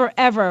never, ever,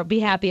 ever be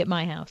happy at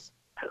my house.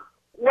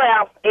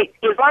 Well,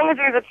 as long as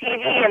there's a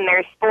TV and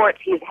there's sports,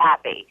 he's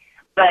happy.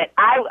 But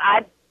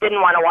I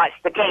didn't want to watch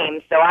the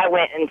game, so I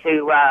went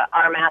into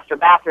our master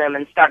bathroom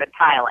and started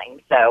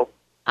tiling. So.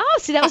 Oh,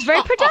 see, that was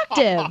very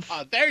productive.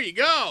 There you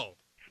go.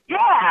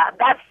 Yeah,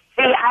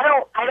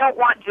 I don't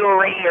want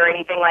jewelry or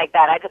anything like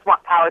that. I just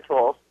want power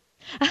tools.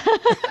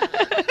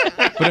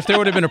 But if there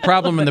would have been a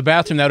problem in the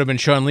bathroom, that would have been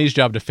Sean Lee's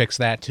job to fix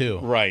that, too.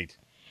 Right.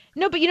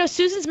 No, but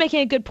Susan's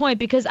making a good point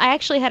because I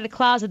actually had a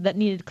closet that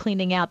needed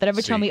cleaning out. That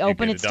every time we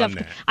open it, stuff.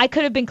 I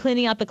could have been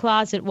cleaning out the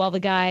closet while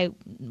the guy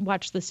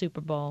watched the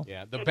Super Bowl.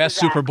 Yeah, the best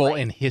Super Bowl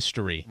in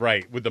history.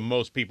 Right, with the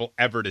most people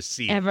ever to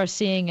see it. Ever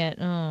seeing it.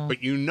 Oh. But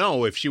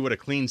if she would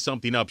have cleaned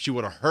something up, she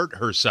would have hurt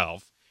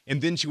herself,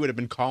 and then she would have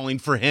been calling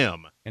for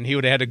him. And he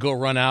would have had to go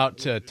run out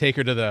to take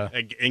her to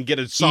the and get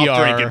a soft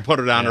drink and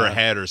put it on her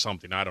head or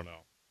something. I don't know.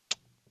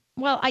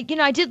 Well, I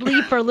did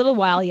leave for a little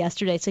while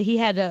yesterday, so he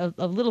had a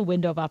little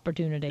window of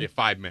opportunity. Yeah,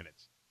 5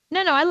 minutes.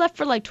 No, I left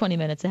for like 20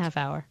 minutes, a half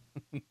hour.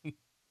 I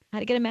had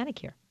to get a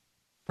manicure.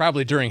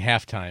 Probably during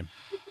halftime.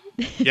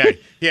 Yeah,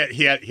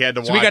 he had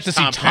to watch. So we got to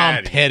see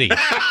Tom Petty.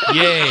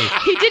 Yay.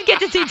 He did get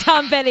to see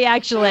Tom Petty,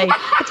 actually.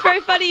 It's very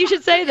funny you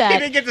should say that. He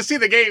didn't get to see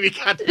the game. He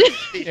got to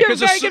see You're a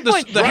very good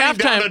point. The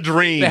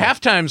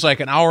halftime's like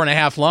an hour and a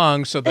half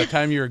long, so the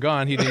time you were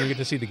gone, he didn't get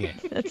to see the game.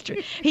 That's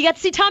true. He got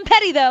to see Tom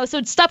Petty, though,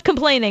 so stop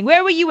complaining.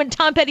 Where were you when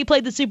Tom Petty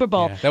played the Super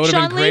Bowl? Yeah, that would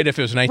have been great if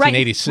it was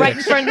 1986. Right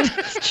in front of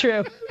It's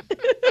true.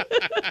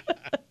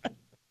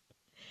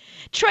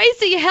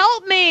 Tracy,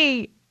 help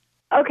me.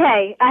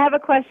 Okay, I have a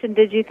question.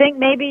 Did you think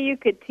maybe you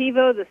could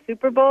TiVo the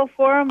Super Bowl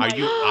for him? Are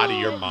you out of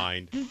your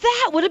mind?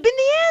 That would have been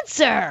the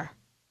answer.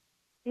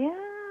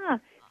 Yeah.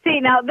 See,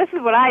 now this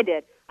is what I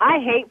did. I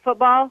hate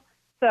football,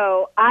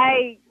 so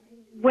I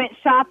went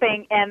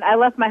shopping and I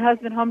left my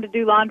husband home to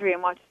do laundry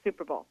and watch the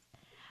Super Bowl.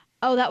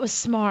 Oh, that was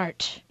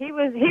smart. He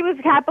was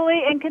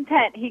happily and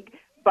content. He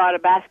bought a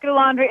basket of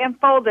laundry and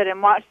folded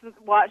and watched the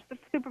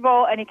Super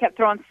Bowl, and he kept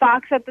throwing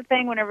socks at the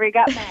thing whenever he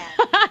got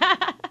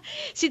mad.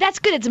 See, that's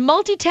good. It's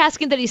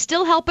multitasking that he's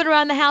still helping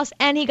around the house,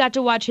 and he got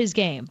to watch his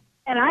game.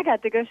 And I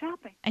got to go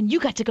shopping. And you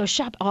got to go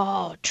shop.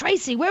 Oh,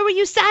 Tracy, where were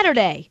you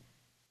Saturday?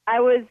 I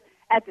was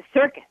at the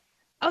circus.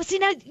 Oh, see,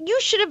 now you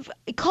should have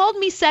called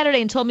me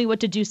Saturday and told me what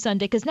to do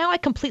Sunday, because now I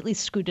completely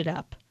screwed it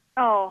up.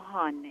 Oh,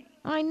 honey.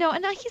 I know.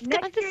 And now he's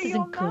got, this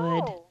isn't good.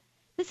 Know.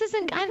 This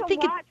isn't. I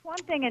think think watch one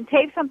thing and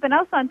tape something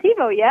else on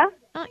TiVo, yeah?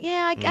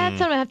 Yeah,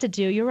 that's what I have to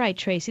do. You're right,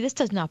 Tracy. This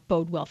does not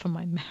bode well for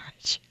my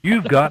marriage.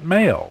 You've got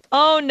mail.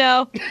 Oh,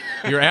 no.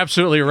 You're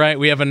absolutely right.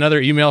 We have another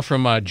email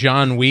from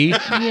John Wee.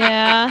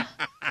 Yeah.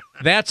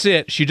 That's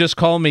it. She just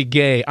called me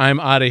gay. I'm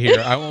out of here.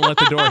 I won't let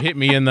the door hit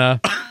me in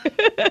the...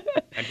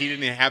 And he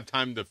didn't have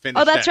time to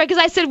finish. Oh, that's right,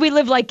 because I said we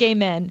live like gay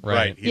men.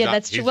 Right.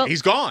 That's true. Well,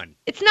 he's gone.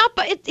 It's not,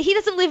 but he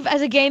doesn't live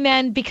as a gay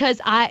man because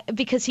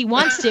he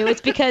wants to.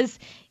 It's because...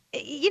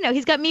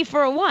 he's got me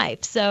for a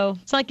wife, so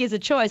it's not like he has a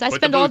choice. I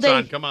spend all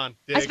day. Come on,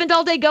 dig. I spend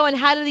all day going,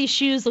 how do these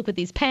shoes look with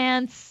these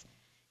pants?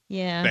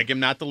 Yeah. Beg him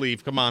not to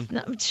leave. Come on.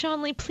 No,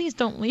 Sean Lee, please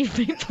don't leave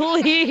me,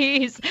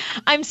 please.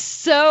 I'm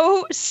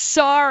so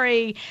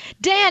sorry.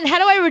 Dan, how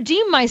do I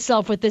redeem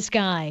myself with this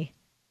guy?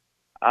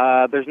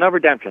 There's no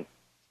redemption.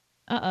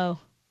 Uh-oh.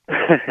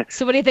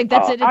 So what do you think?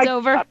 That's it? It's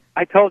over?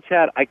 I told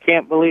Chad, I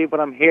can't believe what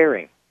I'm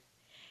hearing.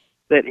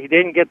 That he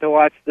didn't get to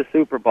watch the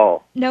Super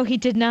Bowl. No, he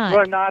did not.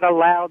 We're not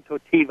allowed to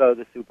TiVo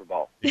the Super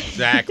Bowl.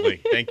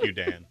 Exactly. Thank you,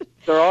 Dan.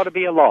 There ought to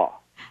be a law.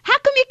 How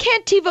come you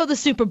can't TiVo the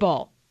Super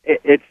Bowl?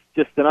 It's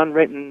just an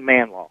unwritten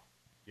man law.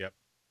 Yep.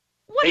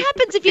 What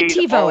happens if you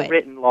TiVo it?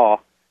 Written law.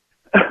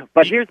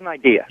 But here's an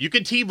idea. You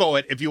can TiVo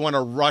it if you want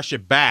to rush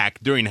it back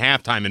during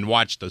halftime and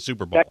watch the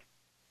Super Bowl.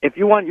 If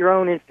you want your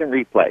own instant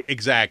replay.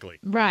 Exactly.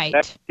 Right.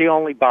 That's the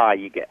only buy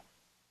you get.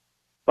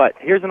 But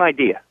here's an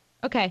idea.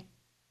 Okay.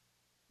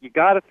 You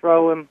got to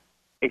throw him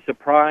a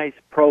surprise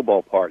Pro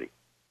Bowl party.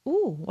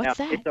 Ooh, what's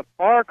now, that? It's a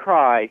far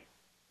cry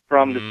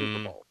from the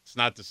Super Bowl. It's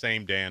not the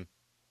same, Dan.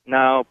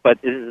 No,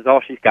 but this is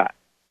all she's got.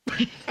 Tell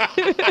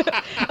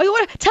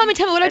me,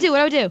 what do I do? What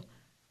do I do?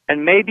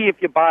 And maybe if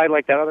you buy,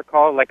 like that other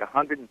call, like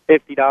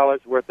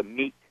 $150 worth of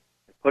meat,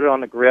 put it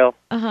on the grill,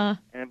 and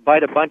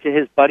invite a bunch of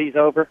his buddies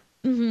over,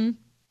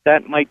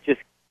 that might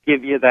just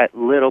give you that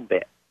little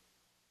bit.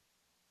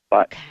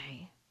 But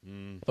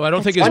So I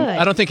don't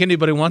think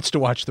anybody wants to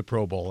watch the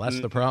Pro Bowl. That's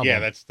the problem. Yeah,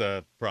 that's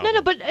the problem.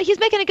 No, but he's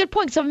making a good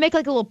point. So make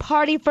like a little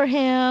party for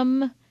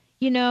him,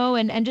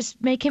 and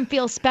just make him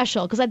feel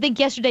special. Because I think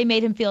yesterday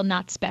made him feel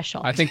not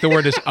special. I think the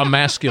word is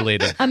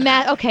emasculated.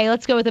 Okay,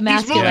 let's go with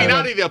emasculated. He's moving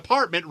out of the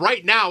apartment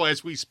right now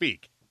as we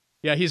speak.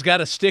 Yeah, he's got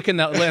a stick in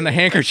the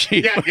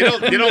handkerchief. Yeah,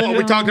 you know what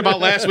we talked about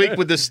last week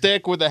with the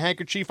stick with the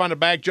handkerchief on the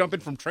back, jumping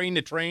from train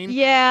to train?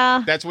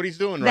 Yeah. That's what he's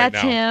doing right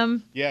now. That's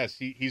him. Yes,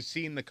 he's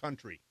seeing the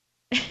country.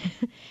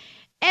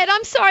 Ed,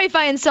 I'm sorry if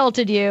I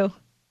insulted you.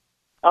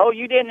 Oh,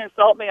 you didn't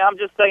insult me. I'm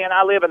just saying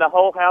I live in a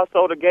whole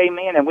household of gay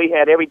men, and we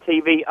had every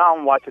TV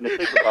on watching the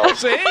Super Bowl.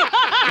 See?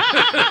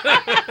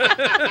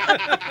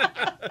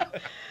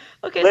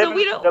 Okay, so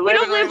we don't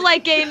live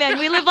like gay men.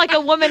 We live like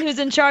a woman who's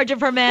in charge of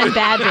her man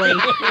badly.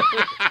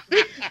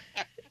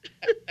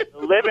 The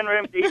living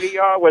room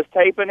DVR was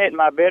taping it, and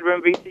my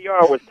bedroom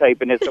VCR was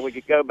taping it, so we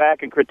could go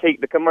back and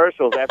critique the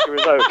commercials after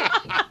it was over.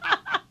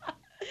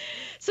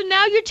 So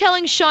now you're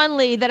telling Sean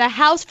Lee that a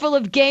house full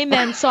of gay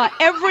men saw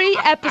every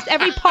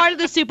part of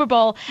the Super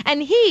Bowl,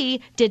 and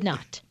he did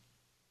not.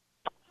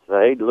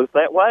 Say, it looks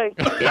that way.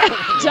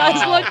 It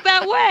does look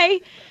that way.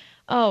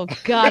 Oh,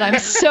 God, I'm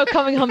so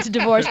coming home to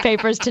divorce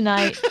papers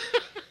tonight.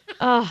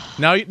 Oh.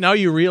 Now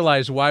you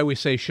realize why we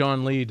say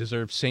Sean Lee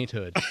deserves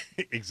sainthood.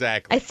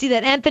 Exactly. I see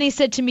that. Anthony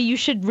said to me, you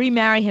should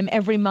remarry him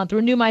every month.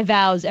 Renew my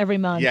vows every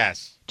month.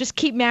 Yes. Just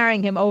keep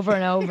marrying him over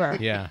and over.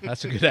 Yeah,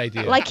 that's a good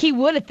idea. Like he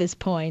would at this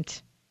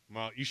point.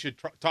 Well, you should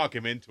talk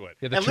him into it.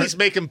 Yeah, at least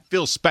make him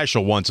feel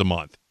special once a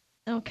month.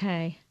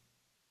 Okay.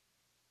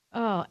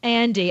 Oh,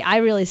 Andy, I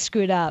really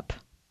screwed up.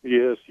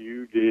 Yes,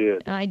 you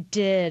did. I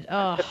did.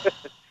 Oh.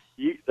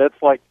 That's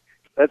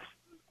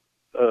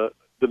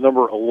the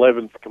number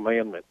 11th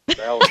commandment.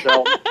 Thou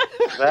shalt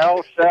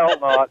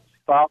not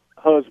stop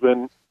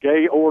husband,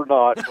 gay or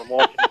not, from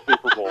watching the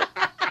Super Bowl.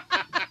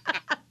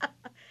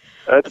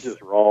 That's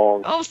just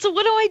wrong. Oh, so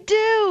what do I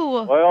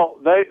do? Well,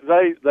 they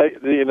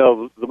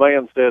the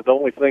man said the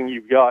only thing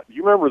you've got.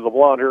 You remember the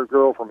blonde-haired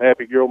girl from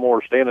Happy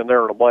Gilmore standing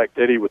there in a black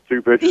teddy with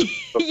two pitchers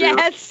of beer?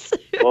 Yes.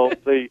 Well,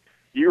 see,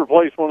 you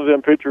replace one of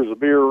them pitchers of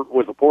beer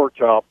with a pork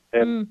chop,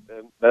 and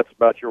that's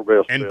about your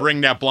best. And bet.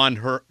 bring that blonde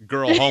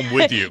girl home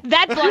with you.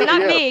 That blonde,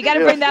 not me. Got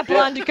to bring that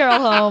blonde girl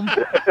home.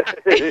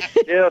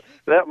 Yeah,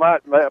 that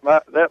might.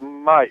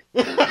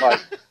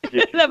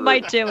 That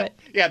might do it.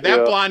 Yeah,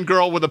 that blonde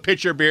girl with a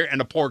pitcher of beer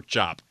and a pork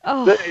chop.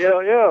 Oh.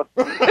 Yeah.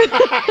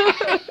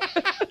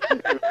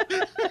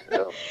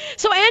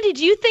 So, Andy,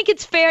 do you think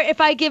it's fair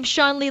if I give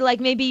Sean Lee like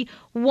maybe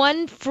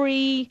one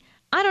free,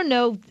 I don't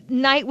know,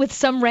 night with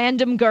some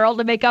random girl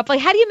to make up? Like,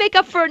 how do you make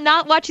up for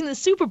not watching the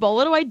Super Bowl?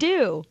 What do I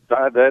do?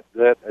 That's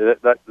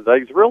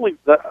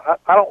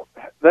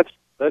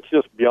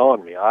just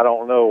beyond me. I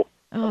don't know.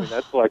 I mean,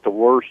 that's like the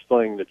worst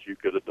thing that you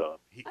could have done.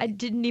 I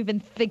didn't even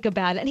think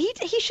about it. And he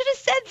should have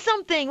said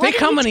something. Why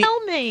didn't he tell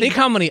me? Think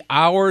how many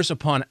hours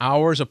upon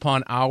hours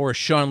upon hours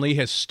Sean Lee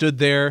has stood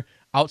there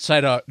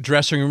outside a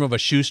dressing room of a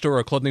shoe store or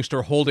a clothing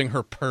store holding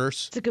her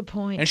purse. That's a good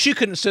point. And she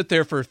couldn't sit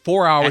there for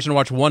 4 hours and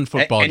watch one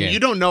football game. And you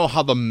don't know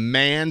how the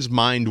man's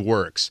mind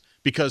works,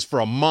 because for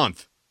a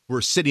month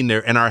we're sitting there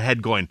in our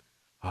head going,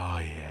 oh,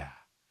 yeah,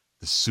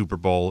 the Super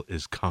Bowl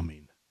is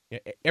coming. Yeah,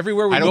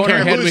 everywhere we go in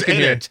our head, we can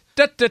hear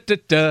da, da, da,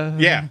 da.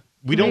 Yeah,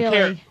 we don't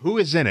care who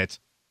is in it.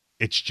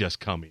 It's just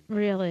coming.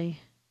 Really?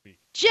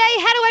 Jay,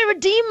 how do I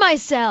redeem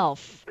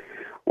myself?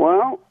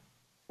 Well,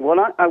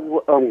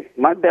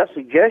 my best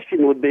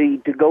suggestion would be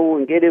to go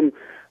and get him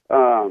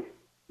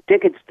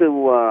tickets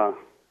to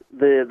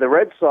the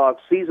Red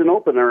Sox season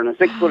opener in a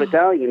 6-foot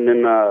Italian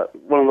in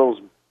one of those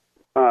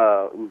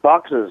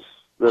boxes,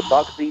 the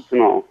box seats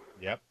and all.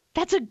 Yep.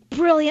 That's a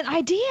brilliant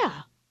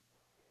idea.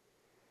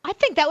 I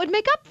think that would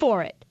make up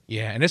for it.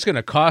 Yeah, and it's going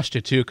to cost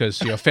you, too, because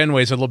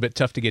Fenway's a little bit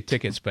tough to get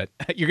tickets, but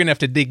you're going to have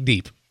to dig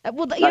deep.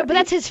 Well, but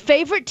that's his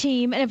favorite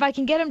team, and if I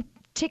can get him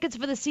tickets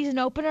for the season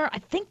opener, I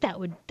think that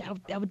would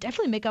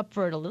definitely make up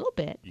for it a little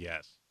bit.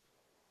 Yes.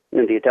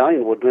 And the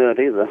Italian wouldn't do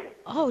that either.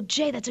 Oh,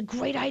 Jay, that's a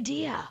great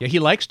idea. Yeah, he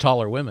likes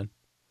taller women.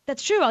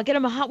 That's true. I'll get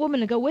him a hot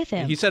woman to go with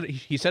him. He said a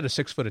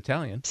 6-foot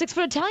Italian.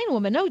 6-foot Italian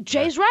woman. No,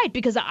 Jay's right,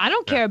 because I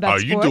don't care about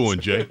sports. How you doing,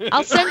 Jay?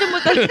 I'll send him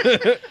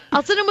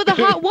with a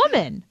hot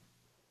woman.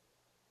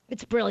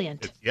 It's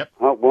brilliant. Yep.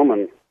 Hot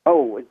woman.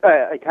 Oh,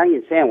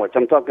 Italian sandwich.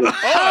 I'm talking. Oh, a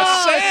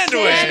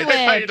sandwich. I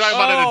thought you were talking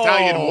about an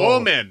Italian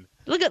woman.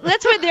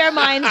 That's where their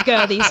minds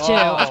go, these two.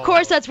 Of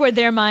course, that's where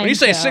their minds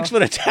go. When you say 6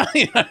 foot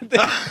Italian,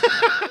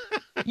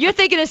 you're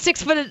thinking a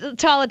 6 foot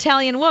tall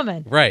Italian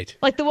woman. Right.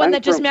 Like the one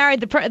that just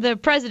married the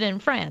president in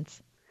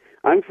France.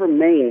 I'm from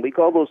Maine. We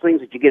call those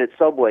things that you get at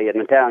Subway an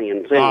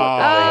Italian sandwich.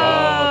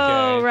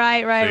 Oh,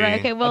 right.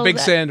 Okay, well, a big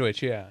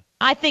sandwich, yeah.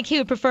 I think he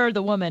would prefer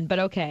the woman, but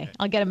okay,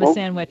 I'll get him a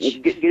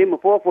sandwich. Get him a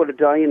 4 foot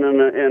Italian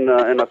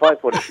and a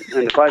 5 foot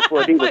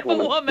English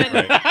woman.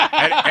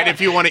 And if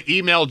you want to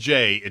email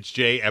Jay, it's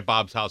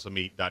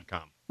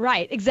jay@bobshouseofmeat.com.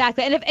 Right,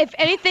 exactly. And if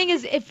anything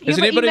is, has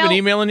anybody been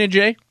emailing you,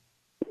 Jay?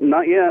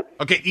 Not yet.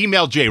 Okay,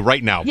 email Jay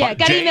right now. Yeah,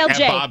 got to email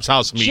Jay.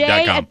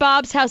 Jay@bobshouseofmeat.com.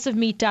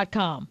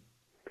 Jay@bobshouseofmeat.com.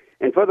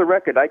 And for the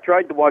record, I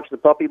tried to watch the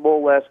Puppy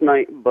Bowl last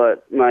night,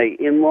 but my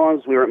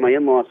in-laws, we were at my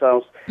in-laws'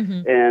 house,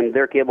 and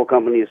their cable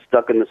company is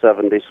stuck in the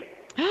 70s.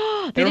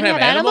 They didn't have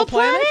Animal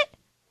Planet?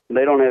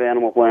 They don't have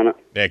Animal Planet.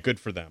 Yeah, good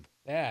for them.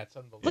 Yeah, it's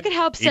unbelievable. Look at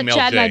how upset Email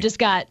Chad and I Jay. just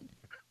got.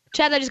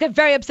 Chad and I just got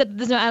very upset that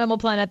there's no Animal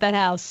Planet at that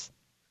house.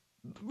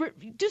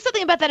 Do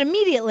something about that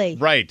immediately.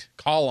 Right.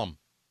 Call them.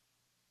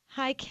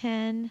 Hi,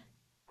 Ken.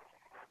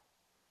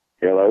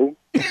 Hello.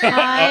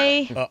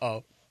 Hi.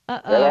 Uh-oh.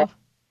 Uh-oh.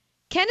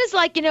 Ken is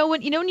like,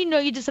 when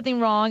you did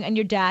something wrong and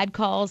your dad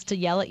calls to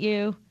yell at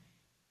you.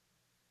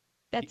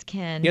 That's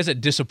Ken. He has a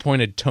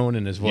disappointed tone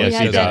in his voice.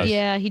 Yes, he does.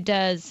 Yeah, he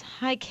does.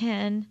 Hi,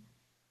 Ken.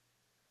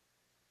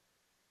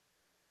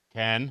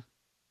 Ken?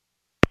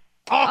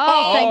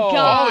 Oh, thank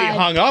God. Oh, he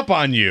hung up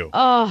on you.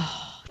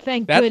 Oh,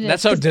 thank goodness.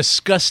 That's how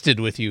disgusted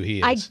with you he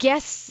is. I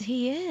guess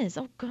he is.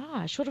 Oh,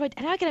 gosh. What do I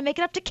do? Now I got to make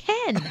it up to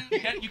Ken.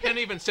 You can't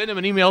even send him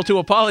an email to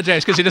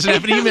apologize because he doesn't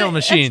have an email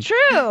machine. That's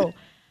true.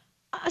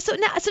 So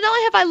now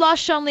have I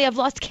lost Sean Lee, I've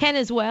lost Ken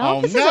as well.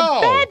 Oh, this is a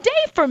bad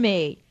day for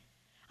me.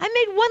 I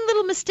made one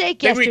little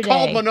mistake yesterday. We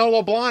called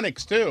Manolo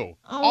Blahniks, too.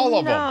 All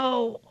of them.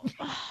 No.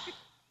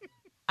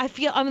 I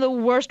feel I'm the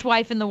worst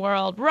wife in the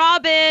world.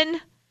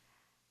 Robin.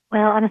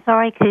 Well, I'm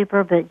sorry,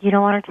 Cooper, but you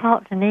don't want to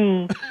talk to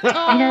me. You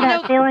know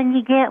that feeling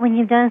you get when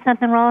you've done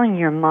something wrong and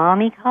your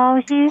mommy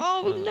calls you?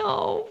 Oh,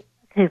 no.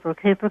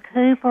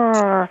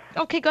 Cooper.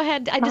 Okay, go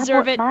ahead. I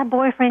deserve it. My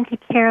boyfriend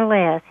could care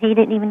less. He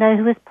didn't even know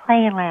who was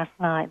playing last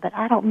night, but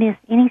I don't miss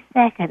any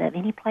second of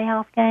any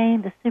playoff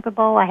game, the Super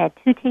Bowl. I had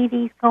 2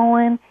 TVs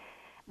going,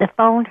 the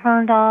phone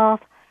turned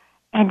off,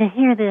 and to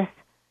hear this,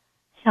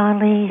 Sean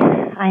Lee,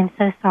 I'm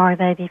so sorry,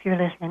 baby, if you're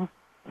listening.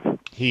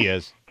 He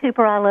is.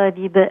 Cooper, I love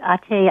you, but I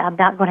tell you, I'm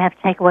not going to have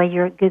to take away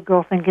your good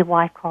girlfriend, good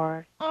wife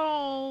card.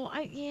 Oh,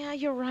 yeah,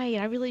 you're right.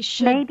 I really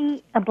should.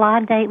 Maybe a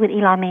blind date with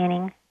Eli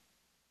Manning.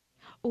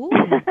 Ooh,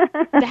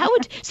 that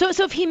would. So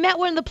if he met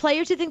one of the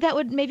players, do you think that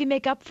would maybe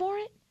make up for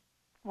it?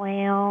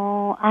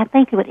 Well, I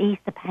think it would ease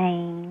the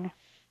pain.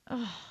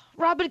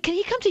 Robin, can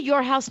he come to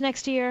your house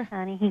next year?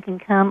 Honey, he can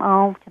come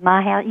on to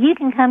my house. You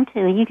can come too,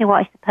 and you can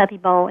watch the Puppy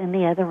Bowl in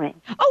the other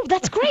room. Oh,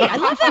 that's great. I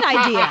love that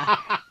idea.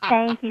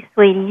 Thank you,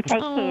 sweetie. You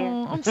take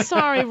care. I'm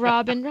sorry,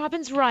 Robin.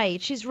 Robin's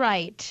right. She's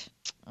right.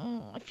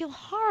 Oh, I feel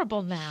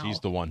horrible now.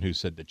 She's the one who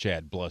said to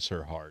Chad, bless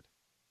her heart.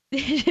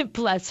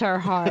 Bless her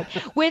heart.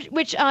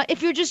 which,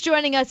 if you're just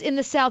joining us in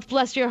the South,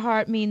 bless your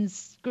heart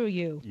means screw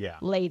you,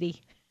 lady.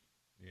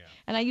 Yeah.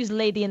 And I use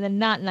lady in the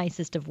not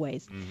nicest of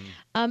ways.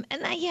 Oh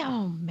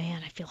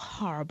man, I feel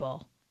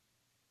horrible.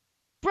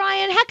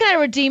 Brian, how can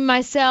I redeem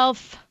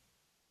myself?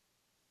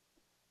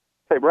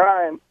 Hey,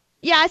 Brian.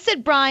 Yeah, I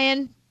said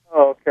Brian.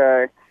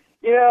 Okay.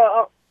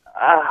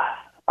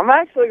 I'm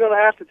actually going to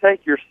have to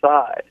take your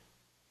side.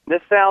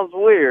 This sounds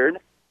weird,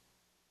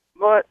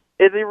 but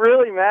is he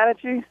really mad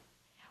at you?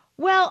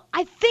 Well,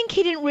 I think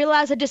he didn't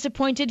realize how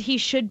disappointed he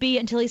should be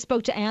until he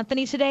spoke to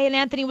Anthony today, and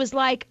Anthony was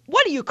like,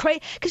 what are you,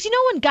 crazy? Because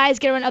when guys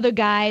get around other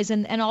guys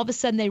and all of a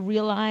sudden they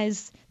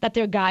realize that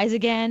they're guys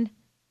again?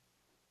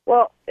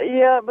 Well,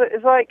 yeah, but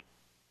it's like,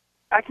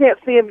 I can't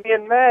see him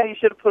being mad. He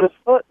should have put his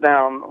foot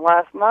down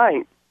last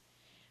night.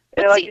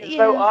 And there's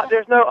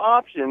no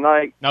option.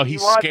 Like, no,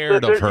 he's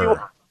scared of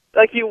her.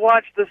 You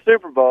watch the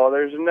Super Bowl,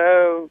 there's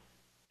no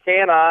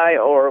can I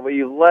or will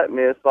you let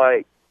me? It's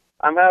like,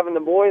 I'm having the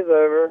boys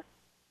over.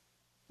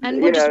 And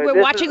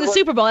we're watching the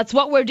Super Bowl. That's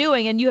what we're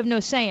doing, and you have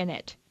no say in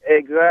it.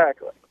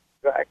 Exactly.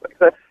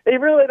 So he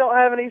really don't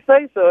have any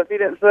say-so if he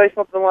didn't say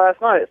something last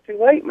night. It's too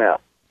late now.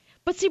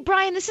 But see,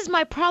 Brian, this is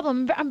my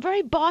problem. I'm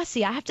very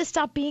bossy. I have to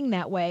stop being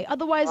that way.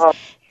 Otherwise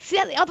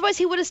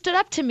he would have stood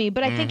up to me,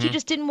 but I think he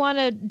just didn't want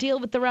to deal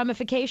with the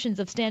ramifications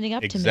of standing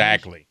up to me.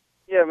 Exactly.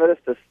 Yeah, but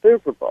it's the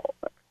Super Bowl.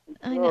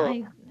 I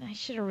know. I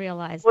should have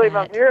realized that.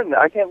 I'm hearing that.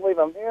 I can't believe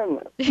I'm hearing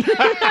that.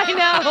 I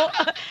know.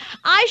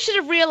 I should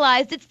have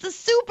realized it's the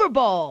Super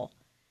Bowl.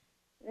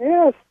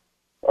 Yes.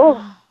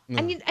 Oh.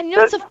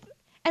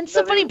 It's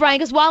so funny, Brian,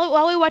 because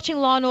while we were watching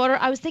Law and Order,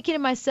 I was thinking to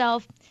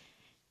myself,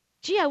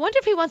 gee, I wonder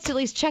if he wants to at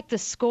least check the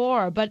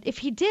score. But if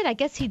he did, I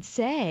guess he'd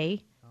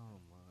say.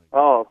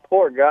 Oh,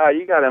 poor guy.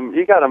 You got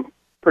him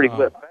pretty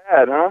bad,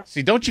 huh?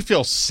 See, don't you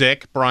feel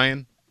sick,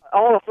 Brian? I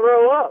want to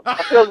throw up.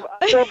 I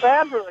feel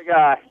bad for the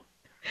guy.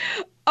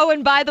 Oh,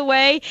 and by the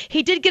way,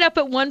 he did get up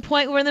at one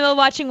point. We're in the middle of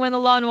watching one of the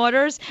Law and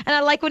Orders, and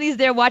I like when he's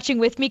there watching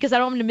with me because I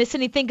don't want him to miss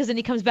anything. Because then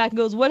he comes back and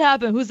goes, "What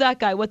happened? Who's that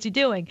guy? What's he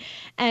doing?"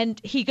 And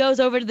he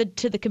goes over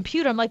to the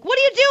computer. I'm like, "What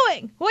are you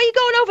doing? Why are you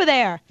going over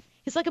there?"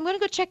 He's like, "I'm going to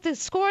go check the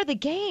score of the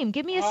game.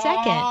 Give me a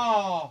second."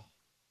 Oh.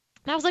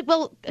 And I was like,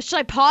 "Well, should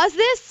I pause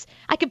this?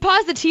 I can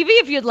pause the TV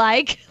if you'd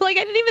like." Like,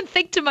 I didn't even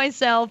think to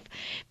myself,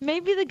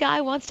 maybe the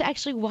guy wants to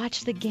actually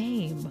watch the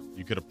game.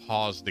 You could have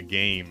paused the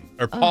game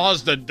or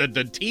paused the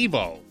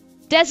TiVo.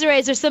 Desiree,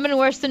 is there someone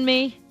worse than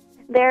me?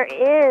 There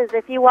is.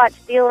 If you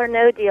watched Deal or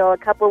No Deal a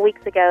couple of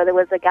weeks ago, there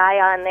was a guy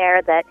on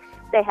there that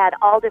they had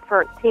all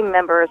different team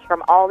members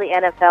from all the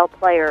NFL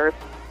players,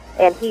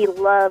 and he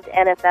loved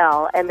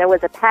NFL. And there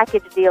was a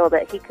package deal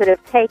that he could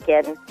have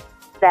taken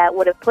that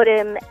would have put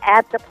him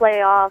at the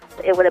playoffs.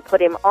 It would have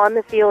put him on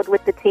the field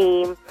with the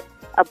team,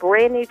 a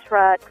brand new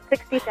truck,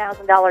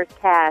 $60,000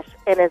 cash.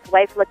 And his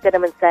wife looked at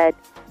him and said,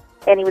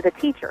 and he was a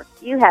teacher,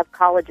 "You have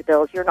college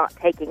bills. You're not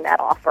taking that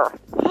offer."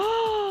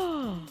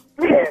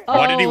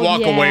 What did he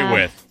walk away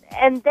with?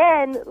 And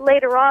then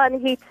later on,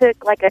 he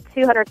took like a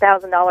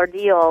 $200,000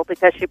 deal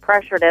because she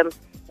pressured him,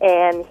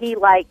 and he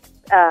liked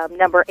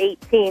number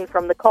 18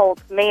 from the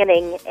Colts,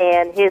 Manning,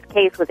 and his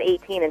case was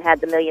 18 and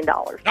had the $1 million.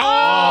 No,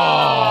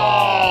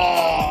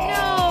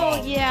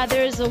 yeah,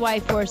 there is a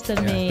wife worse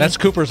than me. That's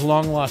Cooper's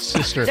long-lost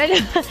sister.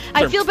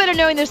 I feel better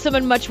knowing there's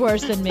someone much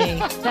worse than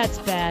me. That's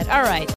bad. All right.